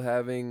still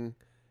having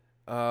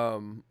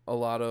a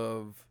lot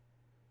of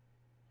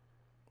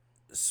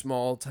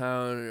small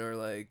town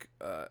or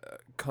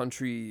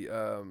country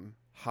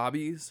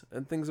hobbies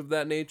and things of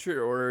that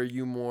nature, or are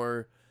you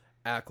more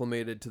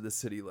acclimated to the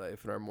city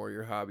life and are more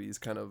your hobbies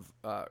kind of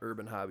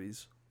urban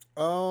hobbies?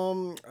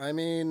 I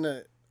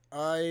mean,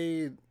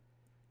 I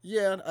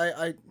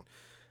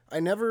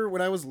never,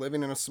 when I was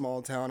living in a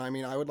small town, I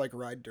mean, I would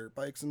ride dirt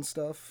bikes and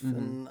stuff,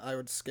 and I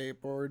would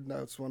skateboard.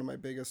 That's one of my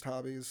biggest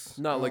hobbies.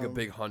 Not like a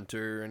big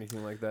hunter or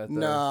anything like that, though?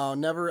 No,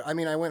 never. I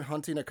mean, I went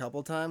hunting a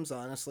couple times.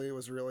 Honestly, it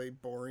was really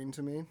boring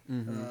to me,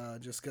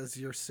 just because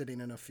you're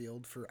sitting in a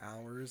field for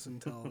hours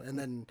and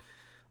then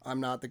I'm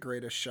not the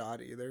greatest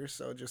shot either,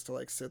 so just to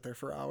sit there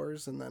for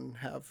hours and then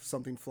have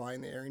something fly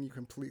in the air and you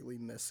completely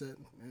miss it,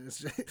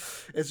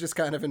 it's just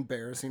kind of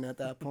embarrassing at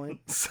that point.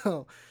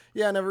 So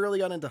yeah, I never really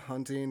got into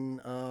hunting.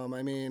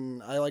 I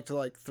mean, I like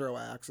to throw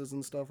axes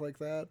and stuff like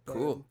that. But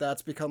cool.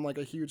 That's become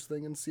a huge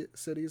thing in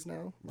cities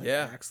now.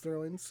 Axe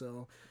throwing.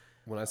 So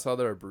when I saw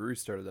that our brewery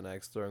started an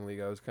axe throwing league,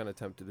 I was kind of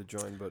tempted to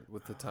join, but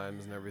with the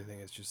times and everything,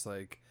 it's just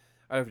I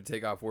have to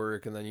take off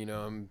work and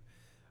then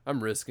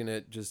I'm risking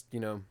it, just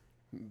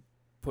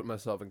put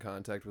myself in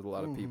contact with a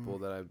lot of people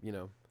that I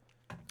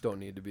Don't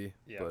need to be.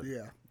 Yeah. But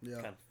Yeah, yeah.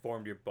 Kind of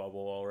formed your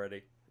bubble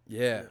already.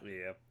 yeah.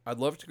 Yeah. I'd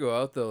love to go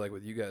out though, like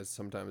with you guys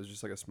sometimes,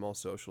 just like a small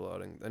social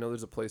outing. I know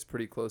there's a place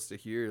pretty close to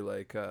here,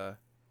 like right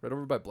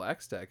over by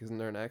Blackstack. Isn't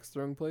there an axe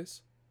throwing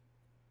place?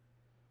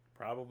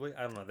 Probably.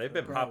 I don't know. They've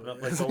been Probably.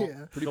 popping up. Like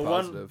Yeah. Pretty the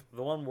positive. one,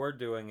 the one we're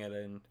doing it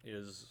in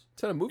is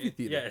It's at a movie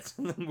theater. Yeah, it's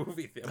in the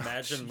movie theater.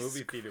 Imagine Jesus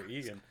movie theater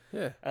Egan.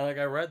 Yeah. And like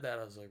I read that,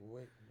 I was like,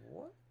 wait,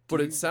 what? But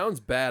Do it you-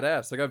 sounds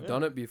badass. Like I've Yeah.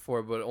 done it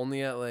before, but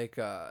only at like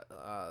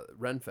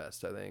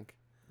Renfest, I think.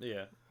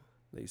 Yeah.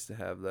 They used to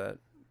have that.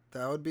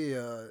 That would be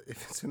if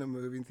it's in a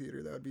movie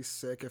theater, that would be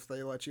sick if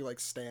they let you like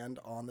stand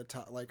on the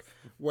top, like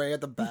way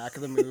at the back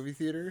of the movie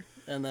theater,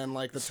 and then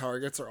like the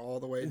targets are all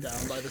the way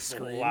down by the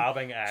screen.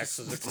 Lobbing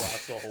axes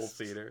across the whole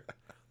theater.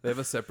 They have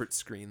a separate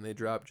screen they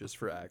drop just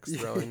for axe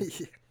throwing.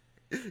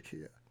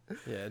 yeah.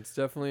 Yeah, it's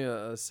definitely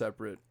a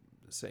separate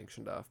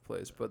sanctioned off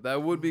place, but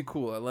that would be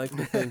cool. I like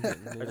the thinking.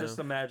 You I just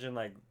know? imagine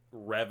like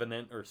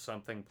Revenant or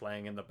something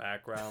playing in the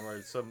background,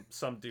 or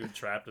some dude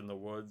trapped in the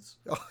woods.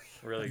 Oh,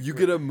 Really, You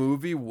get a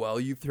movie while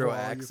you throw While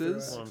you throw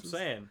axes. That's what I'm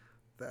saying.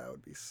 that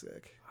would be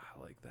sick. I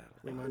like that.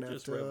 We It might would have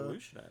just to.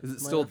 revolutionize. Is it Might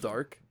still have to-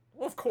 dark?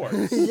 Well, of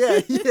course. yeah,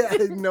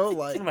 no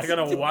light. Am I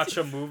gonna watch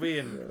a movie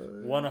in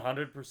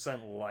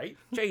 100% light?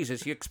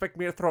 Jesus, you expect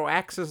me to throw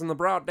axes in the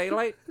broad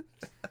daylight?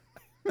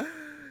 That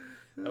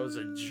was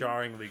a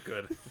jarringly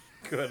good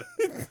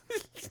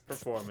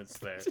performance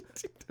there.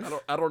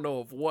 I don't know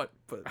of what,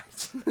 but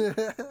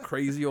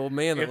crazy old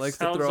man that It likes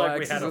to sounds throw like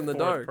we axes had a in the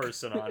fourth dark.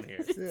 person on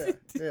here.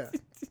 Yeah.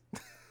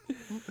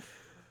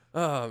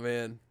 Oh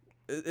man,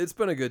 it's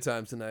been a good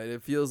time tonight.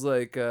 It feels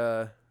like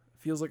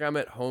I'm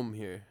at home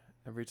here.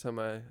 Every time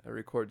I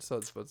record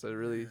Sudspots, it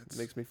really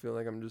makes me feel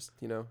like I'm just,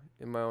 in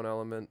my own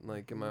element,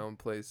 like in my own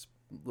place,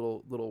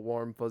 little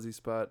warm fuzzy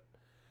spot.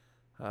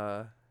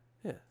 Yeah.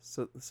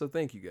 So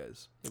thank you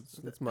guys.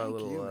 That's my Thank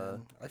little. you,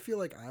 man. I feel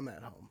like I'm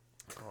at home.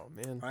 Oh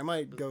man. I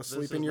might go This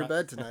sleep is in your not-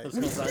 bed tonight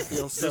because I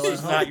feel so This at is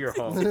home. not your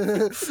home.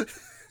 This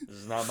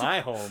is not my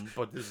home,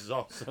 but this is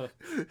also.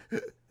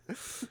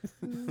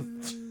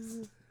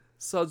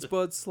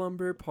 Sudspots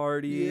slumber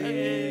party. Yeah.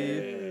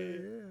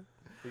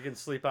 You can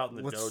sleep out in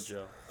the What's-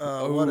 dojo.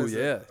 What Oh, is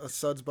yeah. it? A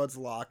Suds Buds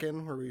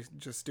Lock-In where we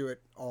just do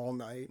it all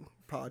night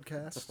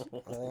podcast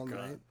all God.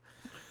 night.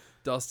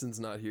 Dustin's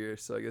not here,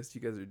 so I guess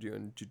you guys are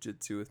doing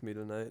jujitsu with me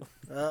tonight.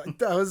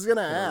 I was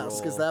gonna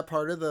ask, is roll. that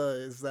part of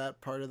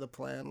the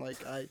plan? Like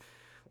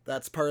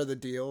that's part of the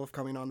deal of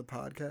coming on the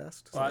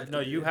podcast. So I have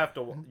No, to- you have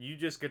to. You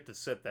just get to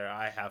sit there.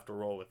 I have to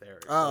roll with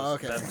Eric. Oh,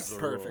 okay, That's the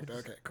perfect.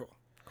 rules. Okay, cool.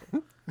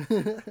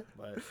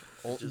 But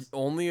just-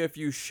 Only if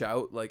you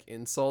shout like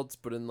insults,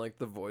 but in like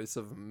the voice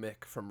of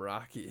Mick from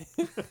Rocky.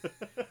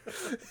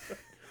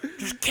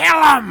 Just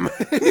kill him.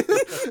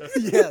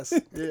 yes.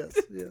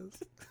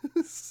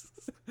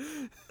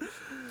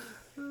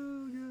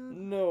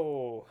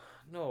 no.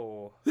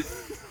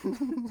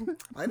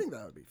 I think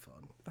that would be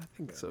fun. I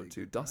think so That'd be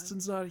too. good time.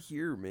 Dustin's not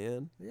here,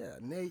 man. Yeah,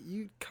 Nate,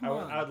 you come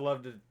on. I'd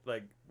love to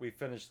we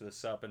finish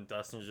this up and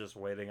Dustin's just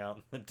waiting out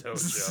in the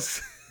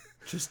dojo.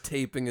 Just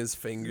taping his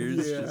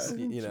fingers, Yeah,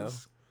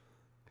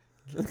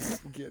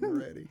 just getting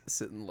ready.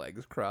 sitting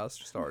legs crossed,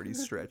 just already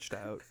stretched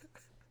out.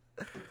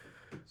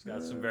 He's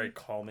got some very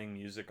calming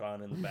music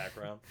on in the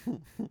background.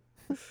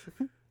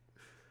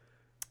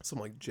 Some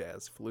like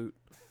jazz flute.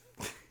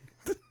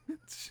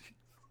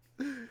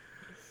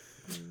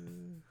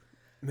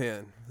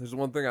 Man, there's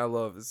one thing I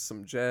love is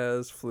some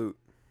jazz flute.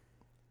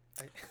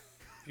 Have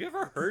you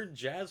ever heard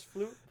jazz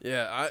flute?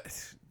 Yeah,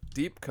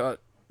 deep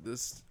cut.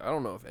 This I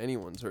don't know if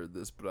anyone's heard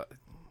this, but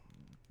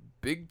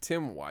Big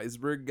Tim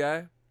Weisberg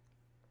guy.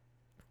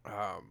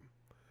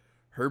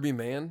 Herbie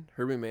Mann,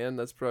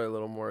 that's probably a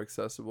little more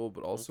accessible,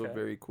 but also Okay.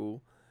 very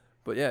cool.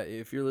 But yeah,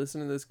 if you're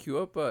listening to this, cue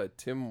up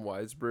Tim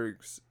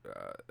Weisberg's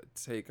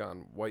take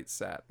on White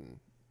Satin.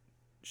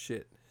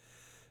 Shit.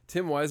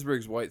 Tim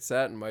Weisberg's White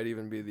Satin might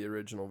even be the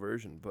original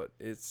version, but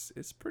it's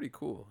pretty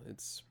cool.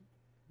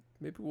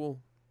 Maybe we'll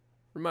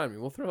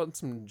throw out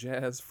some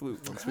jazz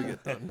flute once we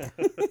get done.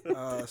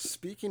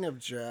 Speaking of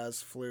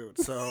jazz flute,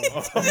 so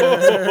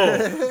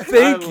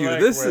Thank you. like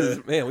This where-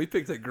 is man, we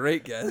picked a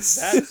great guest.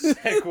 That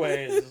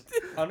segue is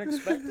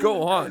unexpected.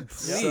 Go on,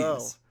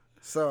 please.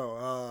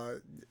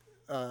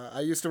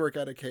 I used to work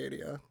at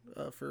Acadia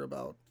for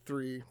about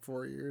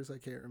 3-4 years. I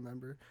can't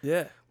remember.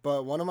 Yeah.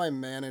 But one of my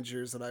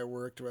managers that I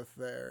worked with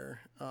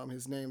there,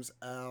 his name's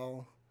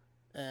Al,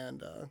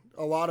 and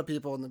a lot of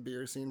people in the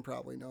beer scene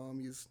probably know him.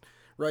 He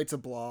writes a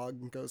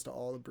blog and goes to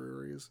all the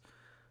breweries.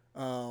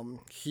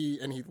 He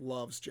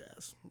loves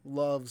jazz,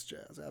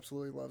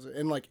 absolutely loves it,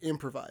 and like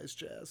improvised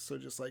jazz, so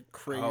just like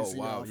crazy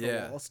wow, off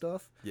yeah. the wall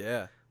stuff.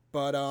 Yeah.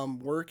 But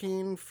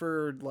working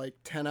for like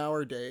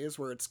 10-hour days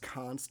where it's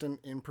constant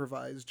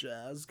improvised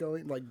jazz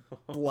going, like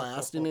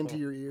blasting into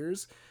your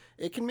ears,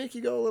 it can make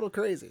you go a little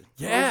crazy.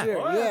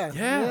 Yeah.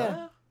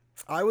 Yeah.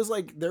 I was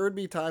like, there would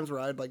be times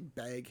where I'd like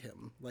beg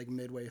him like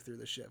midway through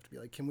the shift, be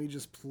like, can we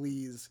just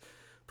please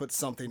put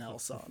something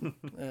else on?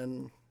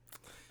 And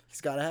he's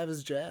got to have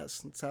his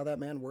jazz. That's how that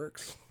man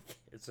works.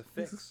 It's a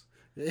fix.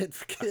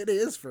 It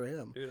is for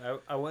him. Dude,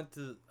 I went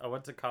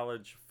to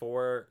college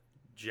for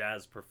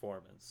jazz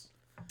performance,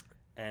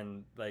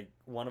 and like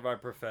one of our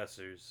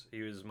professors,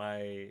 he was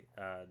my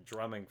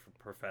drumming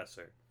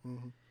professor.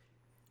 Mm-hmm.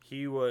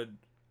 He would,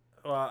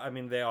 well, I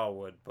mean they all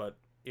would, but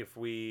if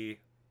we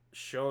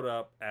showed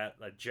up at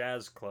a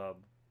jazz club,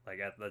 like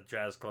at the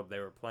jazz club they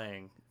were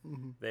playing,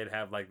 Mm-hmm. they'd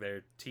have like their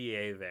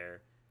TA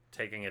there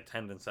taking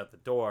attendance at the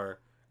door,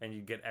 and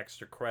you get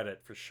extra credit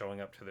for showing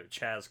up to their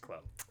jazz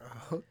club.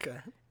 Okay.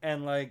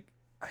 And like,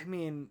 I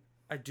mean,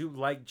 I do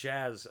like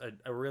jazz,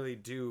 I really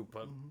do,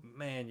 but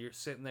man, you're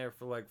sitting there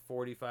for like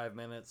 45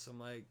 minutes. I'm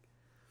like,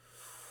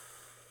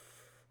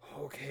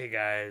 okay,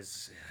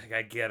 guys, like,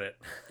 I get it.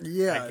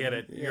 Yeah. I get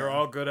it. Yeah. You're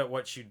all good at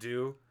what you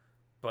do,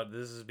 but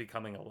this is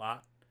becoming a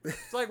lot.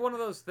 It's like one of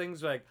those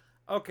things like,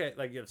 okay,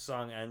 like the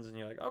song ends and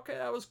you're like, okay,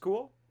 that was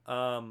cool.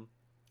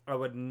 I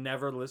would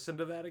never listen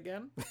to that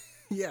again.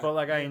 Yeah. But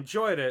like I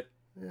enjoyed it.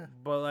 Yeah.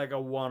 But like a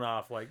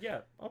one-off, like,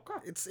 yeah,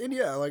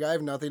 okay. Like I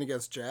have nothing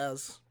against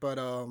jazz, but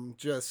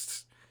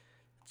just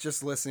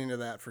listening to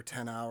that for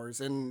 10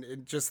 hours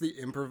and just the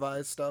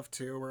improvised stuff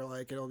too, where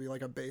like it'll be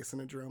like a bass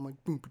and a drum,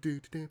 like boom,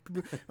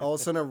 all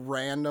of a sudden a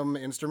random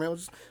instrument will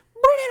just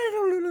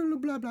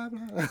blah blah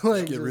blah,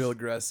 like Get real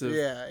aggressive.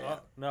 Yeah, yeah.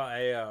 No,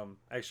 I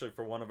actually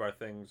for one of our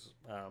things,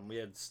 we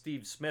had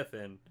Steve Smith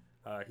in.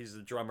 He's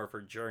the drummer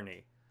for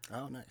Journey.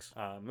 Oh, nice.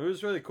 It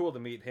was really cool to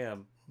meet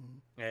him,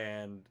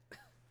 and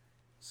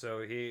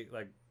so he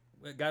like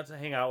got to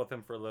hang out with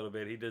him for a little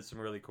bit. He did some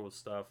really cool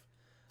stuff,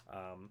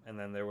 and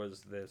then there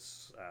was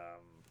this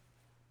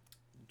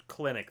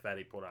clinic that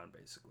he put on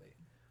basically,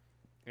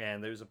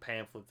 and there's a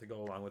pamphlet to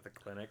go along with the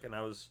clinic. And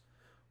I was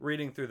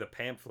reading through the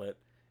pamphlet,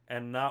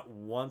 and not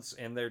once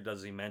in there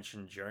does he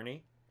mention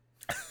Journey,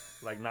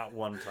 like not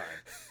one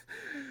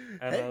time.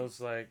 And I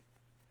was like,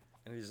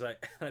 and he's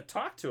like, I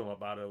talked to him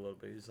about it a little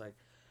bit. He's like,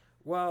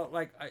 well,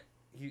 like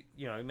he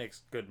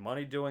makes good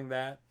money doing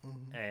that,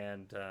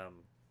 and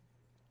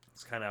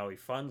it's kind of how he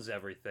funds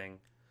everything.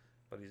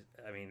 But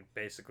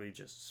basically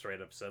just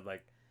straight up said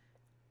like,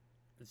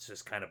 it's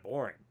just kind of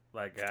boring.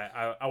 Like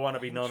I want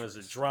to be known as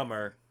a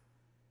drummer,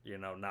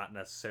 not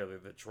necessarily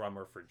the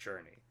drummer for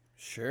Journey.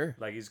 Sure.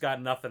 Like he's got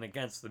nothing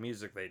against the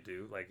music they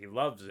do. Like he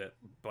loves it,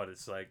 but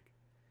it's like,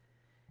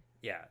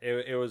 yeah,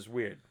 it was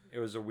weird. It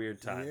was a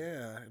weird time.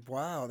 Yeah.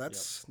 Wow,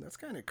 that's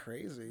kind of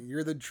crazy.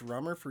 You're the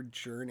drummer for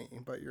Journey,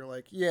 but you're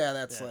like, yeah,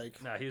 that's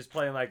like. No, he was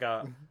playing like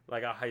a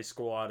high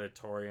school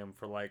auditorium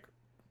for like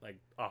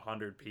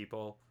 100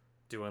 people,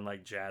 doing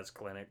like jazz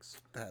clinics.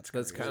 That's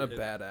kind of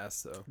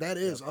badass though. That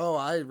is. Oh,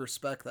 I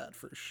respect that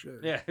for sure.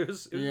 Yeah, it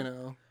was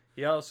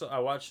He also, I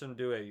watched him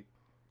do a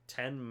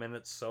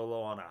 10-minute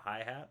solo on a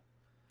hi-hat.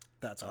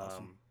 That's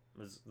awesome.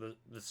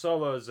 The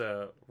solo is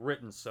a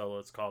written solo.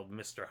 It's called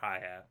Mr.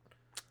 Hi-Hat.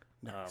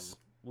 Nice.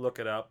 Look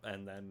it up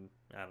and then,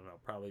 I don't know,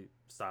 probably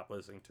stop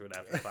listening to it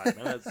after 5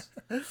 minutes.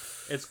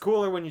 It's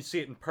cooler when you see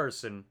it in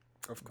person,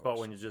 Of course. but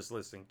when you're just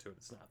listening to it,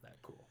 it's not that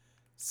cool.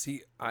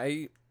 See,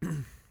 I've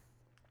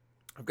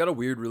got a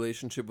weird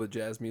relationship with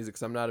jazz music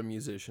because I'm not a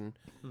musician,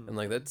 and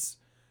like that's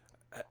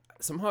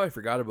somehow I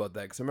forgot about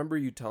that because I remember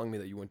you telling me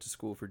that you went to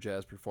school for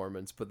jazz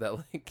performance, but that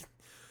like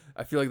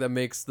I feel like that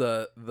makes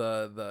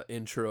the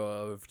intro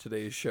of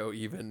today's show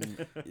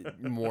even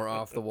more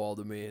off the wall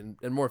to me and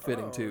more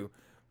fitting too.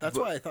 That's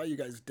why I thought you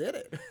guys did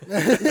it.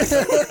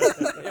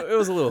 It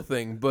was a little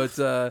thing, but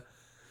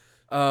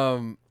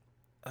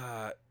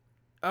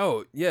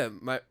oh yeah,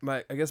 my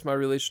I guess my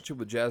relationship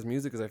with jazz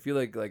music is I feel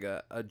like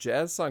a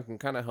jazz song can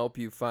kind of help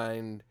you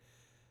find,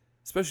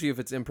 especially if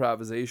it's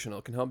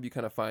improvisational, can help you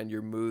kind of find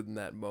your mood in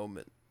that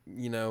moment,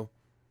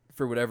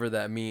 for whatever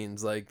that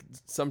means. Like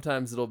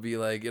sometimes it'll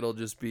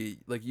just be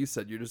like you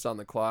said, you're just on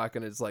the clock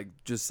and it's like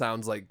just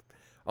sounds like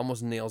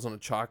almost nails on a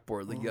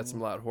chalkboard. Like you got some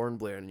loud horn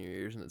blaring in your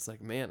ears and it's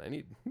like, man, I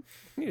need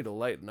to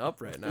lighten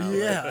up right now.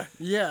 Yeah,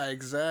 yeah,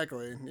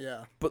 exactly.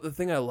 Yeah. But the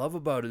thing I love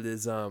about it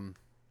is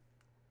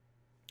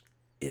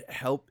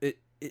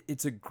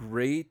it's a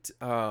great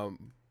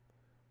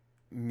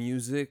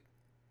music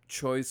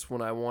choice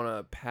when I want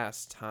to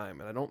pass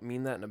time, and I don't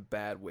mean that in a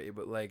bad way,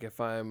 but like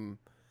if I'm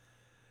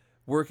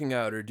working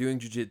out or doing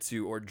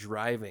jiu-jitsu or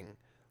driving,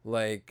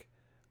 like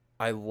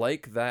I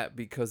like that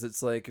because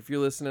it's like if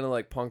you're listening to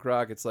like punk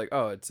rock, it's like,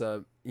 oh, it's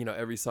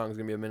every song's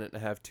gonna be 1.5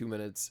 minutes, 2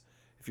 minutes.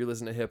 If you're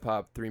listening to hip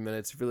hop, 3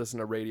 minutes. If you're listening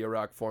to radio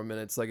rock, 4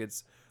 minutes. Like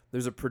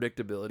there's a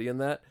predictability in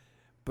that.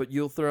 But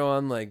you'll throw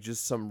on like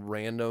just some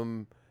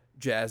random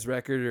jazz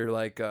record or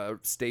like a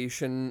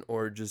station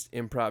or just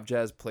improv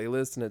jazz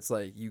playlist, and it's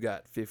like you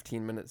got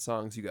 15-minute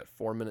songs, you got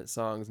 4-minute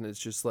songs, and it's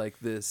just like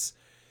this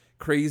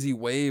crazy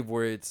wave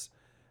where it's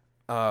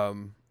I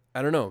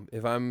don't know,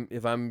 if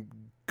I'm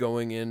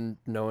going in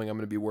knowing I'm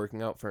going to be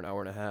working out for an hour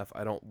and a half,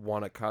 I don't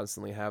want to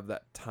constantly have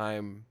that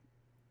time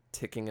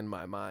ticking in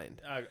my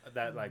mind.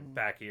 That like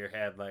back of your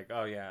head, like,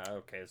 oh yeah,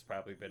 okay, it's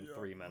probably been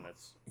 3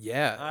 minutes.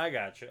 Yeah, I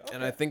got you. Okay.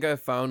 And I think I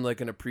found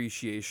like an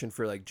appreciation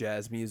for like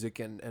jazz music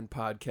and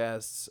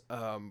podcasts,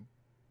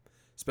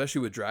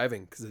 especially with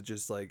driving, because it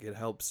just like it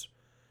helps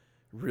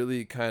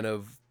really kind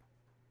of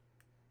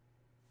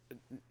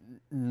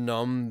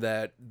numb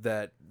that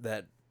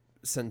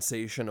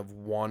sensation of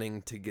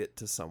wanting to get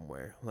to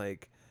somewhere,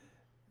 like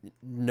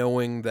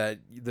knowing that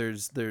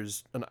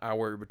there's an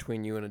hour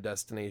between you and a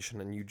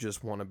destination and you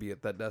just want to be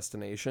at that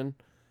destination.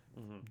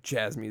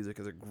 Jazz music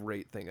is a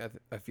great thing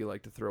I feel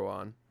like to throw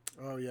on.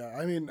 Oh yeah,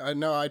 I mean, I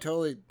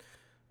totally.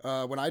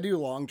 When I do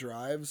long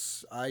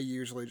drives, I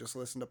usually just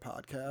listen to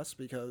podcasts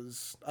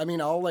because I mean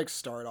I'll like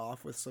start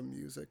off with some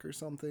music or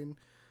something,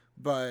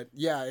 but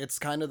yeah, it's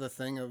kind of the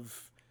thing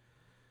of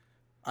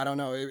I don't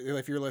know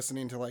if you're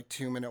listening to like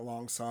 2-minute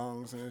long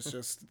songs and it's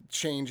just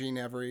changing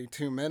every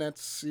 2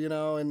 minutes, you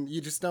know, and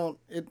you just don't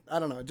it. I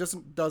don't know, it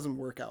just doesn't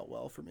work out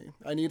well for me.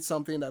 I need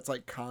something that's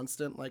like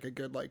constant, like a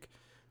good like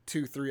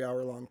 2-3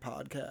 hour long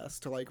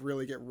podcast to like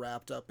really get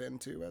wrapped up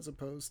into, as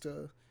opposed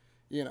to,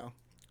 you know,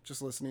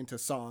 just listening to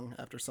song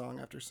after song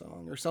after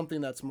song, or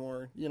something that's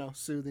more, you know,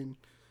 soothing.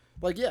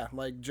 Like, yeah,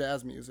 like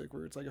jazz music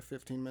where it's like a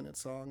 15-minute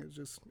song.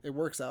 It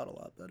works out a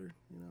lot better,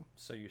 you know.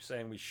 So you're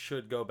saying we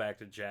should go back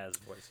to jazz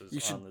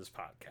voices on this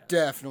podcast?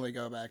 Definitely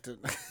go back to...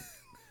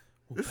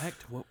 Well, back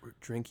to what we're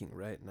drinking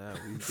right now.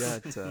 We've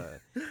got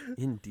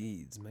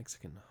Indeed's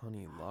Mexican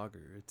Honey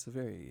Lager. It's a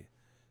very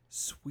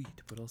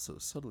sweet but also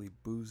subtly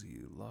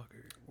boozy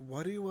lager.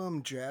 What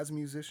do jazz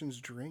musicians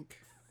drink,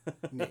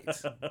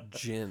 Nate?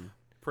 Gin.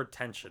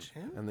 Pretension.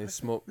 And they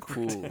smoke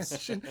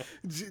cools.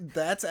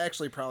 That's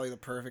actually probably the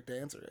perfect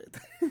answer right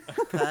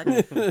there.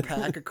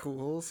 Pack of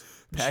cools.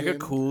 Pack gin, of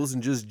cools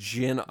and just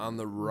gin on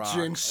the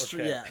rocks. Gin,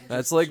 Okay. yeah.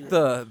 That's just like gin.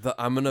 the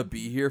I'm gonna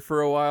be here for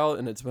a while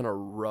and it's been a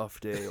rough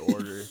day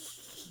order.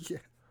 Yeah.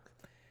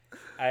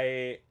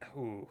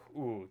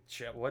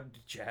 What do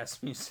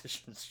jazz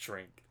musicians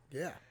drink?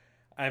 Yeah.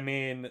 I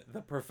mean, the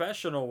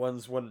professional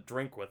ones wouldn't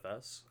drink with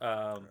us.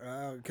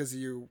 Because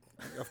you,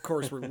 of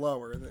course, were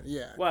lower.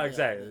 Yeah. Well, yeah,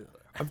 exactly.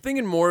 I'm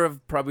thinking more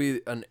of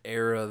probably an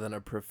era than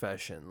a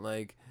profession.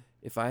 Like,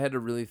 if I had to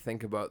really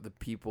think about the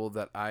people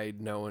that I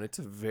know, and it's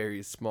a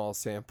very small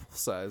sample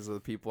size of the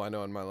people I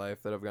know in my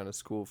life that have gone to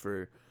school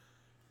for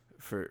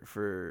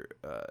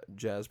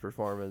jazz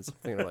performance, I'm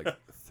thinking of like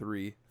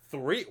 3,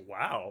 3?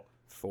 Wow.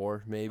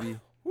 4 maybe,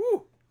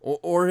 Woo.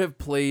 or have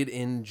played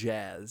in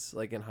jazz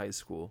like in high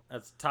school.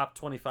 That's top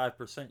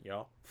 25%,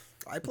 y'all.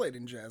 I played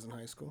in jazz in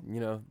high school.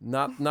 You know,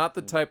 not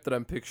the type that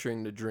I'm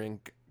picturing to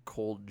drink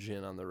cold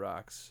gin on the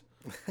rocks.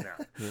 No.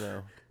 You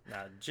know,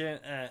 Gin.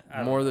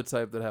 I more don't the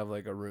type that have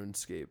like a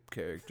RuneScape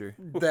character.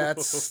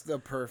 That's the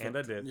perfect. And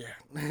I did. Yeah.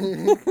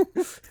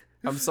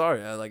 I'm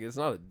sorry, it's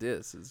not a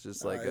diss. It's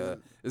just like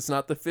it's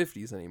not the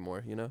 50s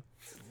anymore, you know.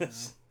 know.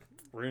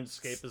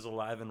 RuneScape is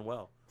alive and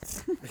well.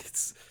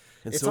 It's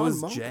And It's so on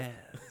is mobile.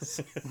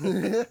 jazz.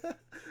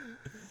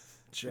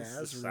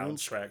 jazz. It's the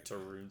runes. soundtrack to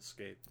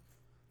RuneScape.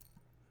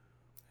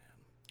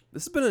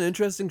 This has been an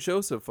interesting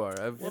show so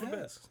far. I've What a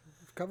bit.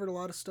 We've covered a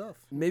lot of stuff.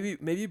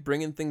 maybe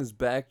bringing things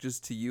back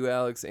just to you,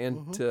 Alex,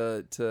 and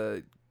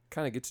to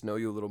kind of get to know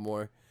you a little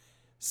more.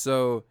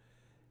 So,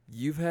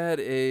 you've had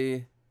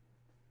a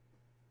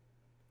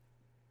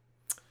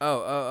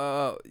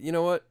you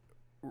know what?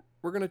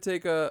 We're gonna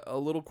take a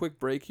little quick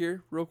break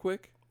here, real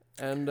quick,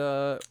 and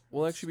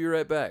we'll actually be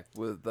right back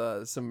with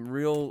some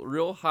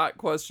real hot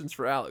questions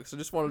for Alex. I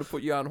just wanted to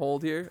put you on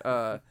hold here.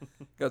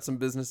 Got some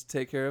business to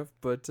take care of,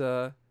 but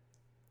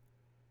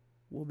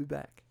we'll be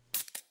back.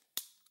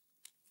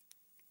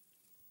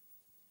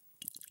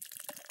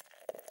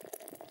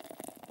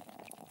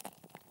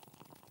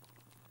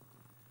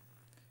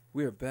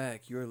 We are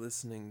back. You're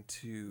listening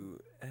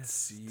to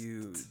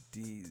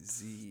SUDZBUDZ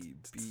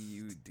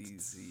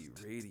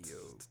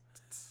Radio.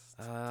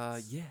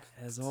 Yeah,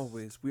 as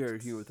always, we are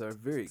here with our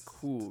very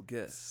cool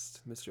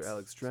guest, Mr.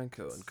 Alex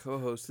Drenko, and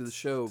co-host of the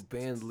show,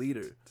 band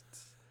leader,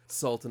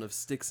 Sultan of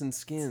Sticks and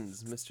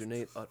Skins, Mr.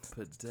 Nate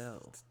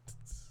Utpadel.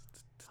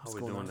 How we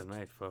going doing on?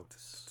 tonight,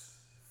 folks?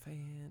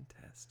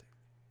 Fantastic.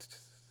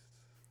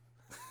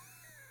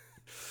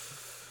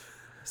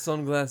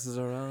 Sunglasses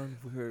are on.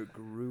 We're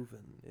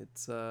grooving.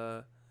 It's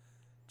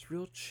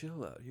real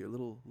chill out here.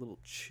 Little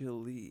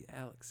chilly.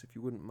 Alex, if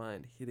you wouldn't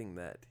mind hitting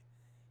that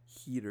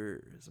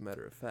heater. As a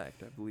matter of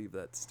fact, I believe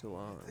that's still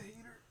on.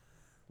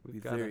 Would be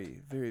got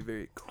very, very,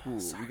 very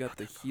cool. We got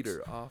the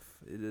heater off.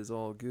 It is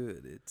all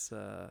good. It's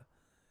yeah,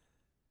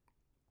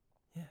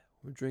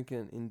 we're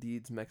drinking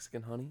Indeed's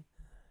Mexican Honey.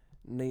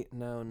 Nate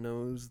now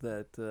knows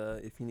that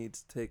if he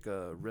needs to take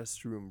a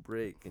restroom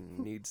break and he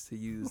needs to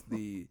use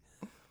the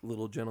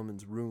little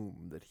gentleman's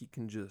room, that he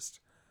can just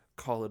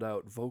call it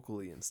out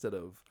vocally instead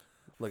of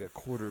like a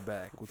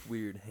quarterback with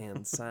weird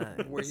hand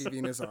signs.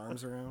 Waving his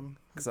arms around.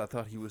 Because I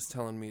thought he was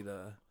telling me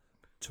to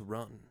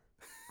run,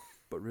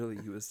 but really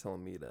he was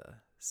telling me to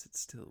sit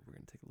still. We're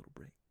gonna take a little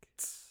break.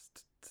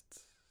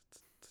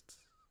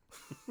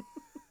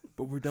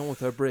 But we're done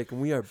with our break and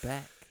we are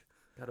back.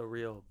 Got a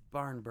real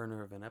barn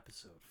burner of an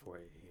episode for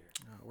you here.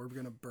 We're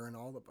gonna burn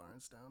all the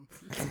barns down.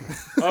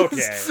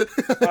 Okay.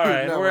 All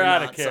right, No, we're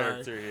out not. of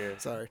character here.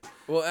 Sorry.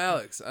 Well,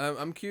 Alex,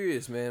 I'm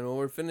curious, man. When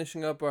we're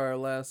finishing up our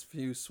last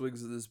few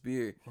swigs of this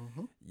beer,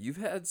 you've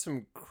had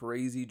some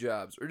crazy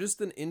jobs, or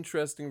just an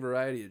interesting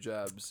variety of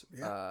jobs,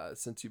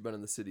 since you've been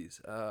in the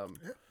cities.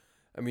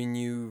 I mean,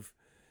 you've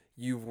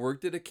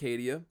worked at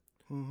Acadia.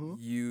 Mm-hmm.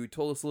 You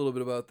told us a little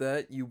bit about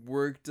that. You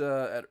worked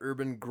at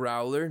Urban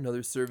Growler,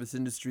 another service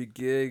industry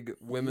gig,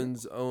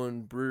 women's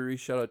own brewery.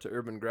 Shout out to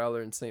Urban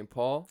Growler in St.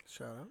 Paul.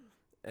 Shout out.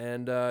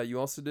 And you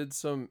also did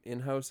some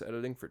in-house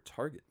editing for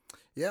Target.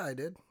 Yeah, I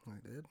did.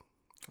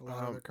 A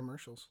lot of their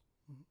commercials.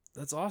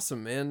 That's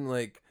awesome, man.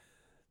 Like,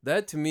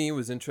 that to me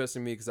was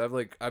interesting to me because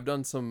I've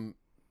done some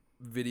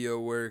video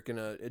work in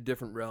a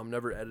different realm,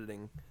 never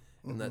editing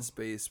in that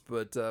space.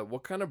 But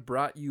what kind of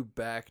brought you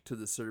back to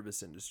the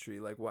service industry?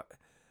 Like, what?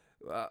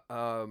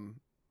 How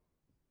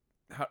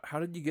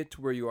did you get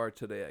to where you are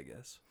today, I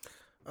guess?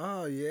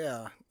 Oh,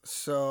 yeah.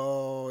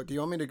 So, do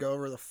you want me to go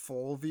over the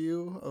full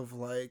view of,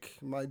 like,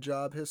 my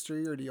job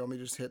history, or do you want me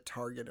to just hit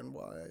Target and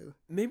why?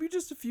 Maybe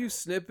just a few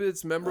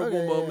snippets, memorable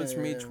Okay, moments yeah,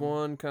 from yeah, each yeah.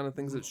 one, kind of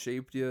things that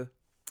shaped you.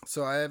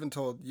 So, I haven't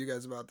told you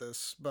guys about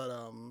this, but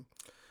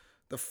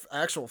the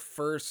actual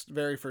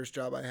very first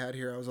job I had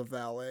here, I was a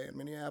valet in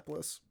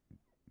Minneapolis.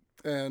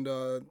 And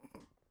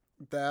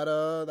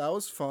that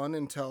was fun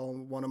until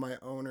one of my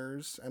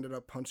owners ended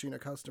up punching a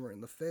customer in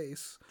the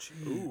face.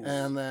 Jeez.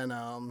 And then,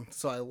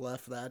 so I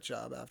left that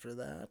job after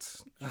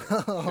that.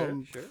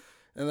 Sure.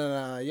 And then,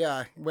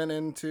 I went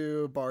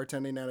into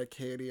bartending at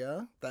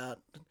Acadia. That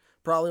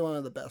probably one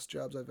of the best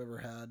jobs I've ever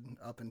had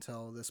up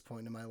until this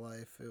point in my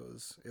life. It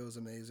was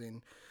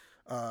amazing.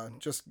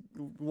 Just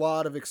a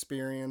lot of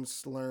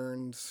experience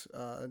learned,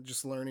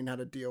 just learning how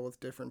to deal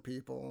with different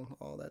people,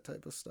 all that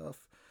type of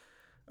stuff.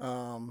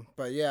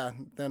 But yeah,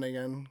 then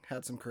again,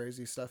 had some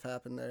crazy stuff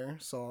happen there.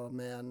 Saw a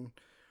man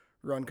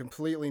run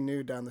completely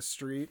nude down the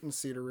street in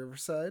Cedar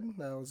Riverside.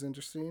 That was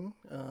interesting.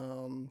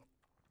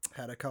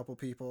 Had a couple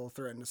people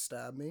threaten to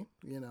stab me,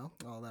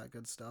 all that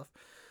good stuff.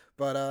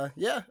 But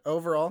yeah,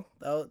 overall,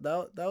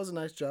 that was a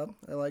nice job.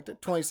 I liked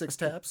it. 26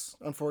 taps.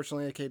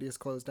 Unfortunately, Acadia's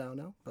closed down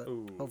now, but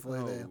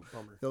hopefully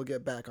Bummer. they'll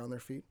get back on their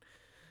feet.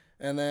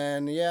 And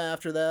then yeah,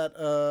 after that,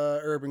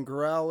 Urban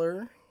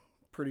Growler.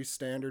 Pretty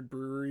standard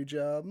brewery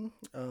job.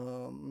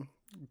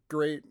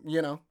 Great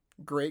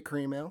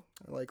cream ale.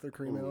 I like their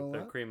cream ale a lot.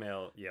 Their cream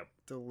ale, yep.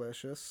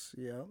 Delicious.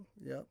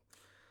 Yep.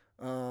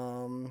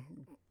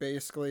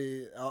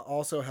 Basically,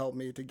 also helped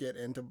me to get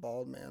into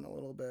Baldman a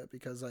little bit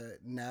because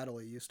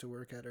Natalie used to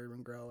work at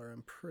Urban Growler.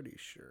 I'm pretty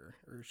sure.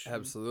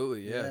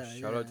 Absolutely, yeah.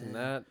 Shout out to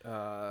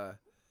Nat.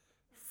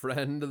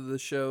 Friend of the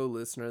show,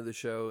 listener of the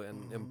show,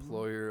 and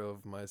employer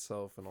of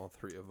myself and all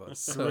three of us.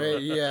 So.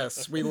 Great,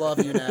 yes, we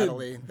love you,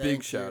 Natalie.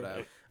 Big shout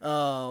out.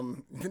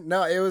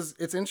 No,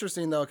 it's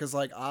interesting though, because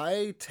like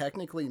I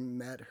technically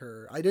met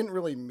her. I didn't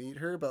really meet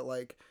her, but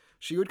like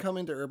she would come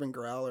into Urban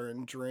Growler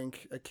and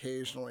drink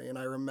occasionally, and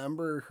I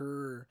remember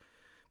her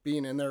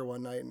being in there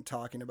one night and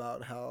talking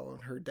about how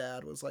her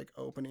dad was like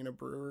opening a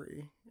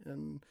brewery,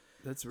 and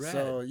that's rad.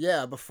 So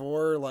yeah,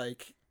 before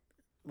like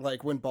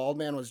when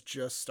Baldman was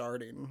just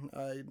starting,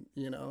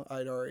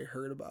 I'd already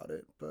heard about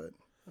it, but.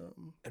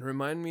 And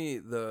remind me,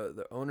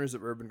 the owners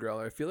of Urban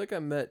Growler, I feel like I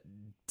met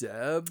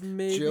Deb,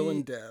 maybe? Jill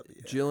and Deb.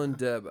 Yeah. Jill and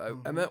Deb.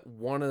 I met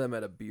one of them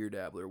at a Beer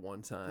Dabbler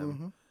one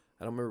time.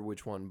 I don't remember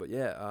which one, but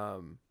yeah,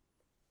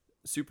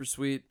 super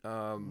sweet.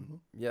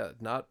 Yeah,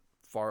 not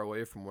far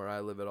away from where I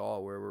live at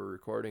all, where we're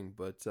recording,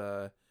 but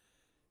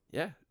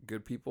yeah,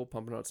 good people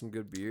pumping out some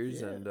good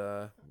beers, and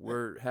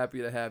we're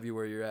happy to have you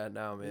where you're at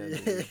now, man.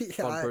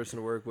 Fun person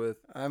to work with.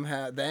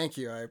 Thank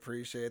you. I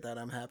appreciate that.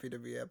 I'm happy to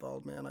be at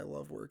Baldman. I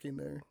love working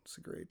there. It's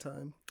a great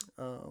time.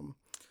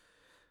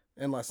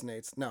 Unless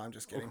Nate's. No, I'm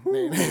just kidding.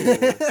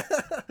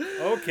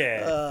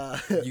 Okay.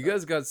 You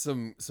guys got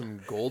some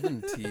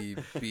golden tea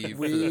beef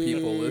for the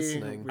people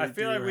listening. I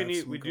feel like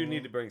we do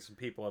need to bring some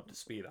people up to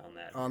speed on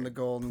that. On the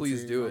golden tea.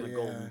 Please do it. On the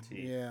golden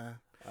tea. Yeah.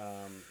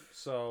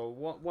 So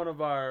one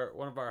of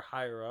our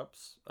higher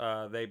ups,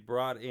 they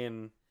brought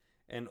in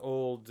an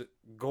old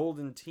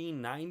Golden Tea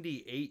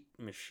 98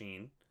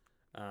 machine.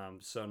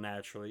 So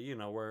naturally,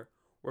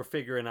 we're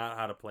figuring out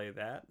how to play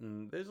that,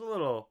 and there's a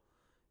little,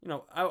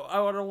 I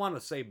don't want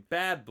to say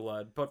bad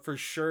blood, but for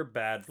sure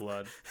bad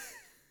blood.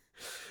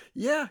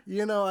 Yeah,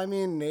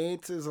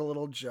 Nate is a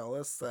little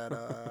jealous that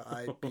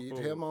I beat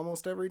him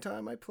almost every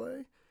time I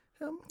play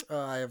him.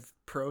 I have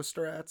pro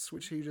strats,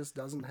 which he just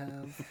doesn't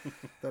have,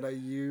 that I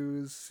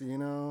use,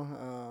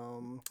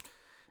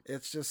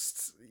 it's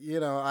just,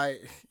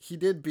 he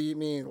did beat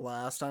me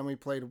last time we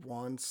played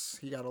once.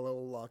 He got a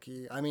little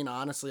lucky. I mean,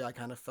 honestly, I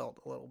kind of felt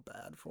a little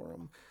bad for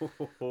him.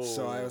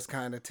 So I was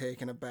kind of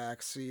taking a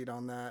back seat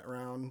on that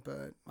round,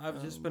 but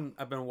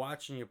I've been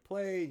watching you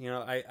play.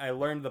 I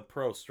learned the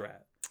pro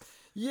strat.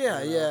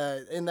 Yeah,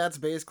 and that's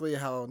basically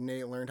how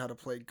Nate learned how to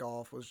play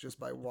golf, was just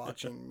by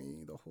watching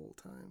me the whole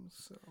time.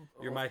 So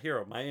you're my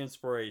hero, my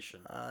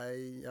inspiration.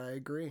 I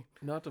agree.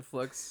 Not to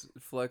flex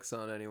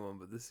on anyone,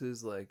 but this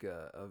is like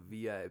a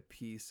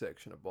VIP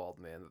section of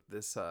Baldman.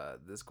 This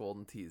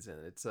golden tea's in.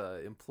 It's a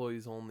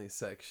employees only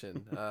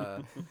section.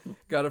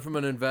 Got it from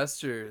an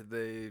investor.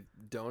 They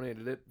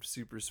donated it.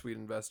 Super sweet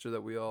investor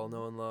that we all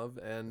know and love.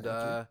 And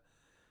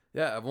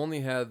yeah, I've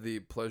only had the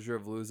pleasure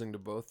of losing to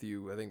both of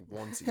you, I think,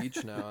 once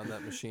each now on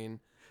that machine.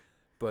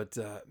 But,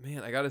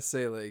 man, I got to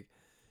say, like,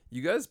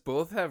 You guys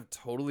both have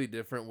totally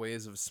different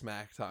ways of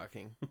smack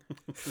talking.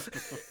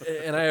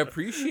 And I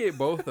appreciate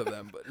both of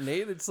them. But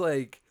Nate, it's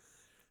like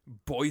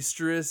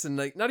boisterous and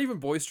like not even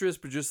boisterous,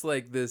 but just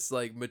like this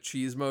like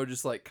machismo,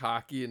 just like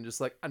cocky and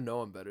just like, I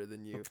know I'm better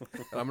than you.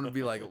 And I'm gonna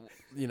be like,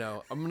 you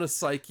know, I'm gonna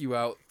psych you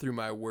out through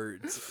my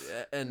words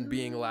and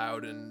being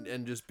loud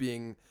and just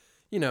being,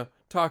 you know,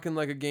 talking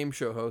like a game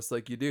show host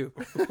like you do.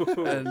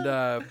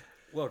 And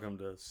Welcome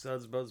to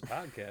Suds Buzz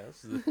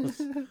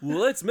Podcast.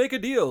 let's make a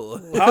deal.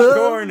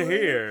 Popcorn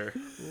here.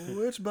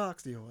 Which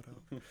box do you want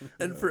up?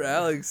 And for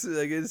Alex,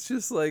 like it's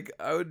just like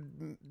I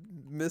would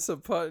miss a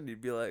putt and you'd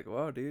be like,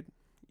 "Wow, dude,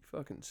 you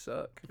fucking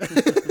suck."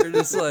 You're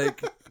just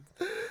like,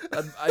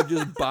 I'd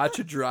just botch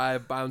a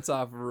drive, bounce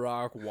off of a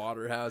rock,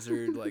 water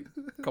hazard, like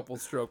a couple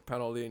stroke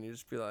penalty, and you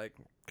just be like,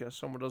 "Guess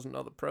someone doesn't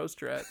know the pro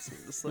strats."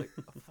 And just like,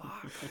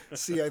 fuck.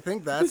 See, I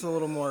think that's a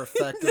little more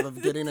effective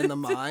of getting in the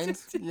mind,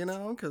 you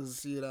know,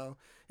 because, you know,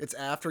 it's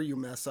after you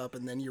mess up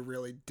and then you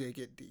really dig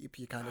it deep.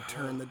 You kind of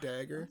turn the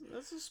dagger.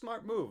 That's a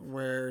smart move.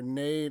 Where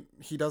Nate,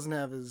 he doesn't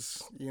have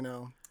his, you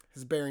know,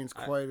 his bearings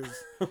quite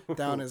as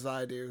down as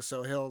I do,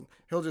 so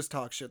he'll just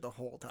talk shit the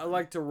whole time. I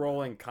like to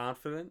roll in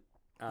confident.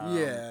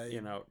 Yeah,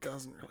 you know, it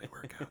doesn't really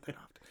work out that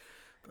often.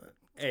 But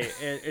hey,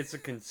 it's a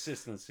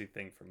consistency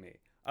thing for me.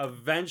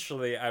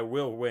 Eventually, I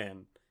will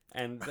win,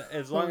 and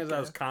as long as I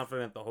was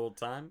confident the whole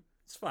time,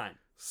 it's fine.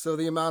 so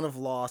the amount of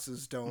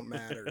losses don't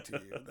matter to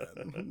you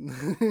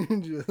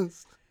then.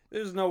 Just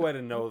There's no way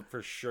to know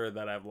for sure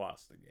that I've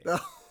lost the game.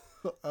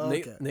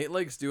 okay. Nate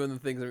likes doing the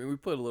things. I mean, we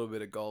played a little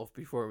bit of golf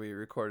before we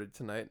recorded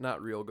tonight.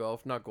 Not real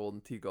golf, not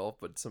Golden Tee golf,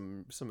 but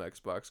some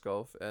Xbox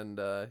golf. And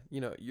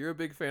you know, you're a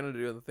big fan of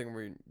doing the thing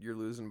where you're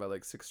losing by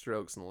like 6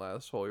 strokes in the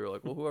last hole. You're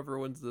like, well, whoever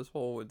wins this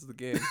hole wins the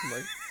game. I'm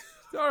like,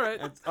 all right,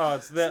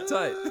 It's that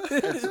tight.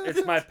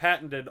 It's my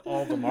patented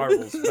all the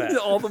marbles bet.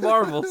 All the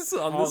marbles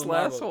on All this the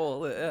last marbles.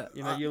 hole. Yeah.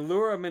 You know, you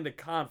lure them into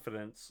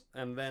confidence,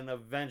 and then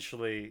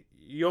eventually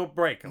you'll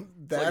break them.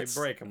 That's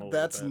break them a little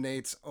that's bit.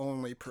 Nate's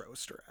only pro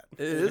strat.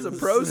 It is a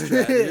pro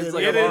strat. It's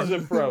like It I've is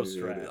already- a pro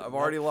strat. I've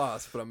already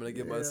lost, but I'm gonna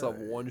give myself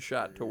one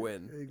shot to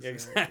win.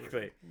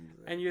 Exactly.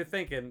 And you're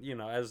thinking, you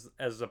know,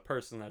 as a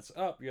person that's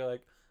up, you're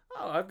like,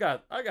 oh, I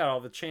got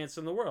all the chance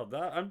in the world.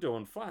 I'm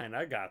doing fine.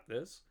 I got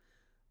this.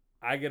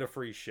 I get a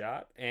free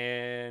shot,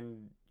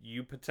 and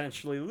you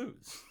potentially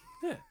lose.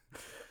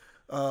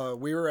 Yeah.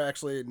 We were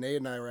actually, Nate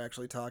and I were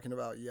actually talking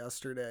about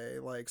yesterday,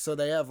 like, so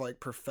they have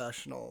like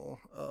professional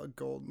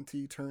Golden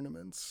Tee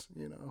tournaments,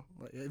 you know,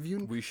 like, have you,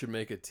 We should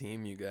make a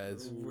team, you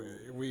guys.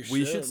 we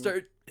We should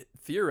start,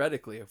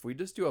 theoretically, if we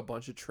just do a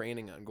bunch of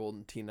training on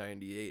Golden Tee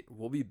 98,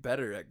 we'll be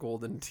better at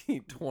Golden Tee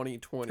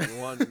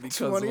 2021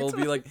 because we'll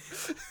be like,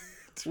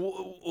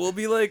 we'll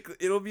be like,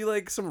 it'll be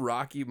like some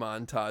Rocky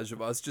montage of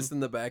us just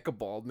in the back of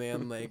Bald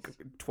Man, like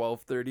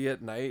 12:30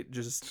 at night,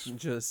 just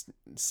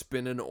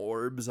spinning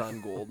orbs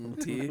on Golden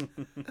Tee,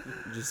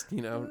 just,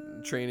 you know,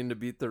 training to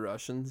beat the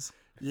Russians.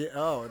 Yeah,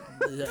 oh,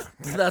 yeah,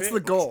 that's the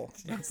goal.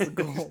 That's the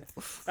goal.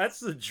 That's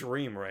the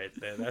dream right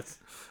there. That's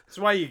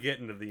why you get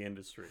into the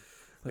industry.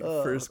 Like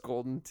first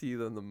Golden Tee,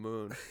 then the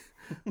moon.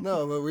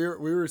 No, but we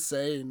were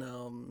saying,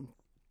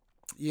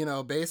 you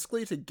know,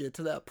 basically to get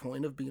to that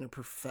point of being a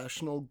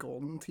professional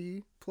Golden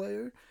Tee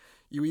player,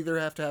 you either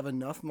have to have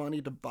enough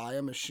money to buy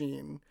a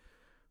machine,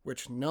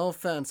 which, no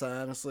offense, I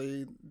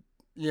honestly,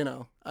 you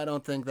know, I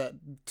don't think that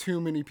too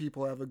many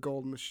people have a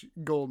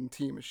Golden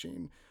Tee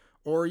machine,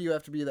 or you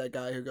have to be that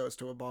guy who goes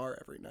to a bar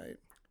every night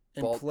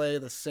and play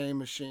the same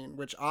machine,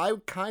 which I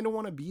kind of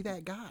want to be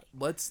that guy.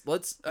 Let's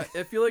I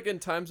feel like in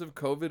times of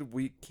COVID,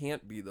 we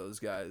can't be those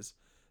guys.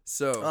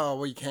 So, Oh,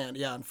 we can't.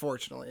 Yeah,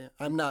 unfortunately.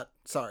 I'm not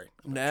sorry.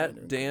 I'm not trying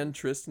Nat, to- Dan,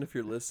 Tristan, if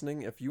you're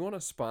listening, if you want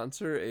to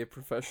sponsor a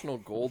professional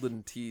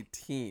Golden Tee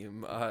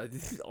team,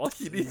 all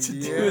you need to do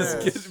is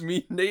Yes. get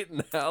me, Nate,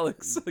 and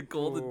Alex a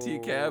Golden Tee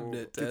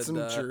cabinet. Get and, some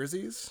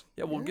jerseys.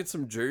 Yeah, we'll get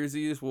some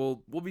jerseys.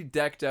 We'll be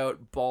decked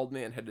out, Bald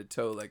Man head to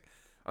toe. Like,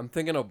 I'm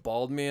thinking a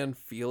Bald Man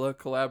Fila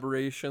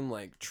collaboration,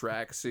 like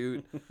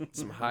tracksuit,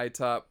 some high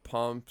top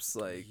pumps,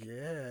 like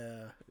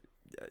Yeah.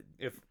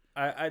 If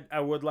I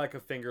would like a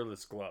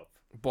fingerless glove.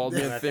 Bald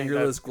And Man I think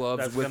fingerless that's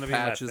gloves gonna with be my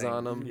patches thing.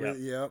 on them. Yeah.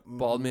 Yep.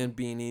 Bald Man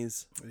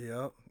beanies.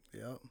 Yep.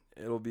 Yep.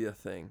 It'll be a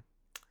thing.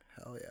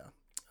 Hell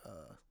yeah.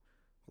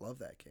 Love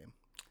that game.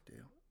 Do.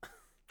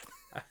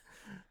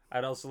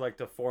 I'd also like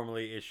to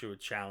formally issue a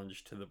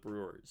challenge to the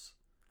Brewers.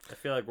 I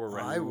feel like we're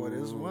ready. I would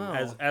as well.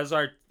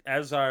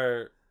 As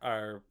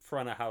our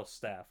front of house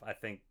staff. I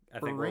think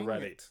we're Bring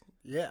ready. it.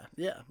 Yeah.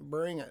 Yeah.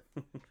 Bring it.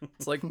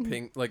 It's like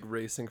like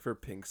racing for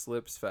pink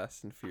slips,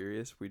 Fast and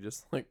Furious. We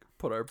just like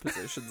put our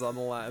positions on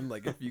the line.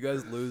 Like if you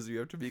guys lose, you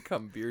have to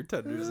become beer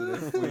tenders, and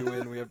if we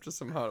win, we have to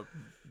somehow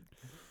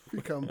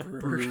Become We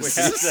brewers.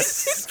 have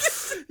to-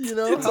 You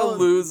know it's a how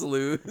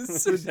lose-lose.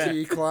 the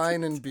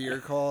decline in beer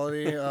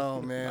quality. Oh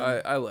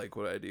man. I like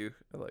what I do.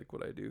 I like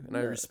what I do, and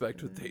I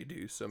respect what they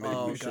do. So maybe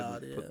Oh, we should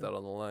God, yeah. put that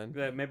on the line.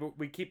 Yeah, maybe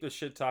we keep the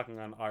shit talking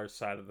on our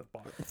side of the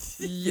bar.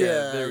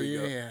 yeah. there we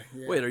go.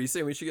 Yeah. Wait, are you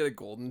saying we should get a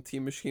Golden Tee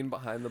machine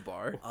behind the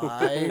bar?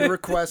 I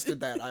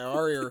requested that. I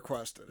already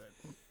requested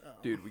it.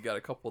 Dude, we got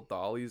a couple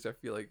dollies. I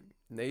feel like,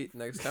 Nate,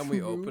 next time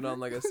we open on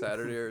like a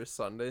Saturday or a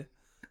Sunday,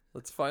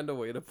 let's find a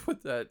way to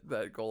put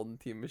that Golden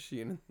Tee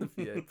machine in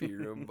the VIP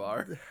room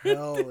bar.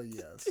 Hell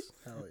yes.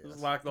 Hell yes.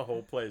 Just lock the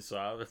whole place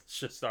off. It's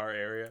just our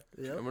area.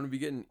 Yep. I'm gonna be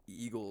getting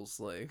eagles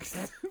like.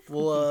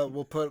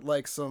 We'll put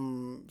like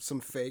some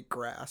fake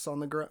grass on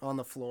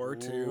the floor Ooh,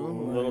 too.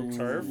 a little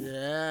turf.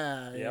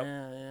 Yeah, Yep.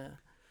 yeah.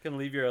 Can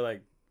leave your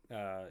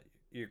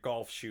your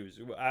golf shoes.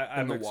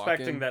 I'm the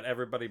expecting walk-in? that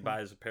everybody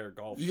buys a pair of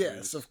golf shoes.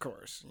 Yes, of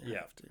course. You Yeah.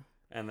 have to.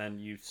 And then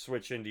you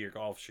switch into your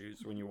golf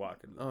shoes when you walk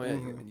in. Oh yeah,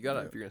 Mhm. you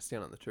gotta Yeah. if you're gonna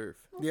stand on the turf.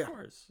 Of Yeah.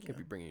 course. You can't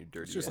be bringing your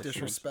dirty. It's just ass shoes.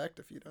 disrespect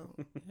if you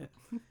don't.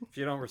 If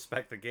you don't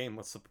respect the game,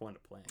 what's the point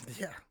of playing?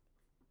 Yeah.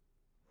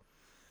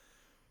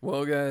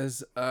 Well,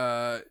 guys,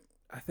 I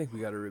think we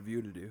got a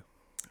review to do.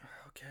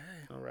 Okay.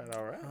 All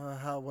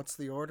right. What's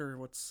the order?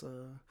 What's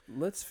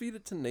Let's feed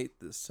it to Nate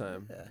this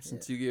time, Yeah,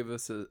 since you gave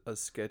us a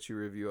sketchy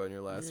review on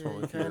your last Yeah, one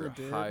you with kinda your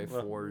did. high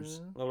Well, fours.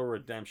 A little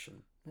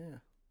redemption. yeah.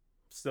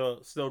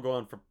 Still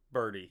going for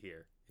birdie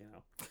here, you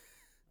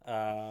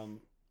know.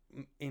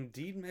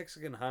 Indeed,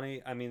 Mexican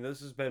honey. I mean,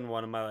 this has been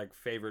one of my like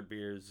favorite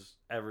beers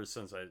ever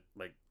since I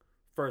like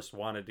first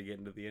wanted to get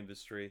into the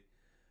industry.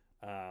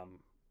 I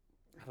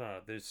don't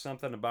know, there's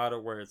something about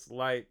it where it's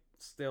light,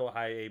 still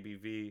high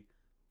ABV,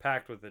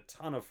 packed with a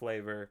ton of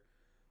flavor,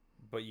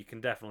 but you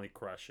can definitely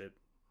crush it.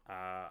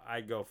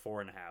 I go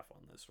 4.5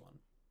 on this one.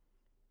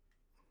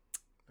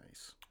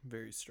 Nice.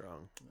 Very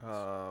strong.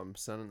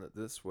 Nice. Sending it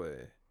this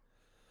way.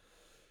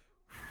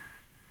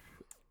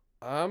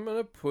 I'm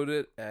gonna put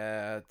it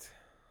at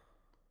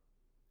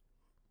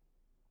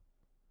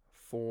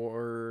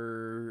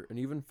 4, an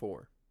even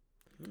 4.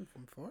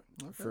 From 4.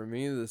 Okay. For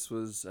me, this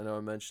was, I know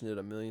I mentioned it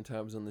a million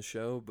times on the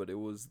show, but it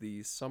was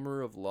the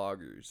summer of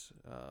lagers.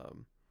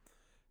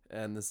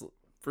 And this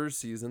first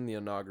season, the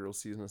inaugural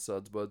season of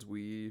Suds Buds,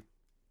 we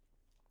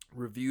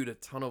reviewed a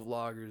ton of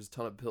lagers, a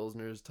ton of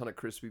pilsners, a ton of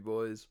crispy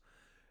boys.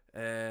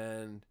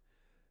 And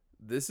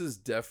this is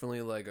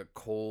definitely like a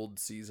cold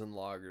season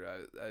lager.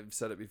 I've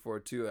said it before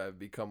too. I've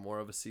become more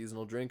of a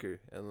seasonal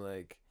drinker. And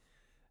like,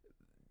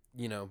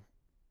 you know,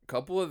 a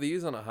couple of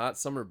these on a hot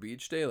summer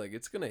beach day, like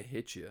it's going to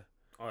hit you.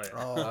 Oh yeah,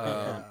 Oh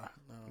yeah.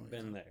 No,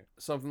 been there.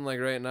 Something like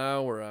right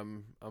now where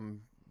I'm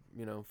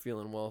you know,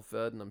 feeling well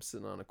fed and I'm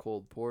sitting on a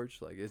cold porch,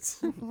 like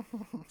it's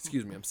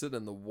excuse me, I'm sitting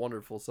in the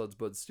wonderful Suds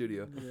Bud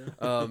studio.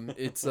 yeah.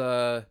 It's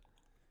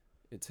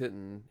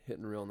hitting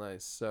real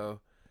nice. So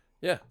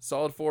yeah,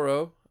 solid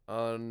 4-0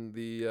 on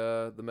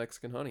the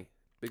Mexican honey.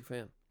 Big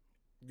fan.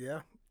 Yeah.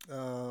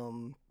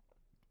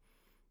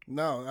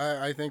 No,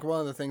 I think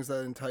one of the things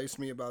that enticed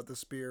me about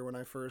this beer when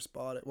I first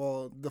bought it,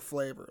 well, the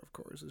flavor, of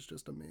course, is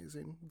just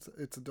amazing.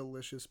 It's a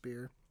delicious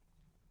beer.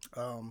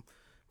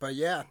 But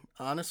yeah,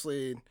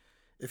 honestly,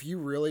 if you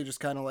really just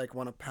kind of like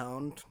want to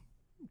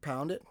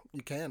pound it,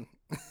 you can.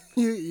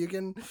 you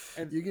can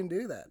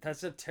do that.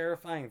 That's a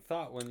terrifying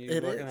thought when you're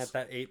It looking is. at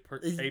that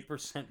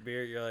 8%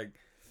 beer. You're like,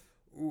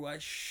 ooh, I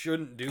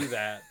shouldn't do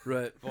that.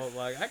 Right. But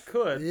like, I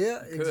could. Yeah,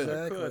 Could.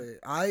 exactly.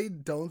 I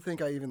don't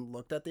think I even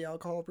looked at the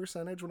alcohol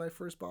percentage when I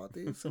first bought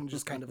these and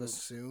just kind of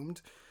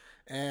assumed.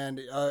 And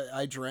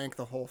I drank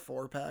the whole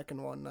 4-pack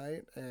in one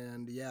night.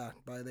 And yeah,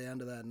 by the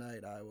end of that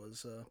night, I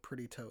was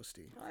pretty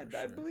toasty. I for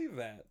sure. believe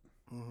that.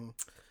 Mm-hmm.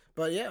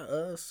 But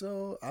yeah,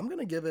 so I'm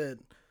gonna give it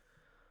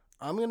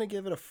a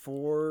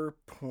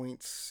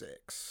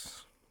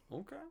 4.6.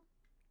 Okay.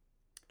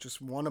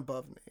 Just one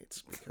above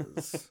Nate's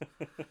because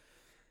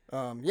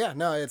yeah,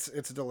 no, it's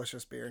a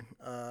delicious beer.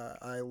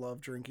 I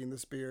love drinking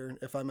this beer.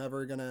 If I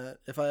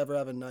ever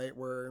have a night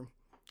where,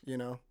 you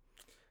know,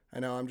 I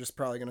know I'm just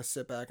probably gonna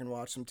sit back and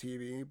watch some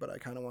TV, but I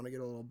kind of want to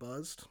get a little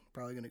buzzed,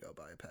 probably gonna go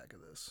buy a pack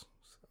of this.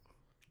 So.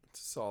 It's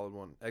a solid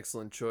one.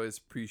 Excellent choice.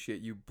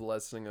 Appreciate you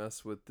blessing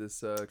us with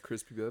this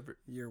crispy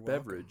You're welcome.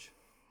 beverage.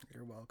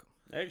 You're welcome.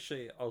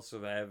 Actually,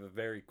 also, I have a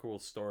very cool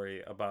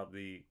story about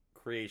the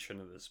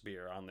creation of this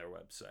beer on their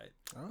website.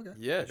 Okay.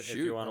 Yeah, If shoot.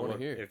 you I want to want look,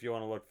 to hear. if you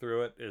want to look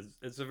through it,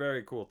 it's a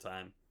very cool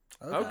time.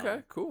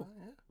 Okay, cool.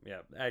 Yeah.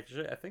 Yeah,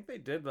 actually, I think they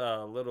did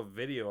a little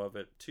video of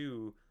it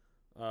too.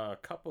 A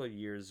couple of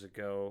years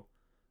ago,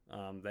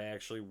 they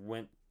actually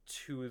went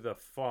to the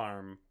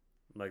farm,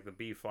 like the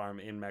bee farm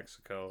in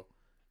Mexico,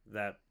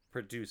 that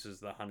produces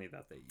the honey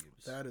that they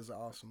use. That is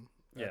awesome.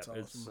 That's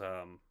yeah,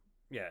 awesome.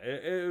 it's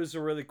it was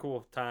a really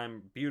cool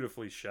time,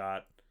 beautifully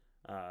shot,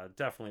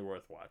 definitely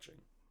worth watching.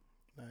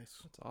 Nice.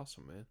 That's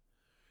awesome, man.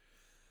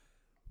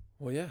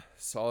 Well, yeah,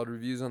 solid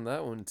reviews on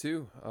that one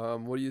too.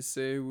 What do you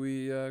say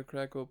we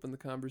crack open the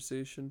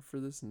conversation for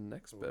this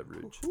next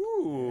beverage?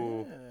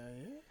 Ooh.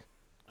 Yeah.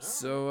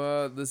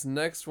 So this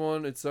next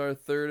one, it's our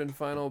third and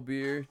final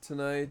beer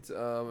tonight.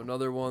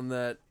 Another one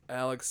that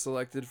Alex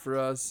selected for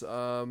us.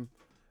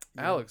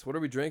 Alex, what are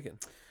we drinking?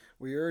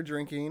 We are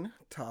drinking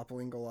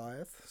Toppling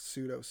Goliath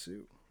Pseudo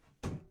Soup.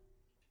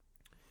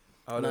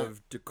 Out No.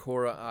 of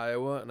Decorah,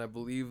 Iowa, and I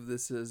believe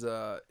this is it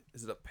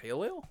a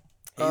pale ale?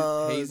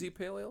 Hazy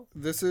pale ale?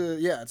 This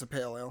is it's a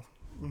pale ale.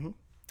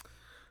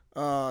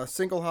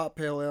 Single hop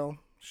pale ale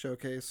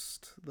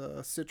showcased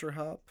the Citra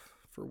hop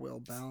for well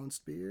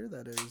balanced beer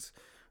that is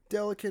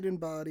Delicate in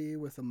body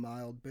with a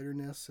mild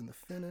bitterness in the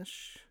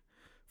finish.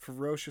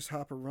 Ferocious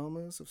hop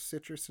aromas of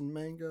citrus and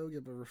mango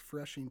give a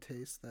refreshing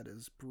taste that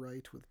is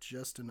bright with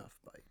just enough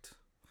bite.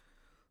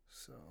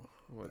 So,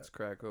 let's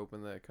crack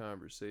open that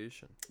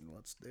conversation.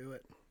 Let's do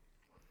it.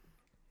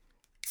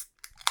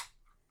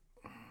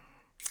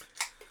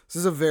 This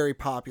is a very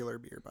popular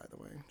beer, by the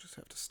way. Just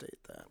have to state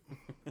that.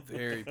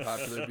 Very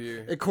popular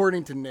beer.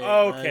 According to Nate.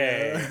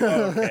 Okay.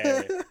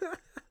 Okay.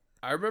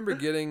 I remember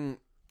getting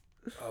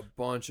a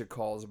bunch of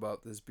calls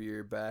about this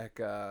beer back.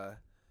 I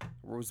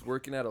was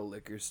working at a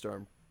liquor store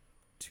in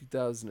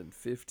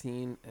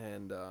 2015,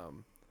 and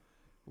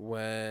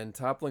when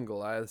Toppling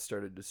Goliath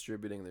started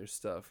distributing their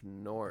stuff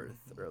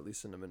north, or at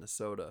least into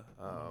Minnesota,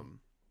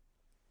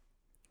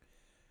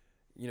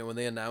 you know, when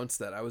they announced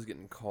that, I was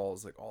getting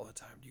calls like all the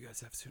time. Do you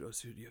guys have Pseudo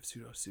Sue? Do you have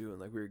Pseudo Sue? And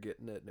like we were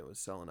getting it, and it was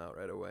selling out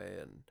right away.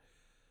 And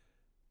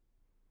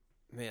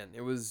man,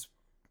 it was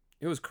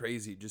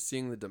crazy just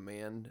seeing the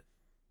demand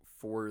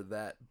for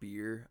that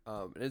beer.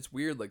 And it's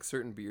weird, like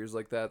certain beers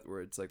like that,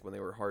 where it's like when they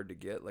were hard to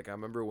get. Like I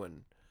remember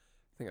when,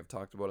 I think I've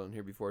talked about it on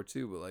here before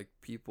too, but like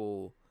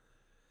people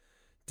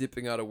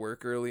dipping out of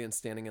work early and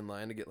standing in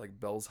line to get like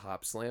Bell's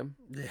Hop Slam.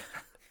 Yeah.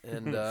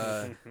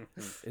 And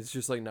it's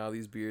just like now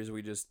these beers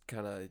we just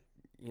kind of,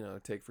 you know,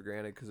 take for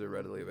granted because they're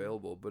readily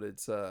available. But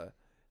it's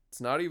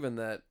not even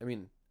that. I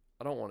mean,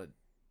 I don't want to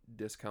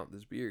discount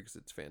this beer because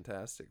it's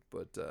fantastic,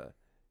 but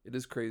it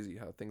is crazy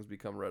how things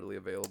become readily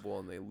available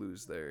and they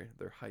lose their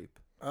hype.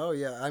 Oh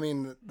yeah, I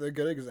mean the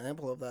good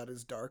example of that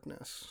is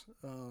Darkness.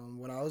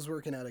 When I was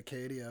working at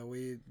Acadia,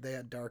 they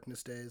had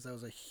Darkness days. That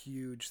was a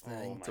huge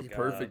thing. Oh It's a my God.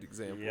 perfect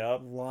example.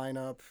 Yep. Line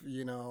up,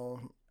 you know,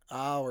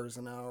 hours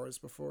and hours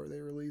before they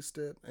released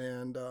it,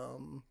 and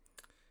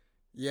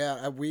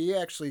yeah, we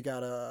actually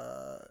got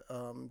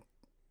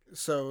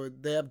so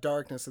they have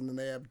Darkness, and then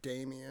they have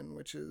Damien,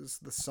 which is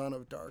the son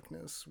of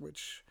Darkness,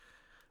 which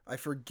I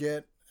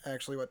forget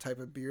actually what type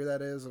of beer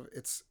that is.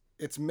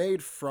 It's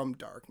made from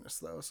Darkness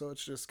though, so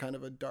it's just kind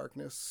of a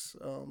Darkness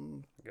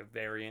Like a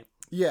variant.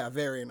 yeah,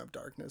 variant of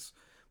Darkness.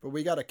 But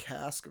we got a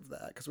cask of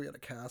that because we had a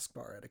cask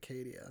bar at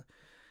Acadia,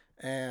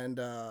 and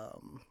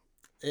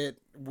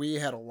we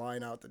had a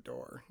line out the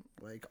door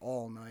like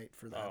all night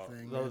for that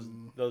thing.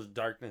 Those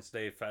Darkness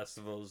Day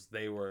festivals,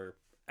 they were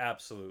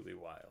absolutely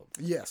wild.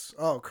 Yes.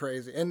 Oh,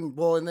 crazy. And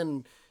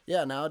then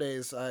yeah,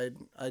 nowadays the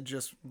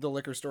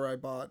liquor store I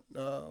bought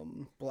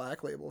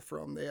Black Label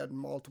from, they had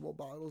multiple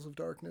bottles of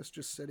Darkness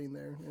just sitting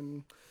there,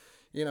 and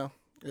you know,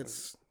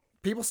 it's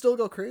people still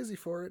go crazy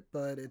for it,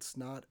 but it's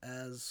not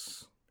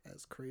as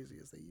crazy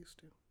as they used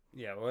to.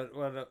 Yeah,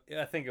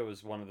 I think it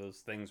was one of those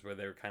things where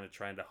they were kind of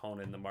trying to hone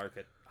in the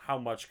market. How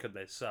much could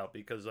they sell?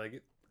 Because,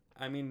 like,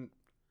 I mean,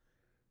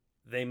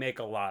 they make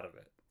a lot of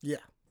it. Yeah.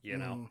 You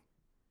know?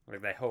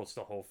 Like, they host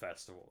a whole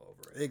festival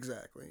over it.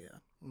 Exactly, yeah.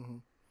 Mm-hmm.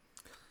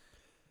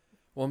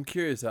 Well, I'm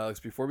curious, Alex,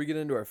 before we get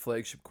into our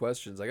flagship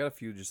questions, I got a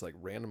few just like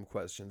random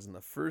questions. And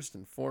the first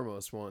and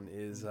foremost one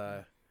is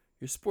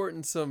you're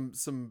sporting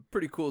some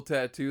pretty cool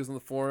tattoos on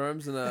the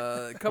forearms, and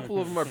a couple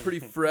of them are pretty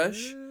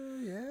fresh.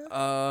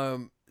 Yeah.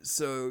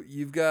 So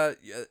you've got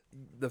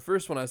the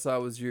first one I saw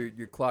was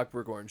your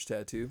Clockwork Orange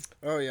tattoo.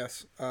 Oh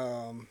yes.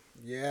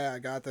 Yeah, I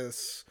got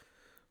this.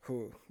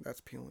 Ooh,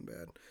 that's peeling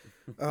bad.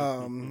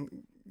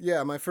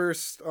 Yeah, my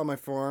first on my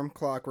forearm,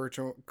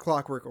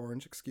 Clockwork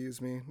Orange.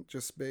 Excuse me.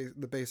 Just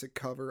the basic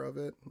cover of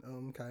it.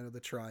 Kind of the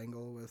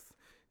triangle with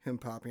him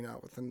popping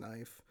out with a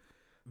knife.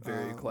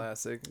 Very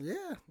classic.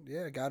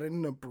 Yeah. Got it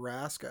in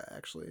Nebraska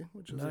actually,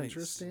 which was Nice.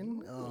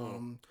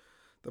 interesting.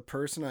 The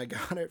person I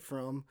got it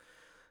from.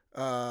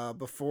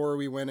 Before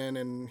we went in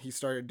and he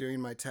started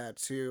doing my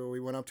tattoo, we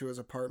went up to his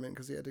apartment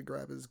because he had to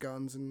grab his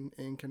guns and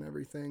ink and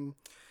everything.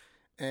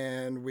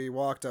 And we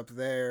walked up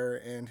there,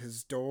 and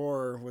his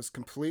door was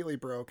completely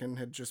broken,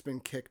 had just been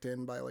kicked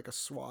in by like a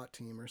SWAT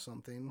team or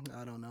something.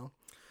 I don't know.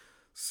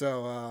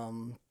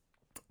 So,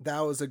 that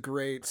was a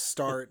great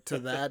start to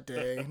that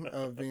day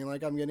of being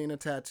like, I'm getting a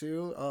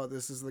tattoo. Oh,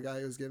 this is the guy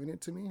who's giving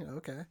it to me.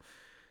 Okay.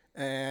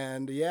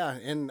 And yeah,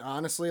 and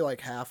honestly, like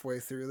halfway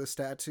through this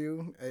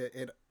tattoo,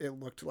 it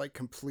looked like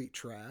complete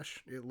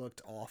trash. It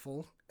looked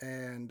awful,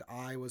 and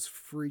I was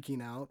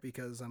freaking out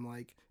because I'm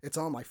like, it's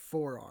on my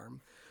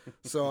forearm,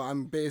 so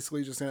I'm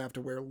basically just gonna have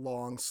to wear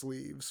long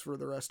sleeves for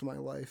the rest of my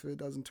life if it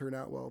doesn't turn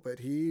out well. But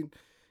he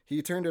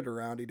turned it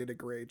around. He did a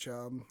great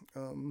job.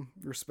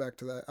 Respect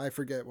to that. I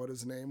forget what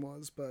his name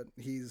was, but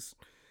he's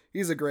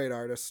a great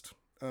artist.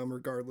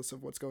 Regardless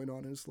of what's going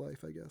on in his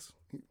life, I guess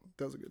he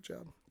does a good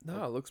job.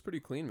 No, it looks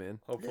pretty clean, man.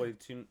 Hopefully,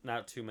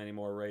 not too many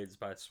more raids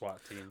by SWAT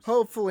teams.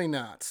 Hopefully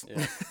not.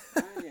 Yeah.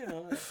 You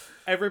know,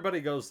 everybody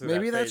goes through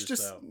maybe that that's phase,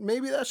 just though.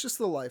 maybe that's just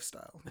the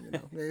lifestyle. You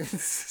know, maybe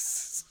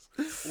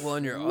Well,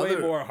 on your Way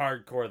other, more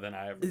hardcore than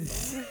I ever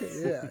thought.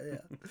 yeah.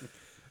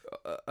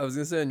 I was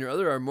gonna say on your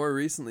other arm, more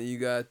recently you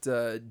got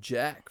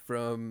Jack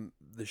from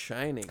The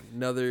Shining,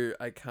 another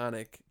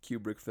iconic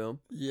Kubrick film.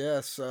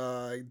 Yes,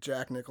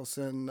 Jack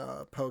Nicholson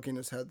poking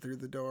his head through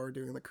the door,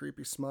 doing the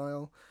creepy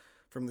smile.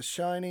 From The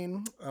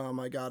Shining,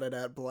 I got it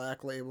at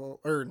Black Label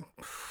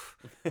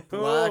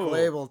Black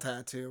Label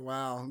Tattoo.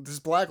 Wow, this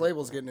Black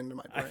Label's getting into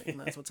my brain.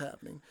 That's what's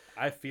happening.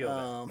 I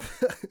feel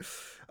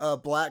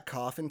Black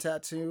Coffin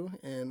Tattoo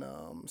in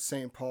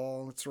St.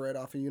 Paul. It's right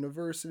off of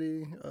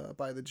University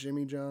by the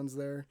Jimmy Johns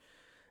there,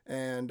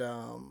 and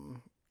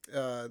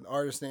the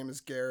artist's name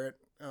is Garrett.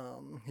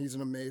 He's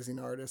an amazing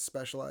artist,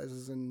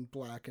 specializes in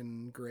black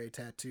and gray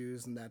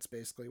tattoos, and that's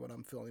basically what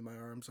I'm filling my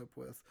arms up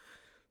with.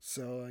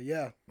 So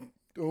yeah,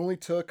 it only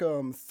took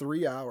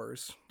 3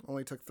 hours.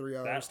 Only took 3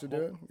 hours to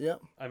do it. Yeah.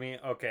 I mean,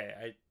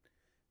 okay,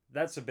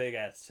 that's a big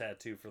ass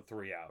tattoo for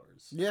 3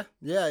 hours. Yeah,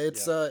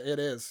 it's it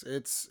is.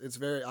 It's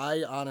very.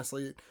 I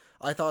honestly,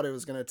 I thought it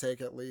was gonna take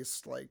at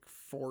least like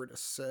 4 to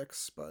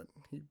 6, but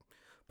he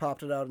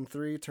popped it out in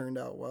 3. Turned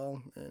out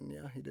well, and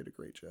yeah, he did a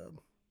great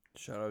job.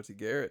 Shout out to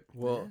Garrett.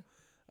 Well, yeah.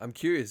 I'm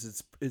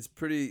curious. It's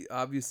pretty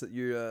obvious that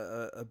you're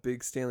a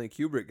big Stanley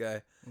Kubrick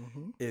guy.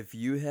 Mm-hmm. If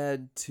you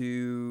had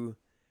to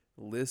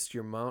list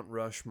your Mount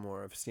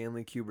Rushmore of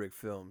Stanley Kubrick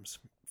films,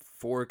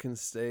 4 can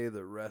stay,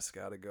 the rest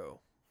gotta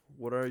go.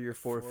 What are your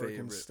 4 favorite?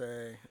 Can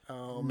stay.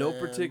 Oh, no man.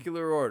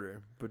 particular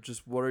order, but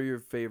just what are your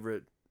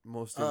favorite,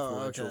 most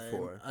influential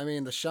 4? I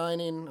mean, The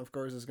Shining, of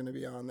course, is going to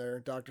be on there.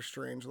 Dr.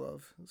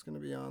 Strangelove is going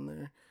to be on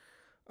there.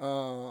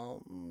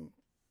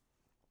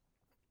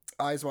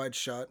 Eyes Wide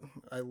Shut.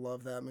 I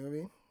love that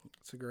movie.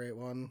 It's a great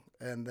one.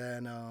 And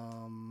then,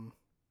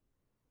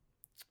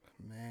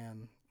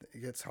 man,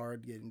 it gets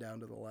hard getting down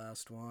to the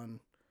last one.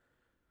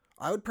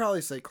 I would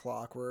probably say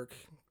Clockwork,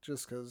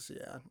 just because,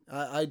 yeah.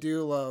 I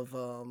do love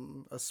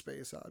A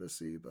Space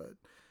Odyssey, but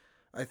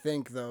I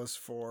think those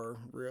 4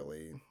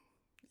 really,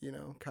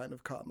 kind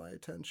of caught my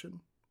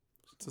attention.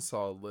 It's a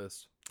solid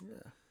list.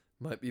 Yeah.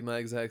 Might be my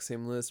exact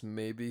same list.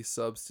 Maybe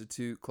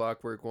substitute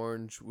Clockwork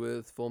Orange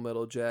with Full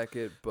Metal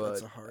Jacket, but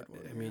that's a hard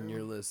one. I mean,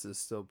 your list is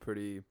still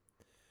pretty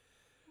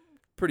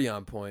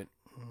on point.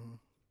 Mm-hmm.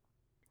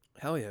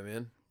 Hell yeah,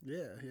 man.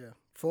 Yeah.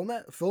 Full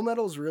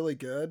Metal's really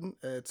good.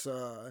 It's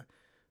the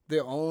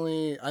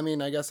only, I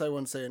mean, I guess I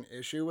wouldn't say an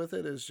issue with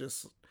it is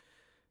just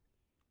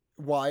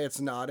why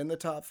it's not in the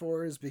top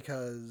 4 is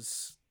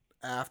because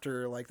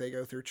after like they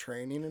go through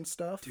training and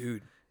stuff,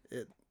 dude,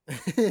 I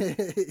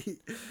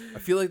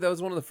feel like that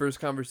was one of the first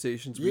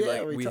conversations we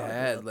had,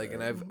 like,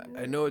 that. And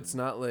I know it's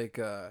not like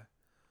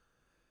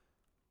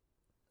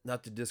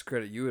not to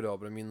discredit you at all,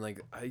 but I mean,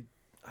 like,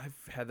 I've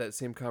had that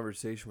same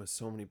conversation with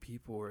so many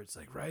people where it's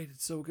like, right,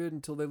 it's so good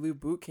until they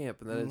leave boot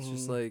camp, and then it's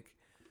just like,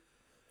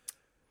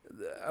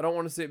 I don't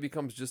want to say it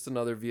becomes just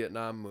another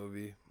Vietnam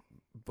movie,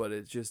 but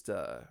it's just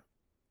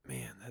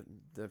man,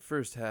 that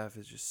first half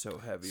is just so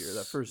heavy, or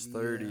that first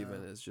third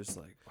even is just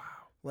like, wow.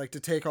 Like,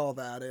 to take all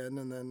that in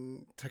and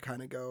then to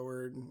kind of go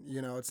where,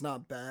 it's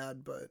not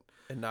bad, but...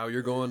 And now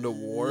you're going to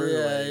war?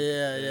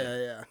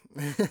 Yeah.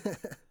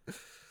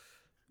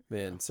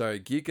 Man,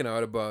 sorry, geeking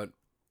out about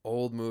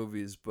old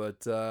movies, but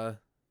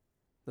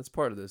that's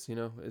part of this,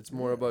 It's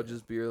more about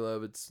just beer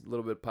love. It's a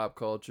little bit of pop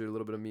culture, a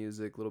little bit of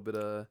music, a little bit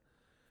of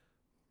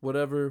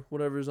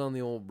whatever's on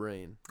the old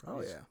brain.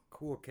 Oh, yeah.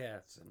 Cool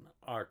cats in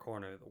our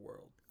corner of the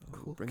world.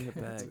 Cool, bring it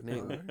back,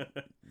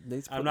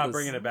 Nate. I'm not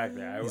bringing it back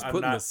there. He's I'm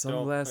putting not, the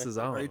sunglasses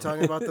on. Are you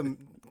talking about the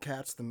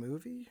Cats the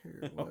movie?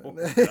 Or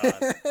what?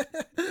 Oh,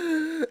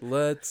 God.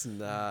 Let's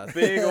not.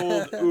 Big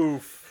old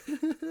oof.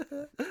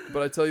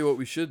 But I tell you what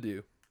we should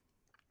do.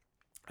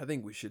 I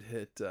think we should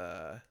hit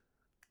Mr.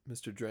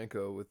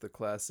 Drenko with the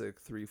classic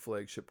 3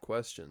 flagship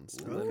questions,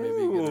 and then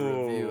maybe get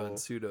a review on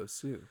Pseudo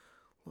Sue.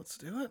 Let's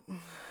do it.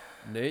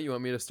 Nate, you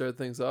want me to start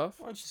things off?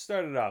 Why don't you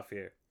start it off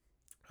here?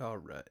 All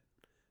right.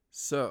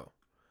 So,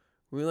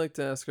 we like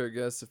to ask our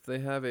guests if they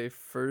have a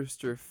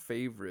first or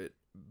favorite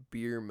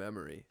beer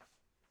memory.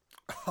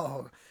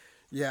 Oh,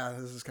 yeah,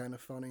 this is kind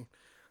of funny.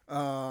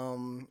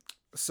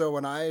 So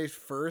when I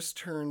first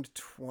turned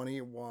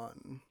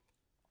 21,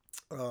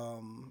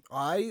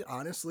 I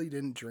honestly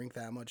didn't drink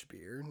that much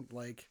beer,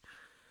 like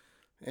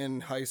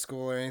in high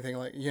school or anything,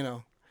 like,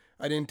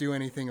 I didn't do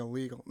anything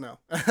illegal. No,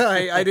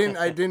 I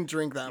didn't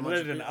drink that much.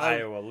 Lived in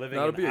Iowa. Living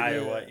in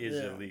Iowa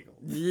is illegal.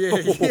 Yeah.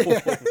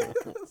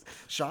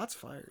 Shots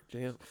fired.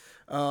 Damn.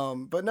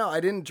 But no, I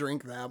didn't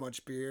drink that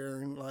much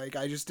beer. Like,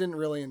 I just didn't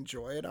really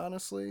enjoy it,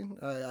 honestly.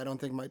 I don't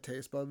think my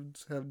taste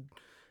buds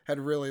had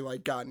really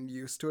like gotten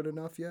used to it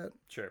enough yet.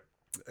 Sure.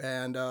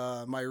 And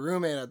my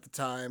roommate at the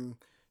time,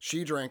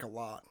 she drank a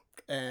lot,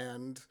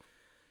 and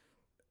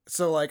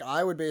so like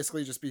I would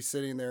basically just be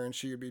sitting there and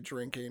she would be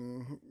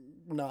drinking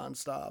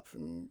nonstop,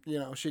 and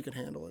she could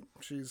handle it.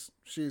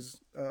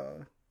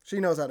 She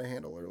knows how to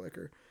handle her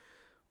liquor.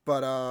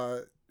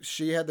 But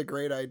she had the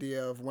great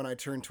idea of when I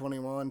turned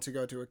 21 to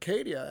go to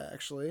Acadia,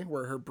 actually,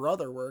 where her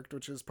brother worked,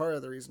 which is part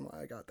of the reason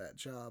why I got that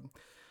job.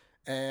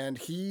 And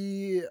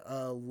he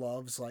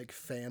loves like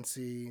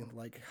fancy,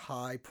 like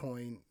High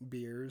Point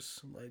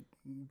beers, like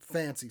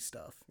fancy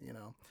stuff,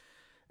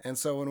 And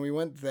so when we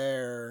went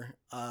there,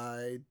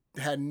 I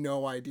had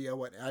no idea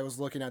what I was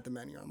looking at the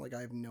menu. I'm like,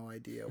 I have no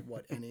idea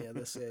what any of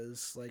this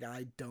is. Like,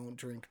 I don't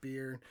drink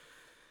beer.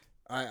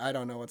 I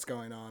don't know what's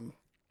going on.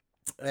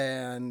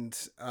 And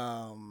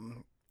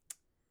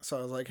so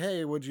I was like,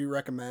 hey, would you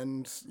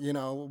recommend,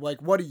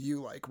 like, what do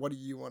you like? What do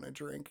you want to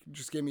drink?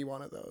 Just give me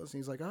one of those. And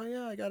he's like, oh,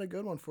 yeah, I got a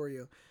good one for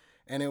you.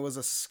 And it was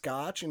a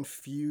Scotch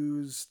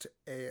infused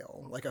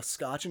ale, like a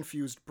Scotch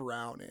infused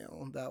brown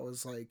ale that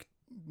was like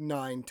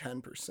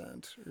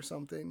 9-10% or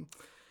something.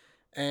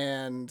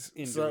 And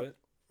Into it.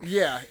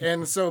 yeah,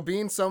 and so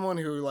being someone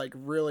who like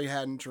really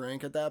hadn't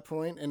drank at that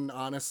point, and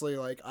honestly,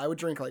 like I would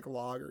drink like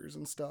lagers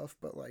and stuff,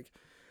 but like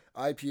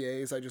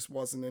IPAs, I just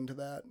wasn't into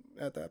that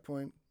at that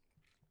point.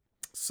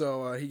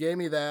 So he gave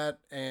me that,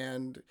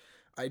 and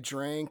I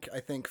drank I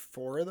think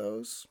 4 of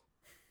those,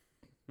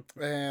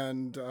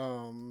 and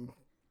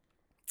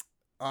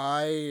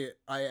I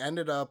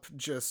ended up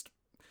just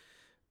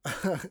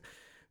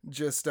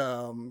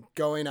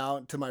going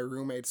out to my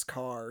roommate's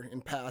car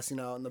and passing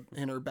out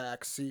in her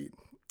back seat,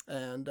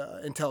 and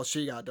until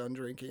she got done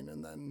drinking,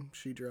 and then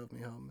she drove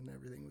me home and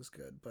everything was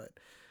good. But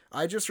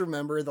I just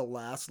remember the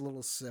last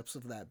little sips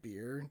of that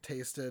beer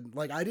tasted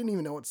like I didn't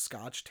even know what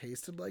Scotch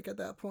tasted like at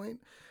that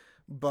point.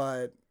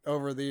 But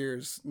over the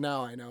years,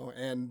 now I know.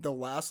 And the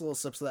last little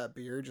sips of that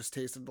beer just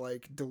tasted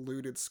like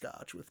diluted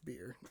Scotch with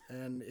beer.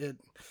 And it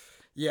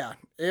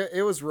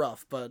was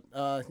rough. But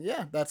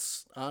yeah,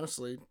 that's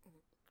honestly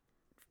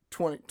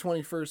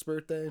 21st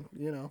birthday,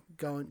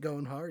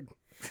 going hard.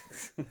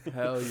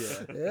 Hell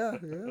yeah. Yeah.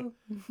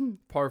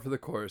 Par for the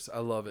course. I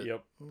love it.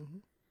 Yep. Mm-hmm.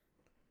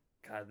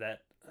 God,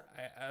 that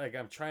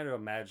I'm trying to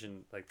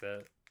imagine like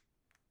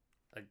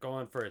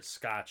going for a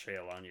Scotch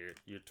ale on your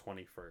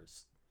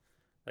 21st.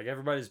 Like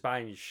everybody's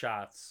buying you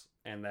shots,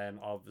 and then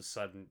all of a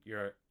sudden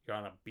you're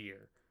on a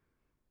beer,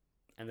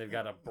 and they've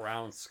got a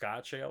brown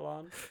Scotch ale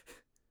on.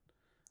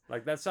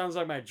 Like that sounds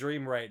like my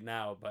dream right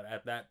now, but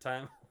at that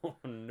time, oh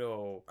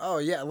no. Oh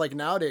yeah, like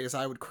nowadays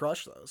I would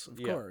crush those, of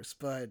Yeah. course.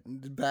 But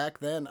back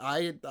then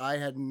I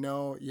had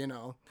no,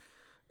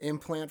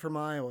 implant from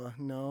Iowa.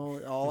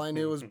 No, all I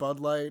knew was Bud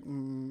Light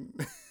and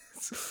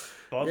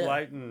Bud Yeah.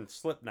 Light and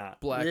Slipknot.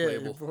 Black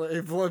label.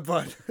 Bud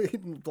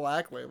Light,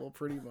 Black Label,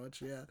 pretty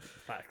much, yeah.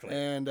 Black Label.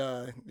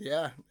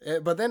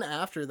 And but then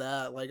after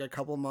that, like a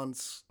couple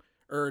months,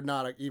 or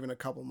not even a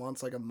couple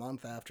months, like a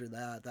month after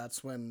that,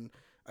 that's when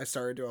I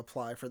started to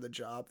apply for the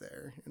job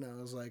there, and I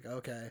was like,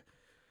 okay,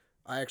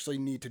 I actually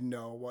need to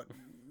know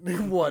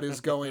what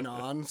is going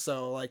on.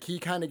 So like he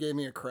kind of gave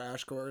me a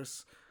crash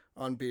course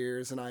on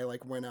beers, and I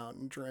like went out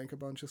and drank a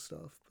bunch of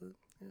stuff. But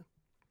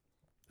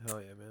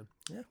Hell yeah, man.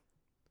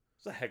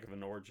 It's a heck of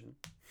an origin.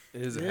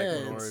 It is a yeah,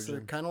 heck of an it's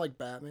origin. kind of like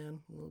Batman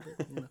a little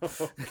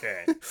bit.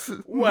 Okay.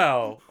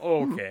 Well,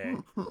 okay.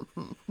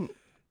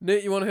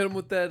 Nate, you want to hit him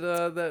with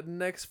that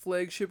next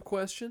flagship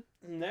question?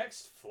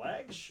 Next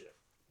flagship.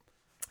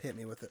 Hit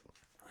me with it.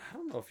 I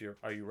don't know if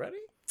are you ready?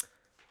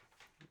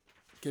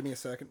 Give me a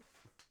second.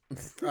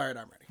 All right,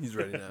 I'm ready. He's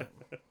ready now.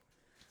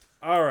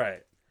 All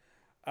right.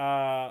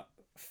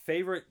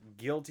 Favorite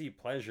guilty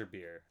pleasure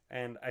beer,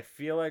 and I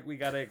feel like we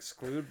got to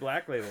exclude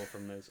Black Label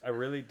from this. I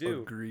really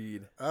do.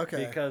 Agreed.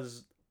 Okay.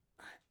 Because,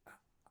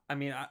 I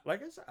mean,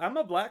 like I said, I'm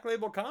a Black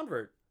Label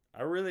convert.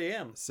 I really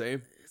am.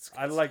 Same. It's good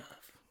I like. stuff.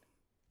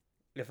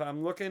 If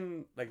I'm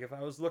looking, like, if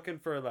I was looking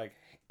for like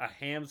a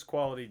Hamm's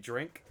quality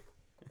drink,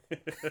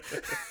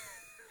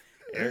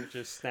 Eric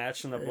just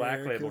snatching the Black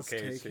Eric Label is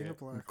case taking here. a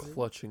Black I'm Label.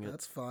 clutching it.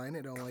 That's fine.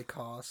 It only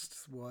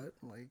costs what,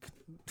 like,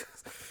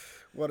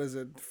 what is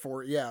it?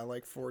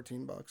 Like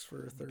 $14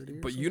 for a 30.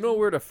 But you know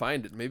where to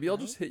find it. Maybe I'll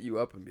just hit you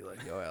up and be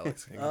like, "Yo,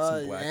 Alex, can I get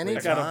some Black anytime, Label?"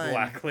 I got a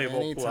Black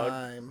Label plug.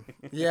 anytime.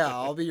 Yeah,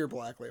 I'll be your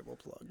Black Label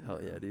plug. Hell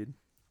yeah, dude.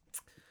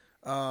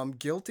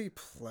 Guilty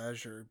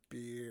pleasure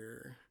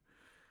beer.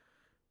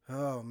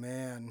 Oh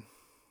man.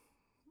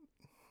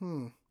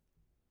 Oh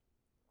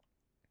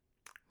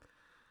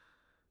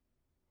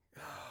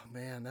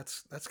man,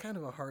 that's kind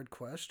of a hard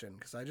question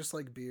because I just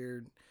like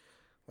beer.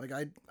 Like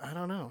I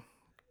don't know.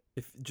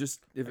 If Like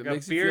it a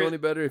makes you beer- feel any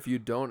better, if you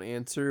don't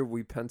answer,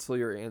 we pencil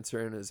your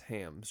answer in as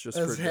hams, just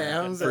As for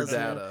hams, data, as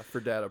ham. for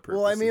data purposes.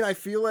 Well, I mean, I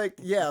feel like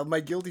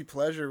my guilty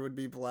pleasure would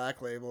be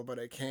Black Label, but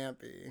it can't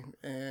be,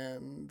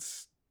 and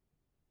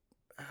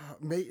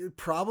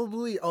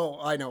probably. Oh,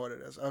 I know what it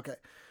is. Okay,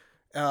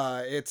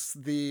 it's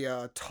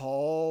the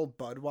tall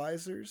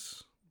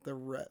Budweisers, the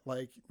original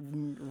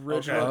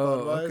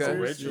Oh, Budweisers. okay.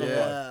 Original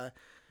Yeah,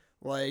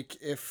 like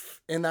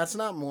and that's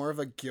not more of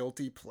a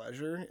guilty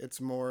pleasure. It's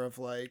more of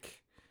like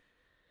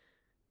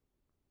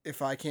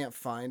if I can't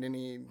find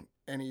any,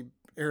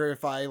 or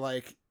if I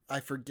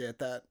forget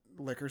that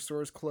liquor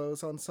stores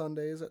close on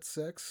Sundays at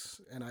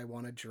 6 and I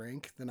want to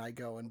drink, then I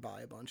go and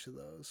buy a bunch of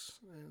those,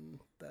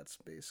 and that's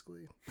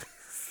basically.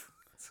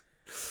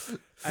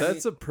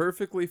 That's a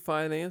perfectly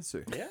fine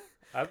answer. Yeah,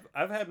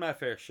 I've had my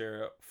fair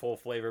share of full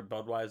flavored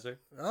Budweiser.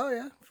 Oh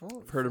yeah,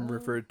 I've heard them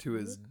referred to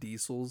as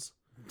diesels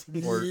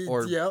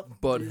or Yep,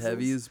 Bud diesels.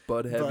 Heavies,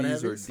 Bud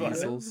Heavies, or Heavies.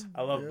 diesels.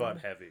 I love Yeah.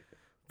 Bud Heavy.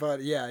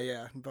 But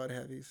yeah, Bud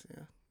Heavies.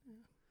 Yeah.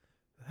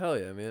 Hell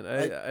yeah, man.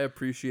 I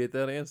appreciate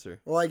that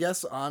answer. Well, I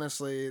guess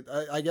honestly,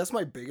 I guess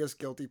my biggest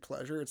guilty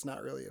pleasure, it's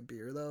not really a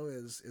beer though,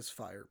 is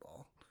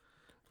Fireball.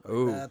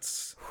 Oh,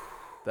 That's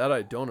That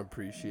I don't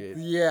appreciate.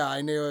 Yeah,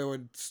 I knew it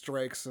would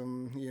strike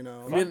some, you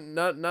know. I mean,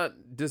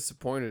 not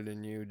disappointed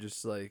in you,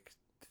 just like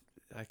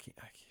I can't.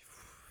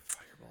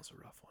 Fireball's a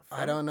rough one.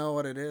 I don't know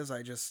what it is.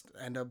 I just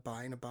end up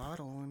buying a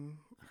bottle and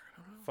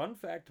Fun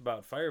fact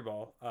about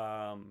Fireball,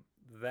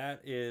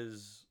 that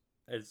is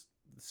it's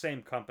the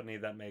same company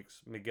that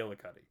makes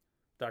McGillicuddy,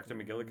 Dr.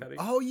 McGillicuddy.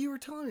 Oh, you were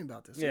telling me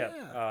about this. Yeah.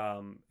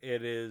 Yeah.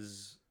 It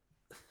is.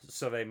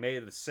 So they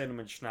made the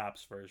cinnamon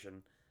schnapps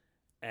version,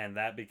 and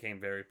that became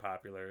very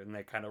popular, and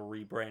they kind of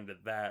rebranded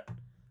that.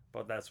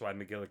 But that's why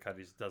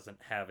McGillicuddy's doesn't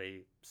have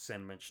a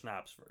cinnamon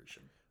schnapps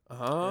version.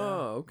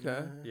 Oh,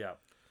 okay. Yeah.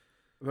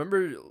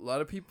 Remember, a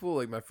lot of people,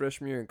 like my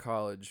freshman year in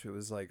college, it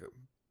was like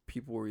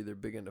people were either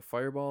big into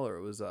Fireball or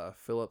it was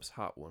Phillips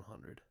Hot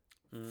 100.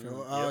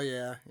 Oh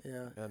yeah.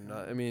 And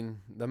I mean,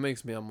 that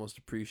makes me almost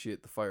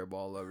appreciate the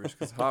Fireball lovers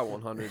because Hot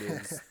 100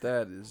 is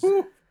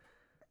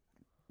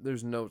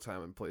there's no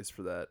time and place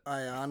for that.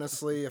 I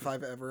honestly, if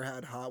I've ever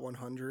had Hot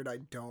 100, I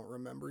don't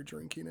remember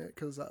drinking it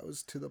because I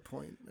was to the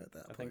point at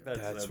that I point. think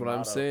that's what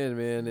I'm saying,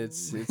 man.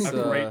 It's a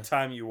great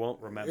time you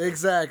won't remember.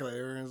 Exactly.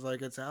 It's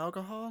like, it's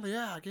alcohol?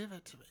 Yeah, give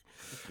it to me.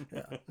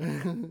 Yeah.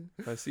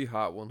 If I see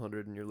Hot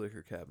 100 in your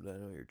liquor cabinet, I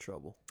know you're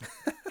trouble.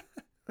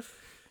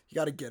 You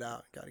got to get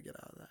out. Got to get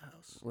out of that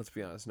house. Let's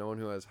be honest. No one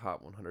who has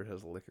Hot 100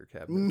 has a liquor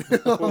cabinet.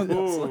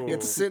 No,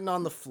 it's sitting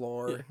on the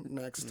floor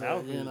next to,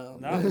 Now, you know.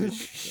 now who's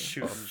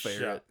shooting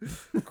shot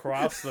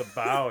across the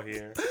bow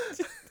here?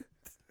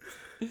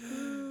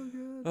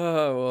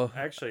 Oh, well.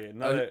 Actually,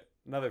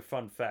 another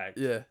fun fact.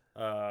 Yeah.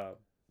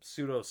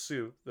 Pseudo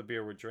Sue, the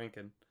beer we're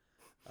drinking.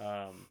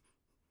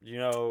 You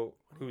know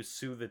who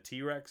Sue the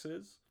T-Rex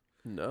is?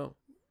 No.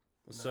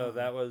 So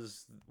that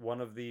was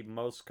one of the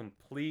most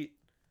complete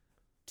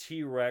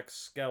T-Rex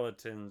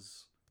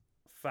skeletons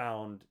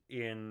found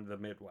in the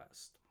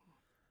Midwest.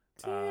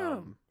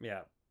 Damn.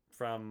 Yeah,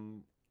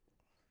 from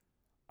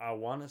I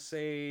want to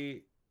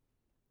say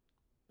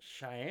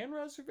Cheyenne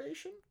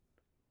Reservation.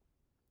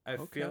 I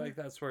feel like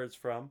that's where it's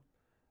from.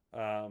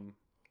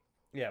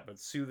 Yeah, but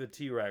Sue the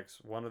T-Rex,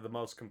 one of the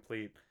most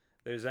complete.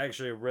 There's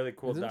actually a really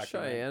cool Isn't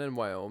documentary. Cheyenne in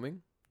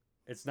Wyoming?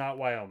 It's not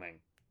Wyoming,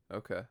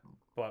 Okay.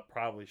 but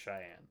probably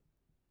Cheyenne.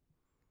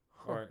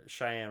 Or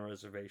Cheyenne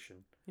Reservation.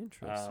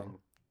 Interesting.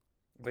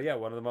 But yeah,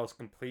 one of the most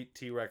complete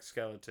T-Rex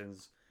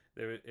skeletons.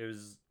 It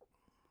was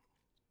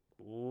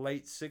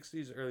late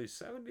 60s, early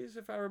 70s,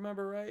 if I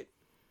remember right.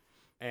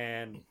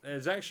 And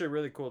there's actually a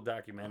really cool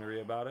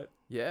documentary about it.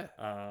 Yeah.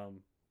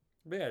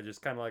 But yeah,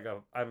 just kind of like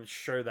I'm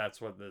sure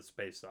that's what this is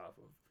based off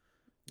of.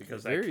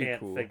 Because I Very can't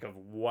cool. think of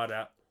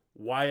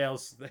why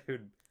else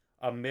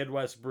a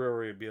Midwest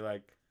brewery would be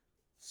like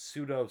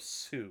Pseudo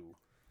Sue.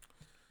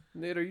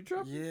 Nate, are you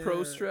dropping pro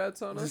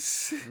strats on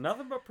us?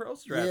 Nothing but pro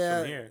strats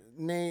from here.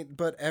 Nate,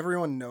 but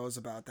everyone knows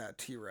about that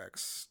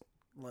T-Rex.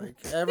 Like,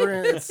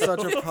 it's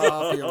such a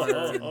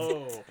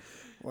popular.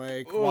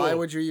 Why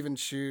would you even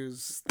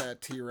choose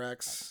that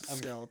T-Rex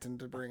skeleton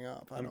to bring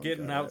up? I'm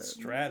getting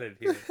outstratted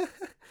here.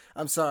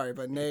 I'm sorry,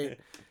 but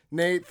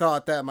Nate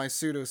thought that my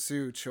Pseudo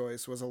Sue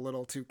choice was a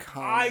little too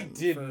common. I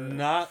did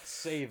not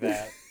say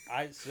that.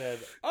 I said,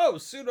 "Oh,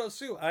 Pseudo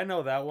Sue. I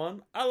know that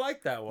one. I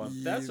like that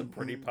one. That's a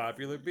pretty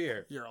popular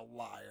beer." You're a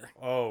liar.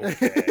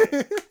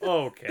 Okay.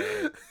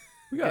 Okay.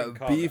 We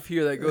got beef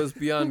here that goes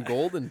beyond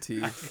Golden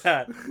Tea.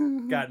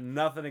 Got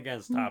nothing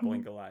against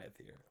Toppling Goliath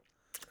here.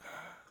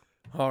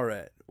 All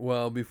right.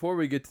 Well, before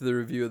we get to the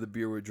review of the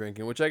beer we're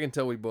drinking, which I can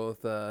tell we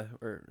both,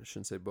 or I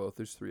shouldn't say both,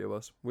 there's three of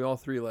us. We all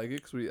three like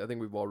it because I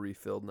think we've all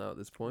refilled now at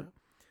this point.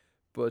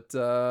 But,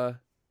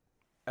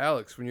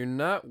 Alex, when you're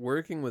not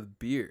working with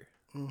beer,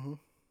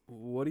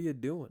 what are you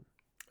doing?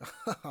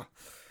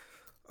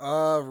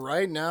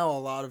 Right now, a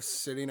lot of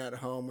sitting at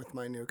home with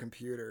my new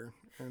computer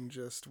and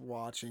just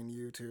watching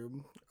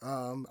YouTube.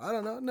 I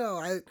don't know.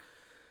 No,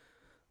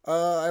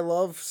 I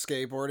love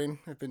skateboarding.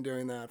 I've been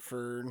doing that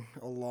for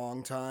a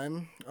long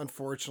time.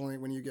 Unfortunately,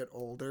 when you get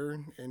older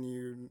and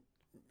you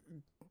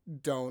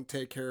don't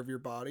take care of your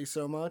body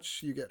so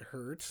much, you get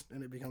hurt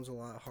and it becomes a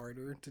lot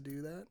harder to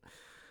do that.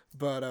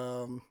 But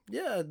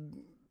yeah,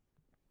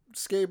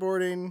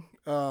 skateboarding,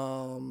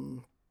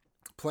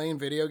 playing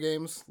video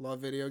games. Love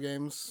video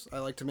games. I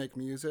like to make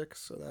music,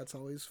 so that's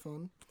always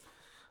fun.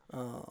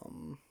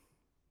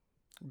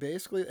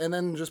 Basically, and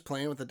then just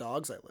playing with the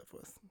dogs I live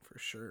with, for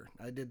sure.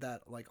 I did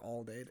that like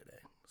all day today.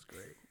 It's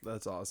great.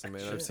 That's awesome,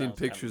 man. I've seen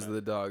pictures of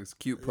the dogs.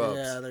 Cute pups.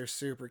 Yeah, they're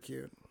super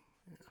cute.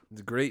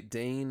 The Great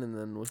Dane, and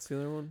then what's the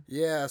other one?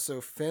 Yeah,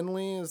 so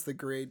Finley is the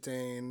Great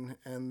Dane,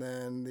 and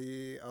then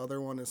the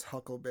other one is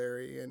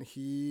Huckleberry, and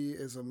he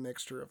is a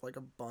mixture of like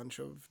a bunch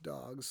of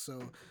dogs.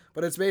 So,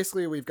 but it's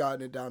basically, we've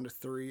gotten it down to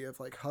 3 of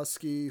like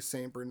Husky,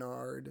 Saint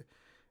Bernard,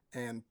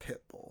 and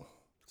Pitbull.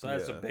 So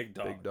that's a big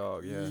dog. Big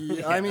dog,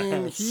 yeah. I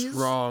mean, he's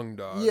strong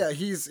dog. Yeah,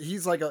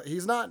 he's like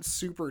he's not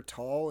super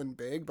tall and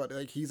big, but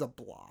like he's a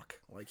block.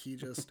 Like he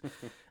just,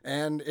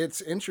 and it's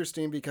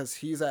interesting because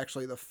he's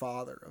actually the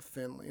father of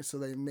Finley. So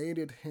they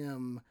mated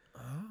him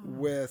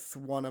with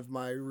one of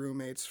my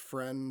roommate's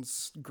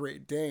friend's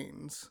Great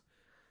Danes,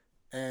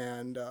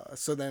 and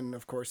so then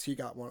of course he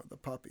got one of the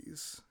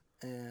puppies.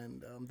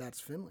 and that's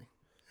Finley.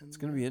 And, It's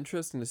gonna be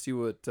interesting to see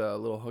what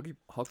little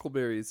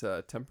Huckleberry's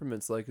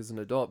temperament's like as an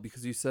adult,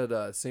 because you said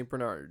Saint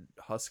Bernard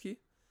Husky.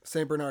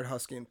 Saint Bernard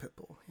Husky and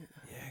Pitbull. Yeah.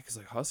 Yeah, because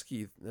like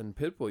Husky and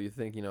Pitbull, you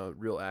think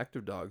real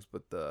active dogs,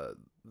 but the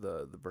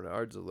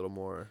Bernard's a little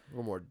more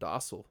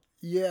docile.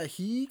 Yeah,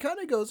 he kind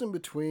of goes in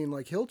between.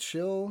 Like he'll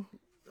chill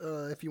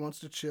if he wants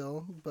to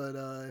chill, but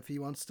if he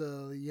wants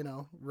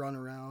to, run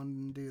around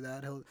and do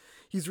that,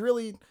 he's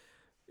really.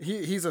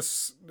 He's a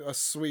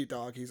sweet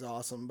dog. He's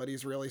awesome, but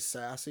he's really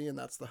sassy, and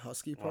that's the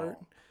husky part.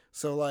 Oh.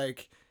 So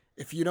like,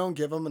 if you don't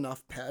give him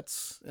enough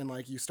pets and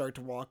like you start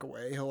to walk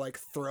away, he'll like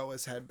throw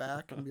his head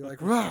back and be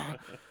like, rah,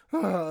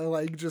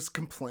 like just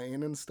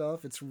complain and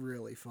stuff. It's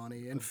really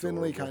funny. And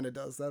Finley kind of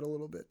does that a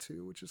little bit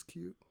too, which is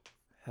cute.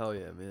 Hell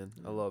yeah, man!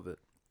 I love it.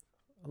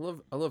 I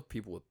love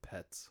people with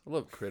pets. I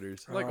love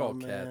critters. I like all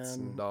cats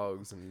and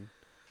dogs and.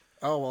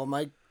 Oh well,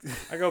 Mike.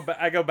 I go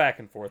back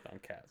and forth on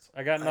cats.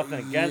 I got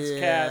nothing against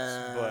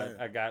cats, but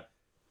I got.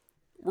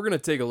 We're gonna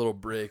take a little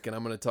break, and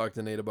I'm gonna talk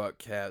to Nate about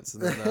cats,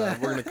 and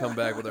then we're gonna come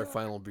back with our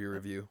final beer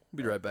review.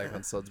 We'll be right back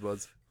on Suds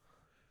Buds.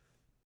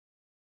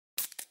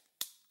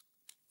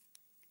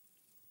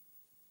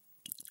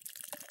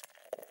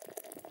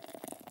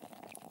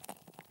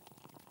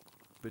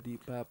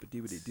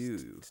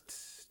 Ba-dee-bop-a-dee-ba-dee-doo.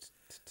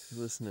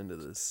 You're listening to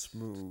the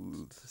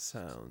smooth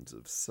sounds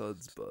of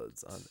Suds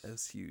Buds on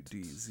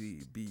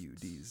SUDZBUDZ.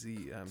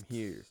 I'm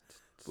here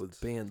with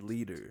band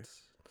leader,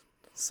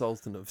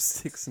 Sultan of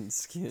Sticks and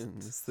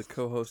Skins, the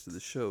co-host of the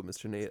show,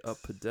 Mr. Nate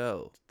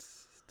Up-Padel.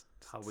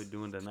 How we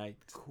doing tonight?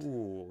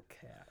 Cool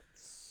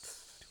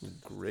cats. Doing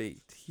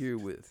great. Here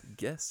with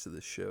guest of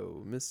the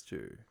show,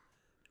 Mr.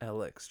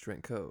 Alex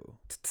Drenko.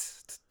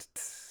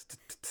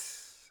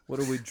 What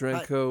are we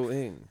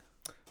Drenko-ing?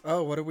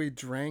 Oh, what are we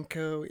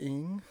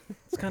Dranko-ing?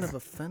 It's kind of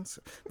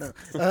offensive. No.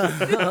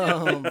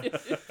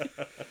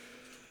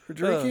 We're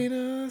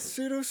drinking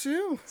Pseudo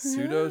Sue.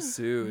 Pseudo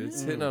Sue.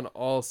 It's hitting on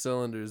all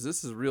cylinders.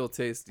 This is real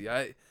tasty.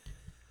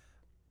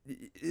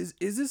 Is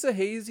this a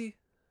hazy?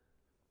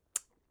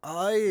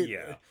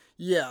 Yeah.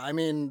 I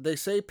mean, they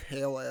say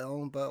pale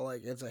ale, but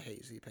like it's a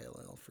hazy pale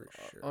ale for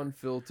sure.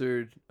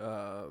 Unfiltered.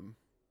 I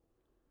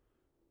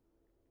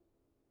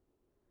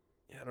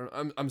don't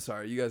know. I'm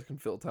sorry. You guys can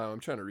fill time. I'm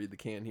trying to read the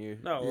can here.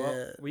 No, well,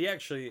 Yeah. we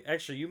actually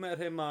you met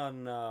him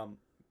on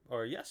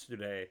or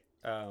yesterday.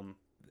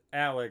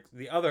 Alex,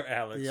 the other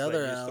Alex, The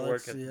other that used to work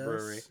Alex, at the yes.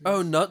 brewery.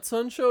 Oh,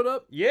 Nutson showed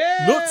up? Yeah,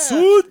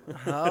 Nutson!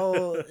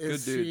 How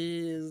is dude.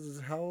 he?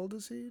 How old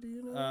is he? Do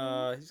you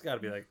know? He's got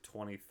to be like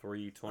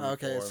 23, 24.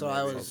 Okay, so maybe. I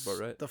Sounds was about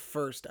right. the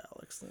first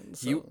Alex then.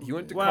 So, He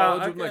went to Well,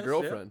 college I with my guess,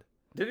 girlfriend.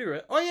 Did he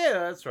really? Oh yeah,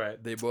 that's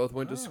right. They both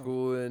went to Oh.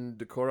 school in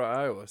Decorah,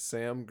 Iowa.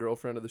 Sam,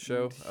 girlfriend of the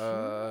show.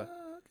 Okay.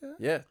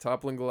 Yeah,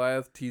 Toppling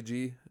Goliath,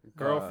 TG.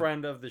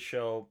 Girlfriend of the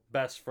show,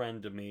 best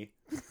friend to me.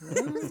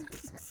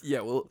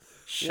 Yeah,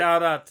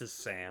 Shout out to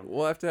Sam.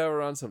 we'll have to have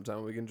her on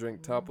sometime. We can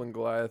drink Toppling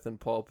Goliath and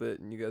Pulpit,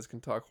 and you guys can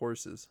talk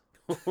horses.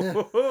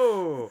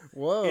 Whoa.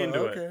 Whoa.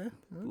 Into it. okay.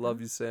 Love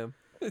you, Sam.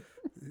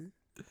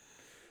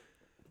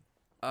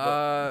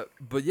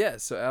 But yeah,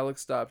 so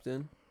Alex stopped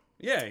in.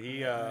 Yeah,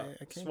 he I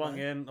came swung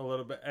by. in a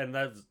little bit, and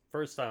that's the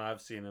first time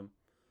I've seen him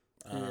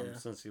Yeah.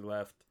 since he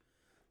left.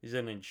 He's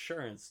in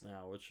insurance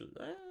now, which is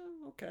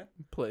okay.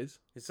 Plays.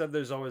 He said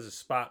there's always a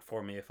spot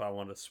for me if I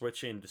want to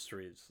switch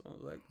industries. I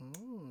was like,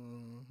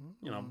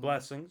 Mm-hmm.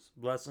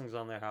 blessings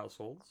on their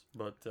households,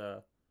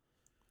 but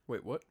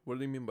Wait, what? What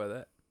did he mean by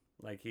that?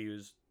 like he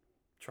was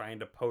trying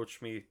to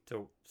poach me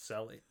to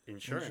sell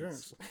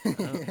insurance.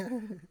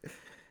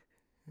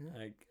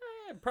 Like,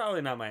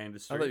 probably not my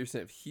industry. I thought you were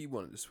saying if he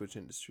wanted to switch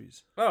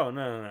industries. Oh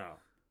no.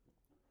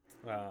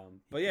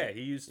 But yeah,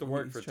 he used to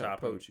work He's for trying to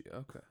Top and poach you.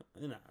 Okay.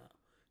 No.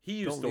 He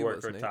used Don't to leave work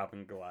us, for Nate. Top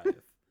and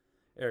Goliath.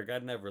 Eric,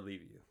 I'd never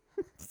leave you.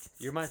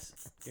 You're my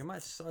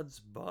Suds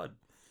bud.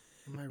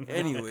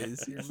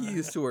 Anyways, he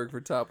used to work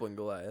for Toppling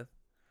Goliath.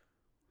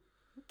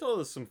 Told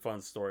us some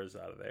fun stories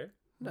out of there.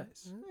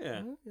 Nice.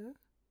 Yeah.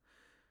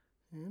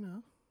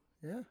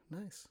 Yeah,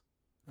 nice.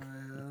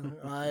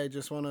 I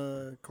just want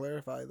to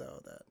clarify though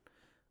that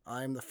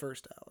I'm the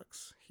first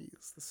Alex.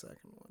 He's the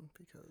second one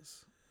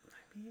because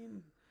I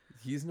mean,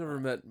 He's never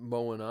met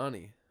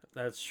Moanani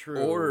that's true.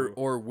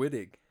 or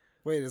Wittig.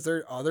 wait, is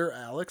there other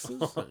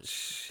Alexes? Oh,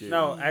 shit.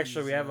 no,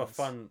 actually, we have a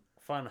Jesus.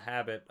 fun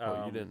habit.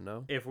 Oh, you didn't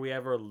know? If we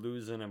ever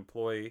lose an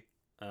employee,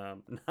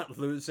 not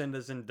losing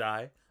doesn't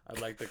die.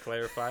 I'd like to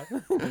clarify.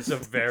 It's a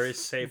very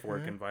safe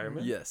work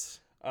environment.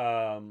 Yes.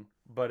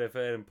 But if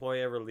an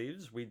employee ever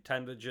leaves, we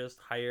tend to just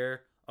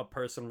hire a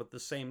person with the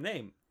same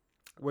name,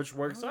 which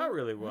works out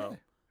really well.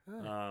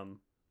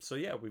 So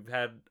yeah,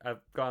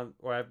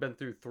 I've been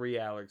through 3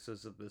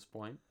 Alexes at this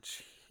point.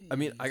 I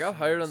mean, I got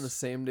hired on the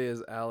same day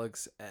as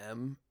Alex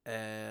M,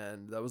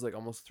 and that was like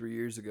almost 3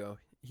 years ago.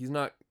 He's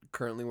not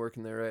currently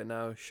working there right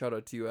now. Shout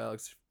out to you,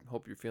 Alex.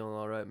 Hope you're feeling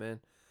all right,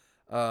 man.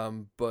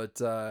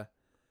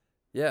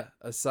 Yeah,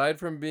 aside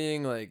from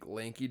being like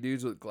lanky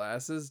dudes with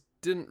glasses,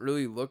 didn't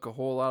really look a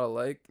whole lot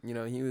alike. You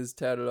know, he was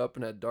tatted up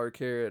and had dark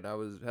hair, and I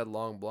had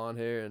long blonde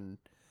hair, and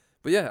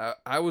But yeah,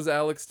 I was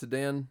Alex to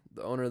Dan,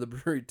 the owner of the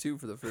brewery too,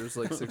 for the first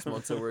like 6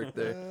 months I worked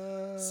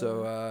there.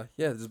 So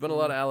yeah, there's been a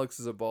lot of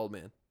Alexes at Bald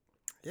Man.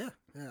 Yeah,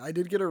 I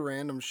did get a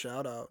random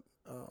shout out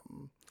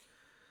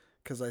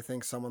because I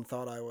think someone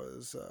thought I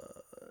was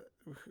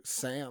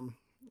Sam,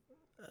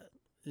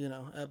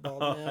 at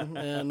Bald Man,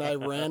 and I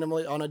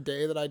randomly on a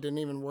day that I didn't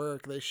even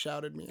work, they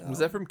shouted me out. Was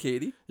that from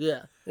Katie?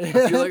 Yeah. I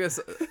feel like I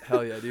saw,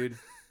 hell yeah, dude.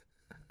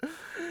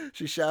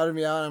 She shouted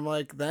me out. And I'm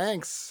like,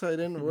 thanks, I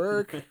didn't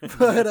work,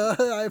 but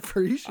I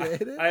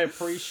appreciate it. I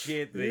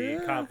appreciate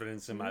the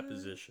confidence in my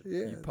position.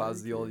 Yeah, You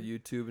paused the old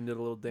YouTube and did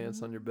a little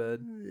dance on your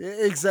bed. Yeah,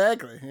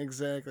 exactly.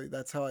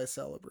 That's how I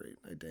celebrate.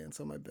 I dance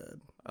on my bed.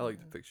 I like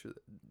to picture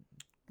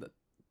that.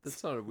 That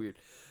sounded weird.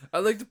 I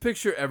like to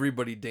picture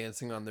everybody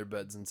dancing on their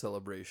beds in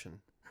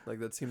celebration. Like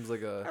that seems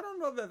like I a don't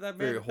know that made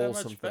very it that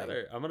wholesome much thing.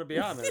 better. I'm gonna be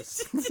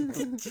honest.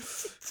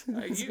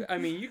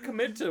 You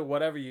commit to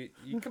whatever you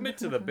commit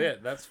to the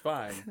bit. That's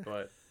fine,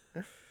 but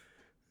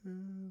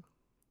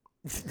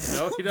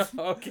no, you don't.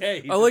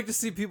 Okay. I like to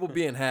see people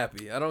being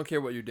happy. I don't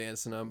care what you're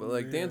dancing on, but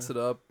like Yeah. dance it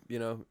up.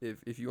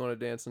 If you want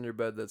to dance on your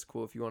bed, that's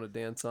cool. If you want to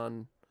dance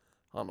on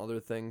other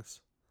things.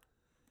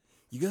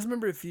 You guys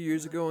remember a few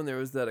years ago when there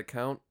was that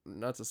account?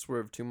 Not to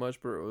swerve too much,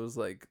 but it was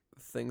like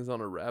things on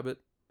a rabbit.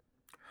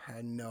 I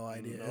had no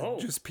idea. No.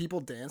 Just people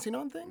dancing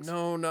on things?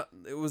 No, not.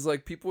 It was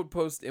like people would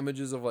post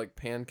images of like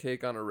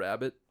pancake on a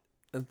rabbit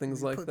and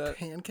things You like put that.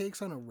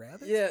 pancakes on a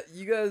rabbit? Yeah,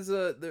 you guys.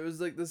 There was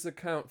like this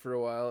account for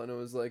a while, and it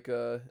was like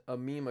a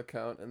meme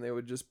account, and they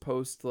would just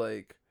post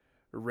like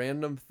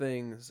random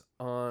things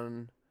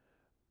on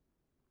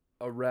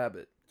a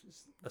rabbit.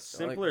 Just a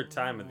simpler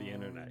time of the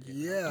internet.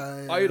 you know?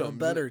 Yeah, a Items.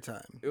 better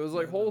time. It was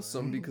like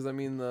wholesome because I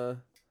mean the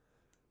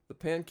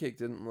pancake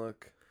didn't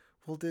look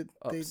Well, did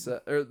they?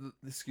 upset. Or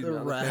excuse The me,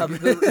 not the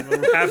rabbit. pancake,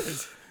 The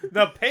rabbit-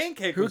 the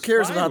pancake. Who was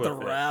cares fine about the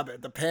with it.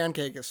 rabbit? The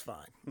pancake is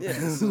fine. Yeah,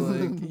 so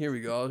like here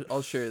we go.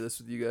 I'll share this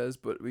with you guys.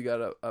 But we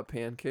got a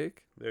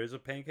pancake. There's a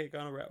pancake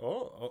on a rabbit.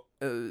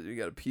 We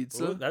got a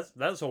pizza. Ooh,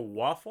 that's a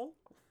waffle.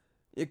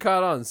 It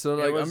caught on. So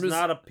like it was I'm just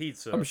not a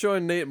pizza. I'm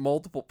showing Nate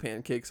multiple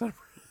pancakes on.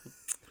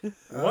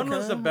 One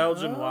was a Okay.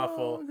 Belgian Oh,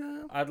 waffle.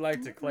 okay. I'd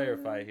like to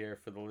clarify here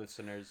for the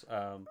listeners.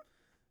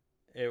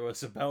 It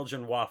was a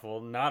Belgian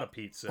waffle, not a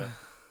pizza.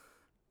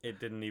 It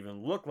didn't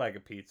even look like a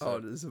pizza. Oh,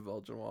 it is a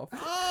Belgian waffle.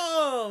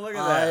 Oh, look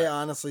at I that.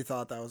 honestly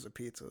thought that was a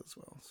pizza as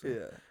well. So.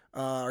 Yeah.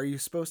 Are you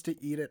supposed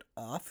to eat it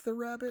off the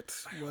rabbit?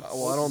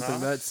 Well, I don't think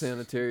not. that's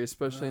sanitary,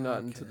 especially not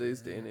in Okay.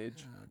 today's day and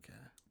age. Okay.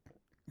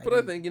 But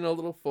I think, a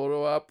little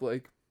photo op,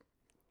 like,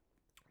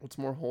 what's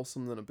more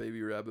wholesome than a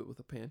baby rabbit with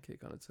a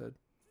pancake on its head?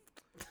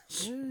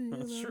 That's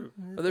true.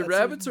 Are they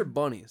rabbits or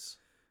bunnies?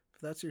 If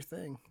that's your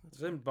thing.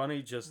 Isn't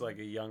Bunny just like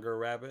a younger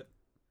rabbit?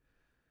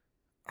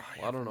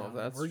 Well, I don't know if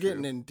that's We're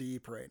getting true. in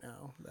deep right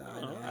now.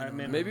 I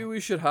mean, Maybe we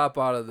should hop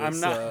out of this. I'm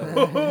not.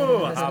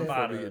 Hop before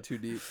out we of get it. too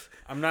deep.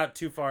 I'm not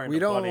too far into we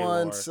don't bunny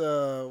want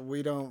lore.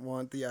 we don't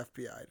want the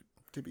FBI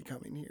to be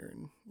coming here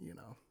and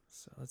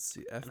So let's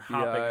see. hopping in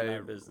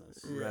our FBI,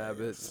 business. Yeah,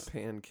 rabbits,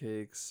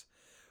 pancakes.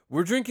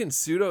 We're drinking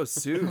Pseudo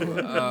Sue.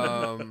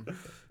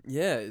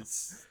 Yeah,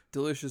 it's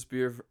delicious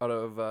beer out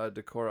of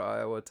Decorah,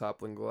 Iowa,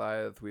 Toppling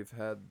Goliath. We've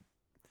had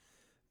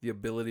the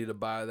ability to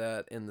buy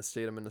that in the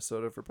state of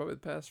Minnesota for probably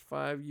the past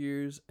 5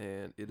 years,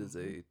 and it is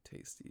a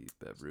tasty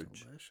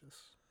beverage. delicious.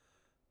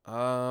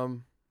 I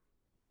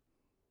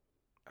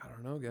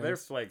don't know, guys. They're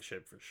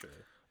flagship for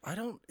sure. I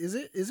don't. Is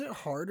it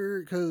harder?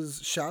 Because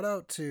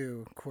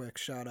quick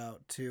shout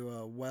out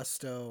to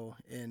Westo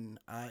in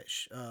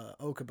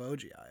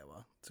Okoboji,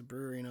 Iowa. It's a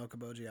brewery in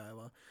Okoboji,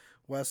 Iowa.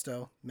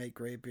 Westo make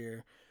great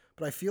beer,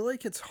 but I feel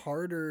like it's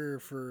harder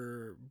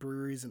for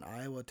breweries in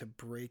Iowa to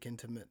break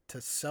into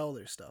to sell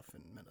their stuff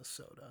in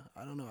Minnesota.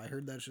 I don't know. I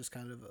heard that's just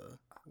kind of a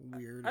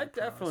weird. I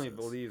definitely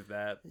process. believe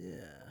that.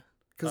 Yeah,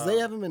 because they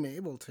haven't been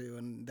able to,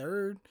 and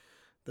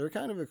they're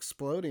kind of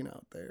exploding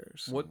out there.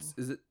 So.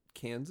 Is it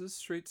Kansas,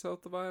 straight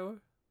south of Iowa?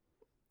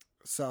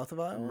 South of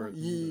Iowa?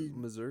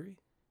 Missouri?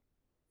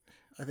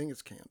 I think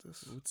it's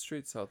Kansas. What's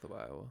straight south of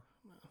Iowa?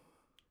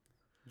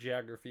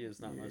 Geography is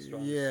not my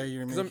strong. Yeah,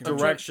 you're 'Cause I'm making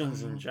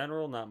Directions in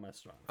general, not my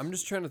strong. I'm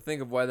just trying to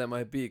think of why that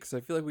might be, because I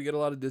feel like we get a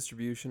lot of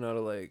distribution out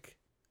of, like,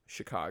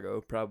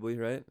 Chicago, probably,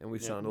 right? And we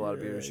Yeah. signed a lot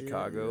of beer in Yeah,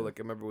 Chicago. yeah. Like,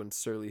 I remember when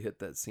Surly hit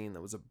that scene,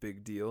 that was a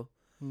big deal.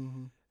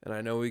 Mm-hmm. And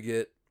I know we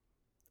get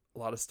a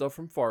lot of stuff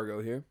from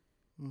Fargo here.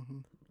 Mm-hmm.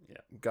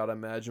 Gotta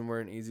imagine we're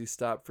an easy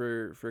stop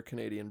for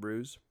Canadian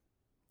brews.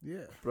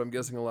 Yeah. But I'm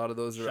guessing a lot of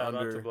those are Shout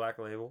out under... to Black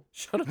Label.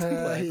 Shout out to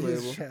Black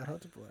Label. Shout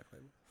out to Black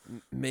Label.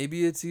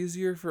 Maybe it's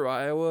easier for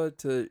Iowa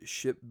to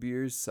ship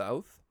beers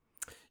south.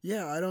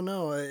 Yeah, I don't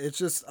know. It's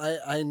just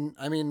I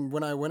mean,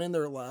 when I went in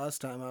there last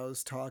time, I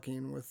was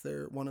talking with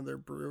one of their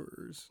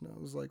brewers, and I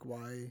was like,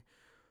 "Why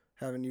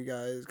haven't you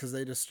guys?" Because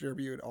they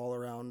distribute all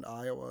around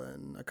Iowa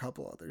and a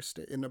couple other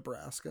states, in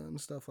Nebraska and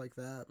stuff like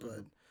that,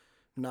 but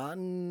not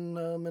in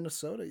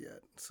Minnesota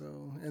yet.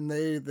 So, and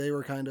they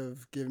were kind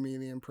of giving me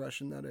the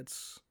impression that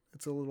it's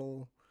a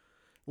little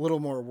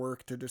more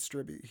work to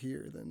distribute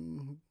here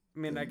than. I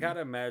mean, I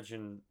gotta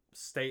imagine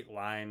state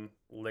line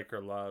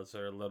liquor laws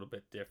are a little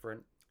bit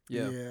different.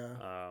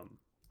 Yeah.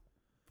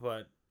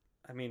 But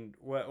I mean,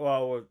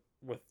 well,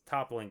 with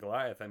Toppling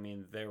Goliath, I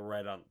mean, they're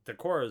right on the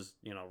core is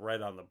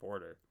right on the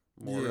border,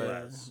 more or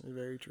less.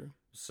 Very true.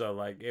 So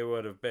like, it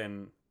would have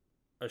been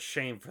a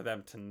shame for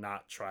them to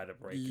not try to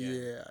break in.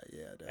 Yeah,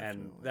 definitely.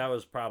 And that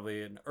was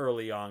probably an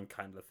early on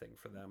kind of thing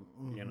for them,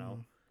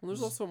 Well,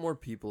 there's also more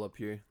people up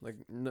here. Like,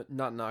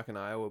 not knocking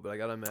Iowa, but I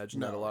gotta imagine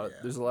that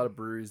there's a lot of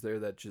breweries there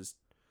that just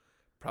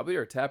probably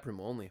are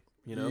taproom only.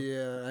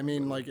 Yeah, I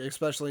mean, like,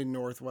 especially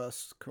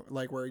northwest,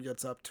 like where it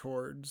gets up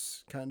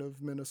towards kind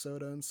of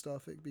Minnesota and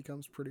stuff, it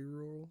becomes pretty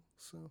rural.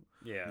 So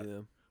yeah. I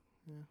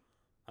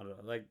don't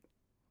know. Like,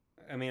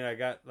 I mean,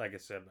 like I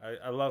said,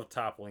 I love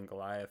Toppling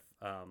Goliath.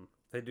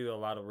 They do a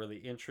lot of really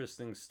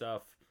interesting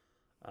stuff.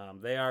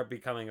 They are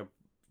becoming a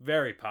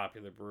very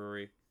popular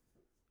brewery.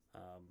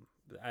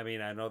 I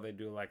mean, I know they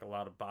do like a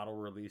lot of bottle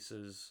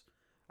releases.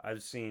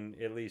 I've seen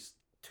at least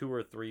 2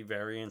 or 3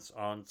 variants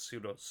on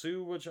Pseudo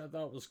Sue, which I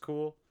thought was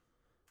cool.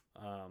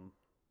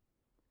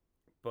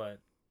 But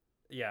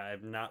yeah,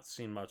 I've not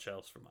seen much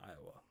else from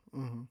Iowa.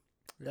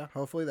 Yeah,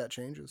 hopefully that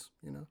changes.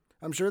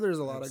 I'm sure there's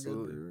a lot of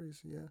good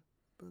breweries. Yeah,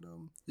 but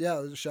yeah,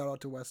 a shout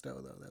out to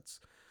Westo though. That's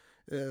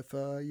if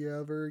you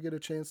ever get a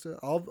chance to,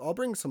 I'll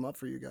bring some up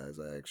for you guys.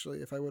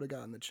 If I would have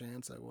gotten the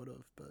chance, I would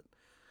have. But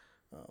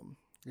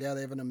yeah,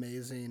 they have an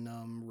amazing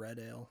red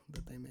ale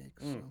that they make.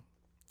 So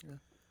yeah,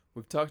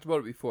 we've talked about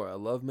it before. I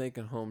love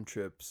making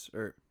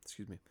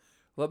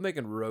love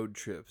making road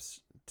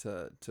trips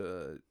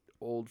to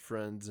old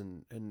friends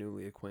and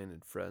newly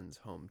acquainted friends'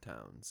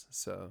 hometowns.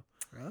 So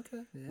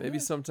okay, yeah. Maybe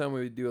sometime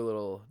we do a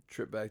little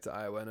trip back to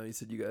Iowa. I know you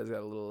said you guys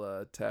got a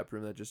little tap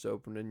room that just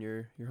opened in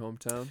your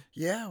hometown.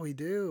 Yeah, we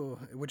do,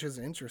 which is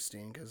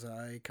interesting because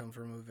I come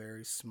from a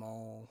very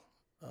small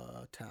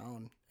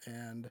town,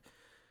 and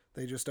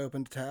they just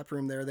opened a tap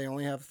room there. They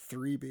only have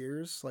 3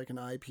 beers, like an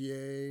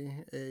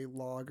IPA, a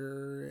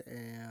lager,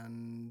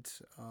 and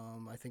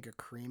I think a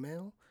cream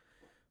ale.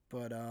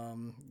 But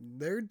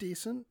they're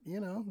decent,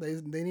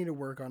 They need to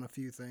work on a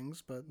few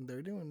things, but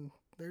they're doing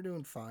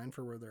fine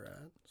for where they're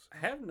at. So. I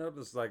have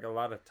noticed like a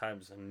lot of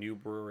times a new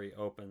brewery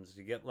opens,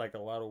 you get like a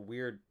lot of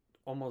weird,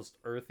 almost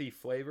earthy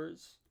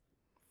flavors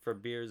for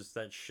beers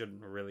that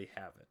shouldn't really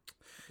have it.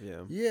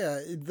 Yeah.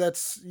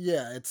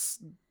 It's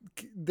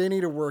they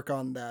need to work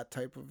on that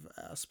type of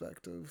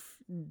aspect of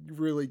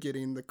really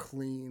getting the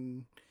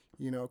clean,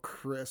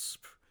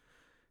 crisp,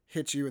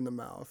 hit you in the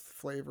mouth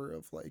flavor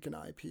of like an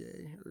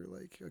IPA or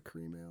like a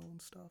cream ale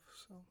and stuff.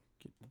 So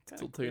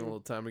still taking a little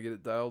time to get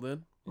it dialed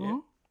in. Yeah.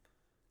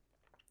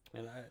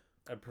 And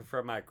I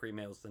prefer my cream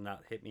ales to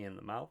not hit me in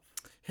the mouth.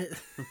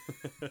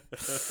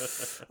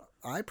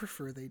 I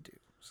prefer they do.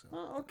 So.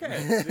 Oh,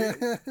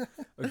 okay.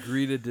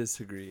 Agree to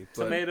disagree.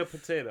 But Tomato,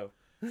 potato.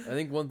 I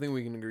think one thing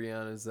we can agree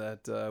on is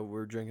that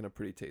we're drinking a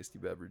pretty tasty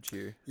beverage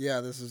here.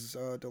 Yeah, this is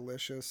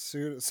delicious.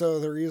 So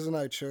the reason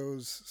I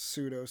chose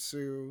Pseudo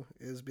Sue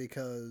is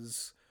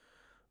because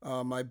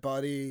my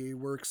buddy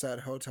works at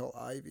Hotel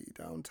Ivy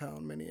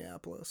downtown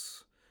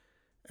Minneapolis,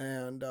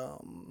 and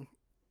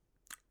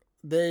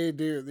they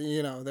do,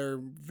 they're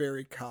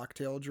very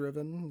cocktail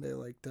driven. They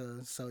like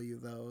to sell you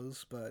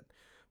those, but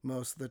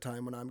most of the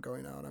time when I'm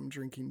going out, I'm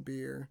drinking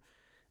beer.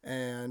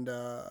 And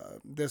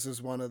this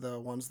is one of the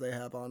ones they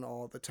have on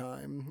all the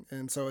time.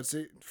 And so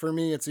for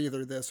me, it's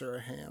either this or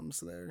a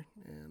Hams there.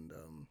 And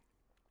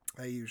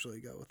I usually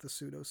go with the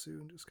Pseudo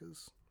Sue just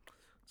because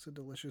it's a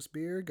delicious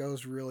beer.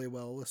 Goes really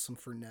well with some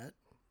Fernet.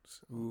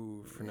 So,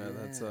 ooh, Fernet,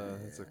 that's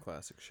a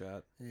classic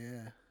shot.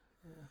 Yeah,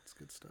 it's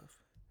good stuff.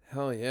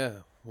 Hell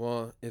yeah.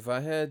 Well, if I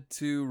had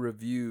to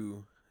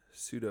review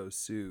Pseudo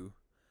Sue,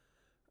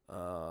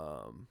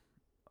 I'm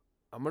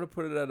going to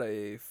put it at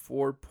a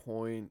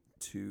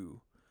 4.2.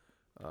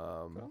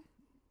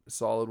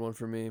 Solid one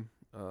for me.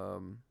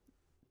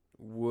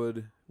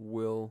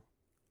 Will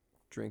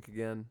drink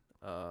again.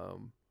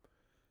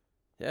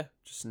 Yeah,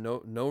 just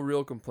no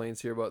real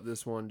complaints here about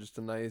this one. Just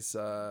a nice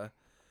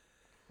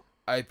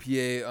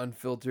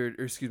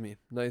IPA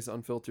nice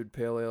unfiltered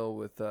pale ale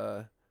with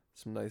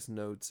some nice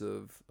notes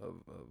of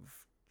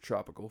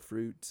tropical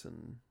fruits,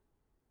 and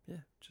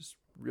yeah, just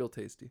real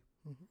tasty.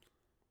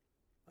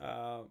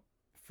 Mm-hmm.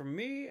 For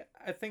me,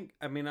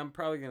 I'm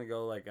probably gonna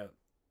go like a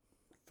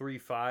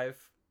 3.5,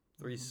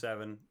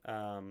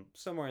 3.7,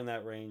 somewhere in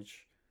that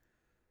range.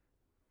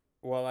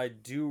 While I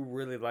do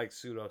really like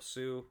Pseudo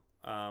Sue,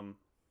 I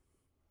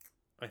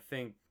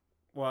think,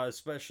 well,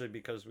 especially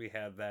because we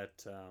had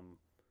that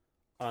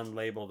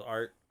unlabeled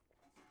art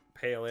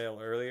pale ale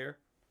earlier,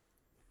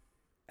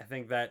 I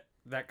think that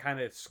kind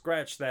of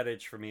scratched that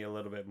itch for me a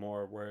little bit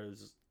more,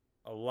 whereas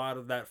a lot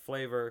of that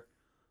flavor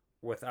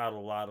without a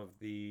lot of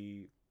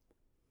the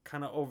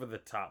kind of over the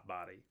top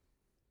body.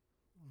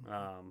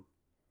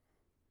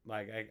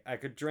 Like I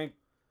could drink,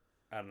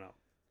 I don't know,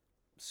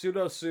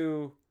 Pseudo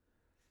Sue.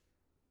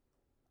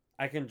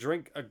 I can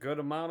drink a good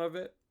amount of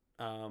it,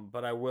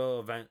 but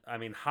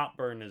hop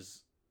burn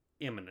is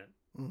imminent.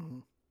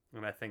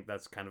 And I think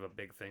that's kind of a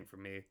big thing for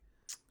me,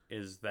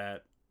 is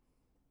that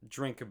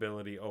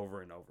drinkability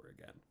over and over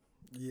again.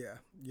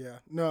 Yeah.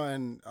 No,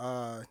 and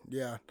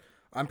yeah,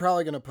 I'm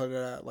probably gonna put it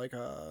at like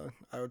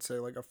I would say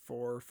like a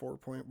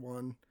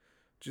 4.1,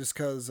 just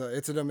because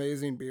it's an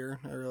amazing beer.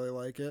 I really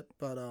like it,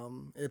 but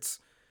it's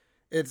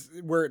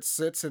where it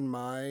sits in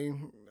my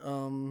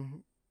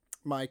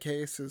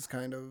case is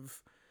kind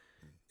of,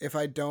 if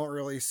I don't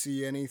really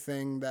see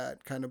anything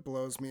that kind of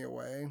blows me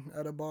away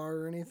at a bar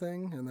or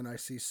anything, and then I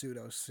see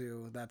Pseudo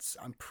Sue,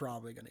 I'm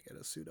probably gonna get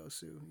a Pseudo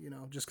Sue,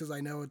 just because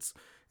I know it's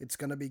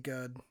gonna be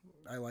good.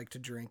 I like to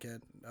drink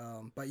it,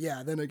 but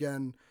yeah, then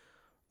again,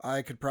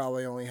 I could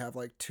probably only have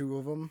like 2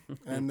 of them,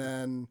 and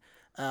then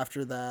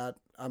after that,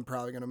 I'm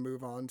probably gonna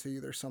move on to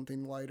either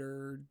something lighter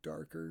or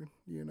darker,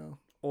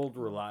 Old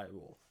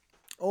reliable.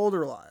 Old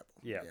reliable.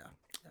 Yeah.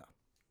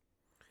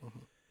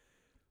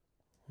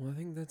 Well, I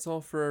think that's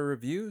all for our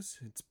reviews.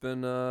 It's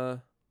been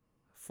a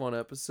fun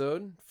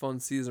episode,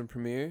 fun season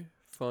premiere,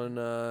 fun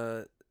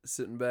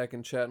sitting back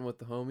and chatting with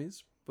the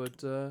homies.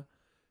 But I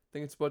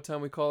think it's about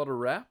time we call it a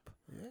wrap.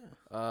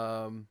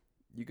 Yeah.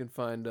 You can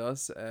find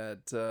us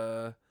at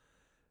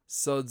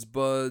Suds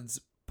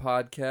Buds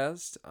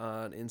Podcast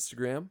on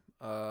Instagram.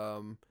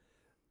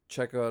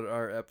 Check out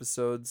our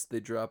episodes.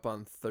 They drop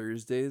on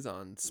Thursdays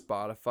on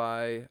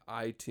Spotify,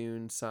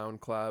 iTunes,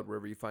 SoundCloud,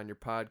 wherever you find your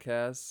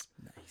podcasts.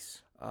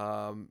 Nice.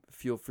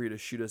 Feel free to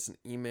shoot us an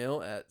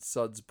email at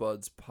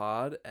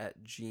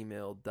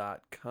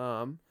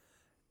sudsbudspod@gmail.com.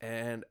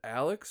 And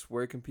Alex,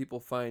 where can people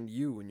find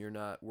you when you're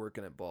not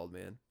working at Bald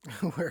Man?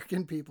 Where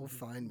can people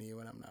find me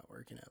when I'm not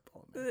working at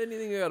Bald Man?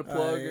 Anything you got to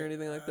plug or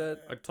anything like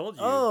that? I told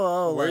you.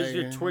 Oh, where's like,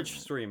 your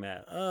Twitch stream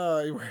at?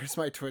 Where's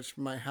my Twitch?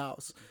 My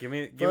house. Give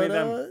me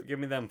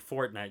them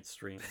Fortnite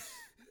streams.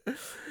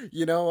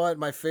 You know what?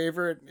 My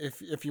favorite,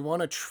 if you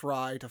want to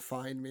try to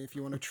find me, if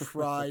you want to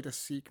try to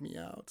seek me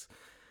out,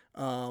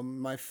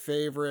 my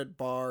favorite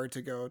bar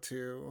to go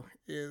to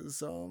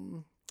is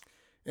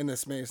and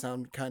this may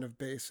sound kind of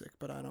basic,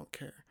 but I don't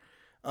care,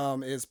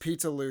 is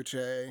Pizza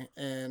Luce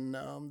in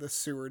the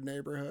Seward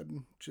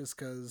neighborhood, just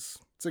because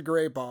it's a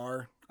great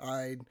bar.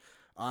 I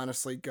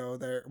honestly go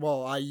there.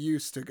 Well, I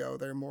used to go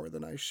there more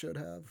than I should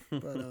have,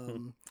 but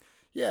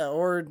yeah,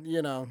 or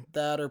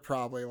that, or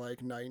probably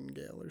like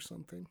Nightingale or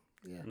something.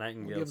 Yeah,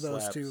 Nightingale give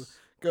those slaps.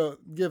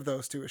 give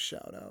those two a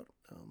shout out.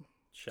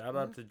 Shout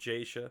out to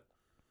Jasha.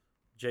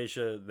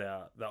 Jasha,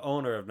 the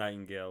owner of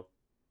Nightingale.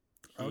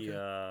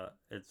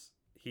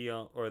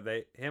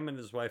 Him and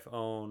his wife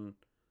own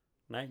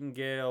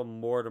Nightingale,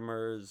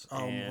 Mortimer's,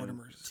 and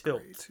Mortimer's is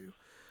Tilt. great too.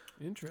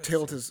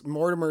 Interesting.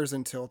 Mortimer's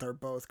and Tilt are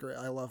both great.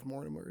 I love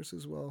Mortimer's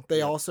as well.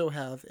 They also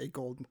have a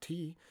golden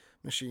tea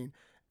machine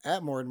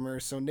at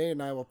Mortimer's, so Nate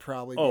and I will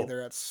probably be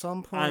there at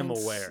some point. I'm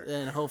aware,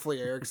 and hopefully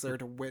Eric's there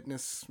to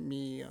witness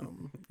me.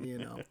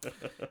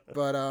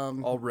 But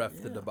I'll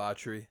ref the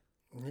debauchery.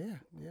 Yeah.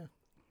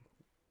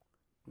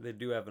 They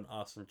do have an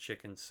awesome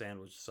chicken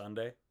sandwich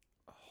Sunday.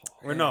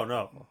 Or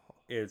no.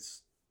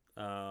 It's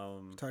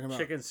Talking about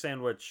chicken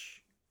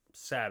sandwich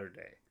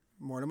Saturday.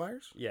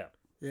 Mortimer's? Yeah.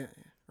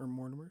 Or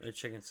Mortimer's. The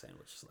chicken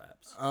sandwich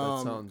slaps.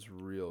 That sounds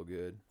real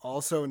good.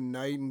 Also,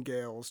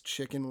 Nightingale's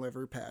chicken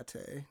liver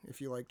pate.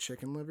 If you like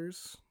chicken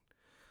livers,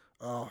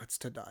 it's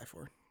to die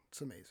for.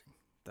 It's amazing.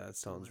 That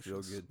sounds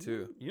real good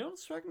too. You don't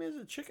strike me as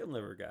a chicken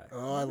liver guy.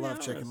 Oh, I love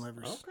chicken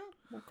livers.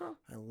 Okay.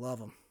 I love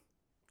them.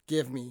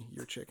 Give me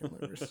your chicken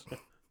livers.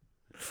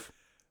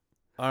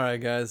 All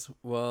right, guys.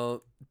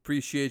 Well,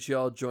 appreciate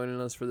y'all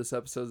joining us for this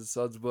episode of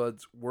Suds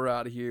Buds. We're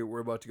out of here. We're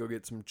about to go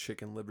get some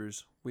chicken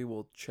livers. We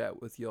will chat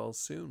with y'all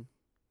soon.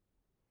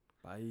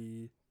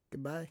 Bye.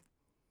 Goodbye.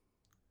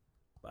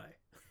 Bye.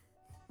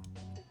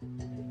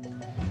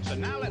 So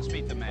now let's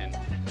meet the men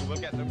who will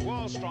get the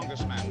world's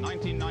strongest man,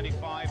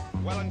 1995,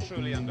 well and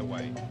truly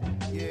underway.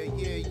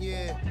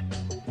 Yeah.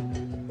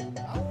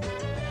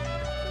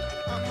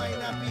 I might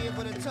not be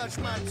able to touch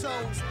my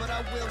toes, but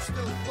I will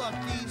still fuck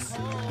these.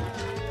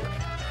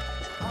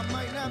 I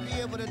might not be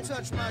able to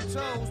touch my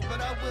toes,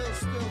 but I will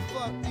still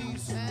fuck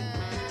these.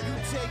 You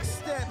take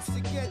steps to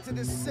get to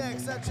the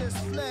sex, I just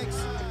flex.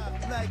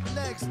 Like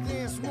Lex,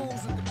 dance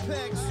moves with the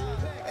pecs.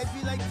 It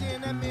be like,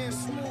 damn, that man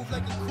smooth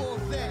like a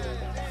Corvette.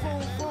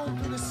 Boom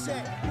through the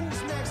set.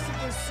 Who's next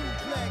against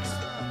Suplex?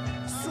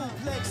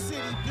 Suplex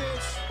City,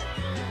 bitch.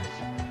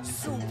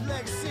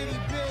 Suplex City,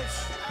 bitch.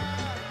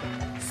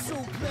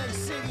 Suplex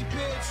City,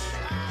 bitch.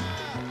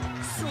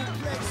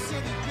 Suplex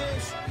City,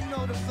 bitch. You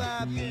know the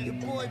vibe. Your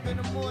boy been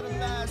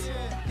immortalized.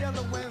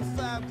 Yellow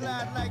M5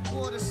 glide like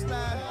water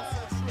slide.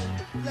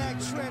 Black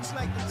trench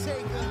like the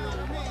Taker.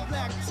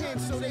 Black tint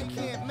so they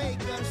can't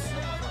make us.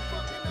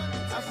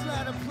 I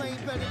fly the plane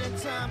better than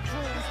Tom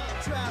Cruise.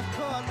 Drive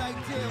car like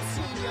Dale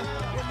Sr.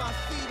 with my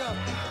feet up.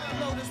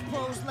 Lotus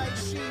pose like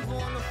Shiva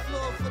on the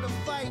floor for the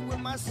fight with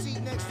my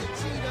seat next to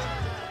Cheetah.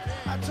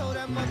 I told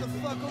that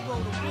motherfucker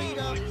go to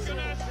Rita.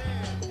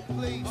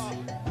 Please.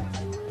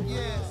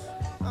 Yeah.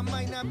 I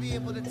might not be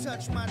able to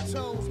touch my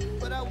toes,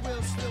 but I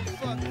will still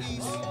fuck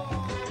these.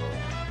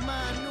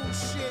 My new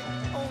shit,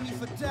 only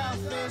for Dow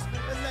fans,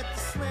 and let the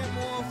slam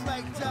off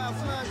like Dolph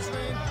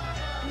Lundgren.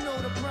 You know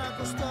the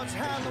Bronco starts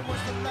howling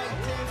once the light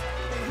ends,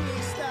 and he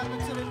ain't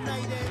stopping till the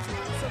night ends.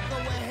 So go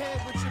ahead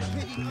with your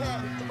pity kitty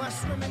cat. My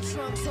swimming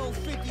trunks hold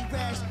 50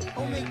 racks.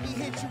 Don't make me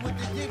hit you with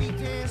the ditty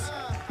dance.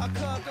 I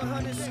carved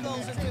 100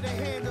 skulls into the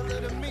handle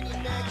of the mini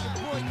Mac. Your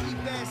boy keep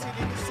acid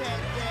in the sack,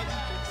 daddy.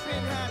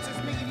 Spin high,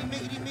 just miggity,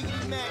 miggity,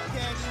 miggity, Mac,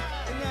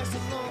 daddy. And that's a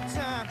long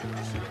time.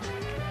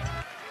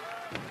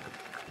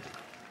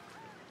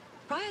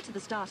 Prior to the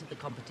start of the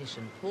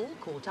competition, Paul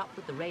caught up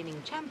with the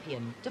reigning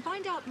champion to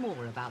find out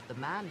more about the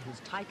man whose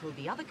title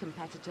the other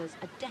competitors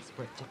are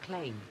desperate to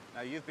claim.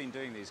 Now, you've been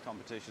doing these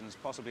competitions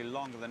possibly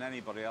longer than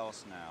anybody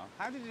else now.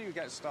 How did you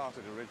get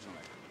started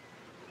originally?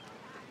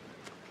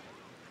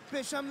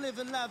 Bitch, I'm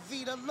living la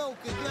vida loca.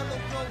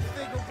 Yellow road,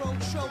 Figaro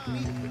choke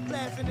me.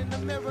 Laughing in the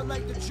mirror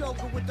like the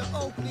Joker with the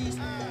Oakleys.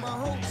 My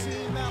whole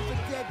team out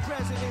for dead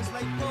presidents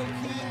like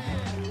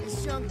Bo-Key.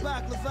 It's young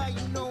Baklava,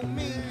 you know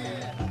me.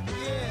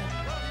 Yeah.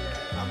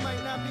 I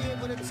might not be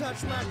able to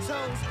touch my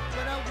toes,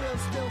 but I will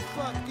still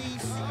fuck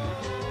these.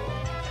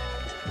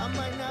 I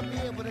might not be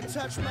able to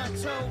touch my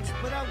toes,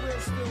 but I will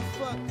still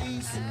fuck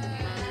these.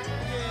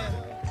 Yeah.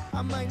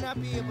 I might not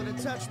be able to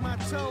touch my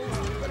toes,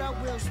 but I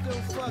will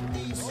still fuck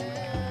these.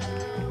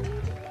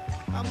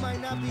 I might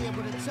not be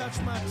able to touch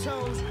my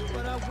toes,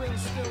 but I will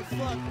still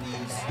fuck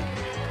these.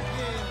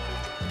 Yeah.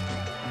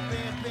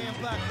 Bam, bam,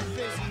 block the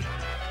fizzy.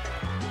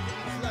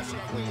 Flush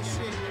and queen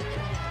shit.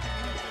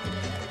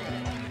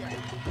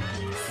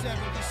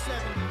 70,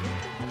 70.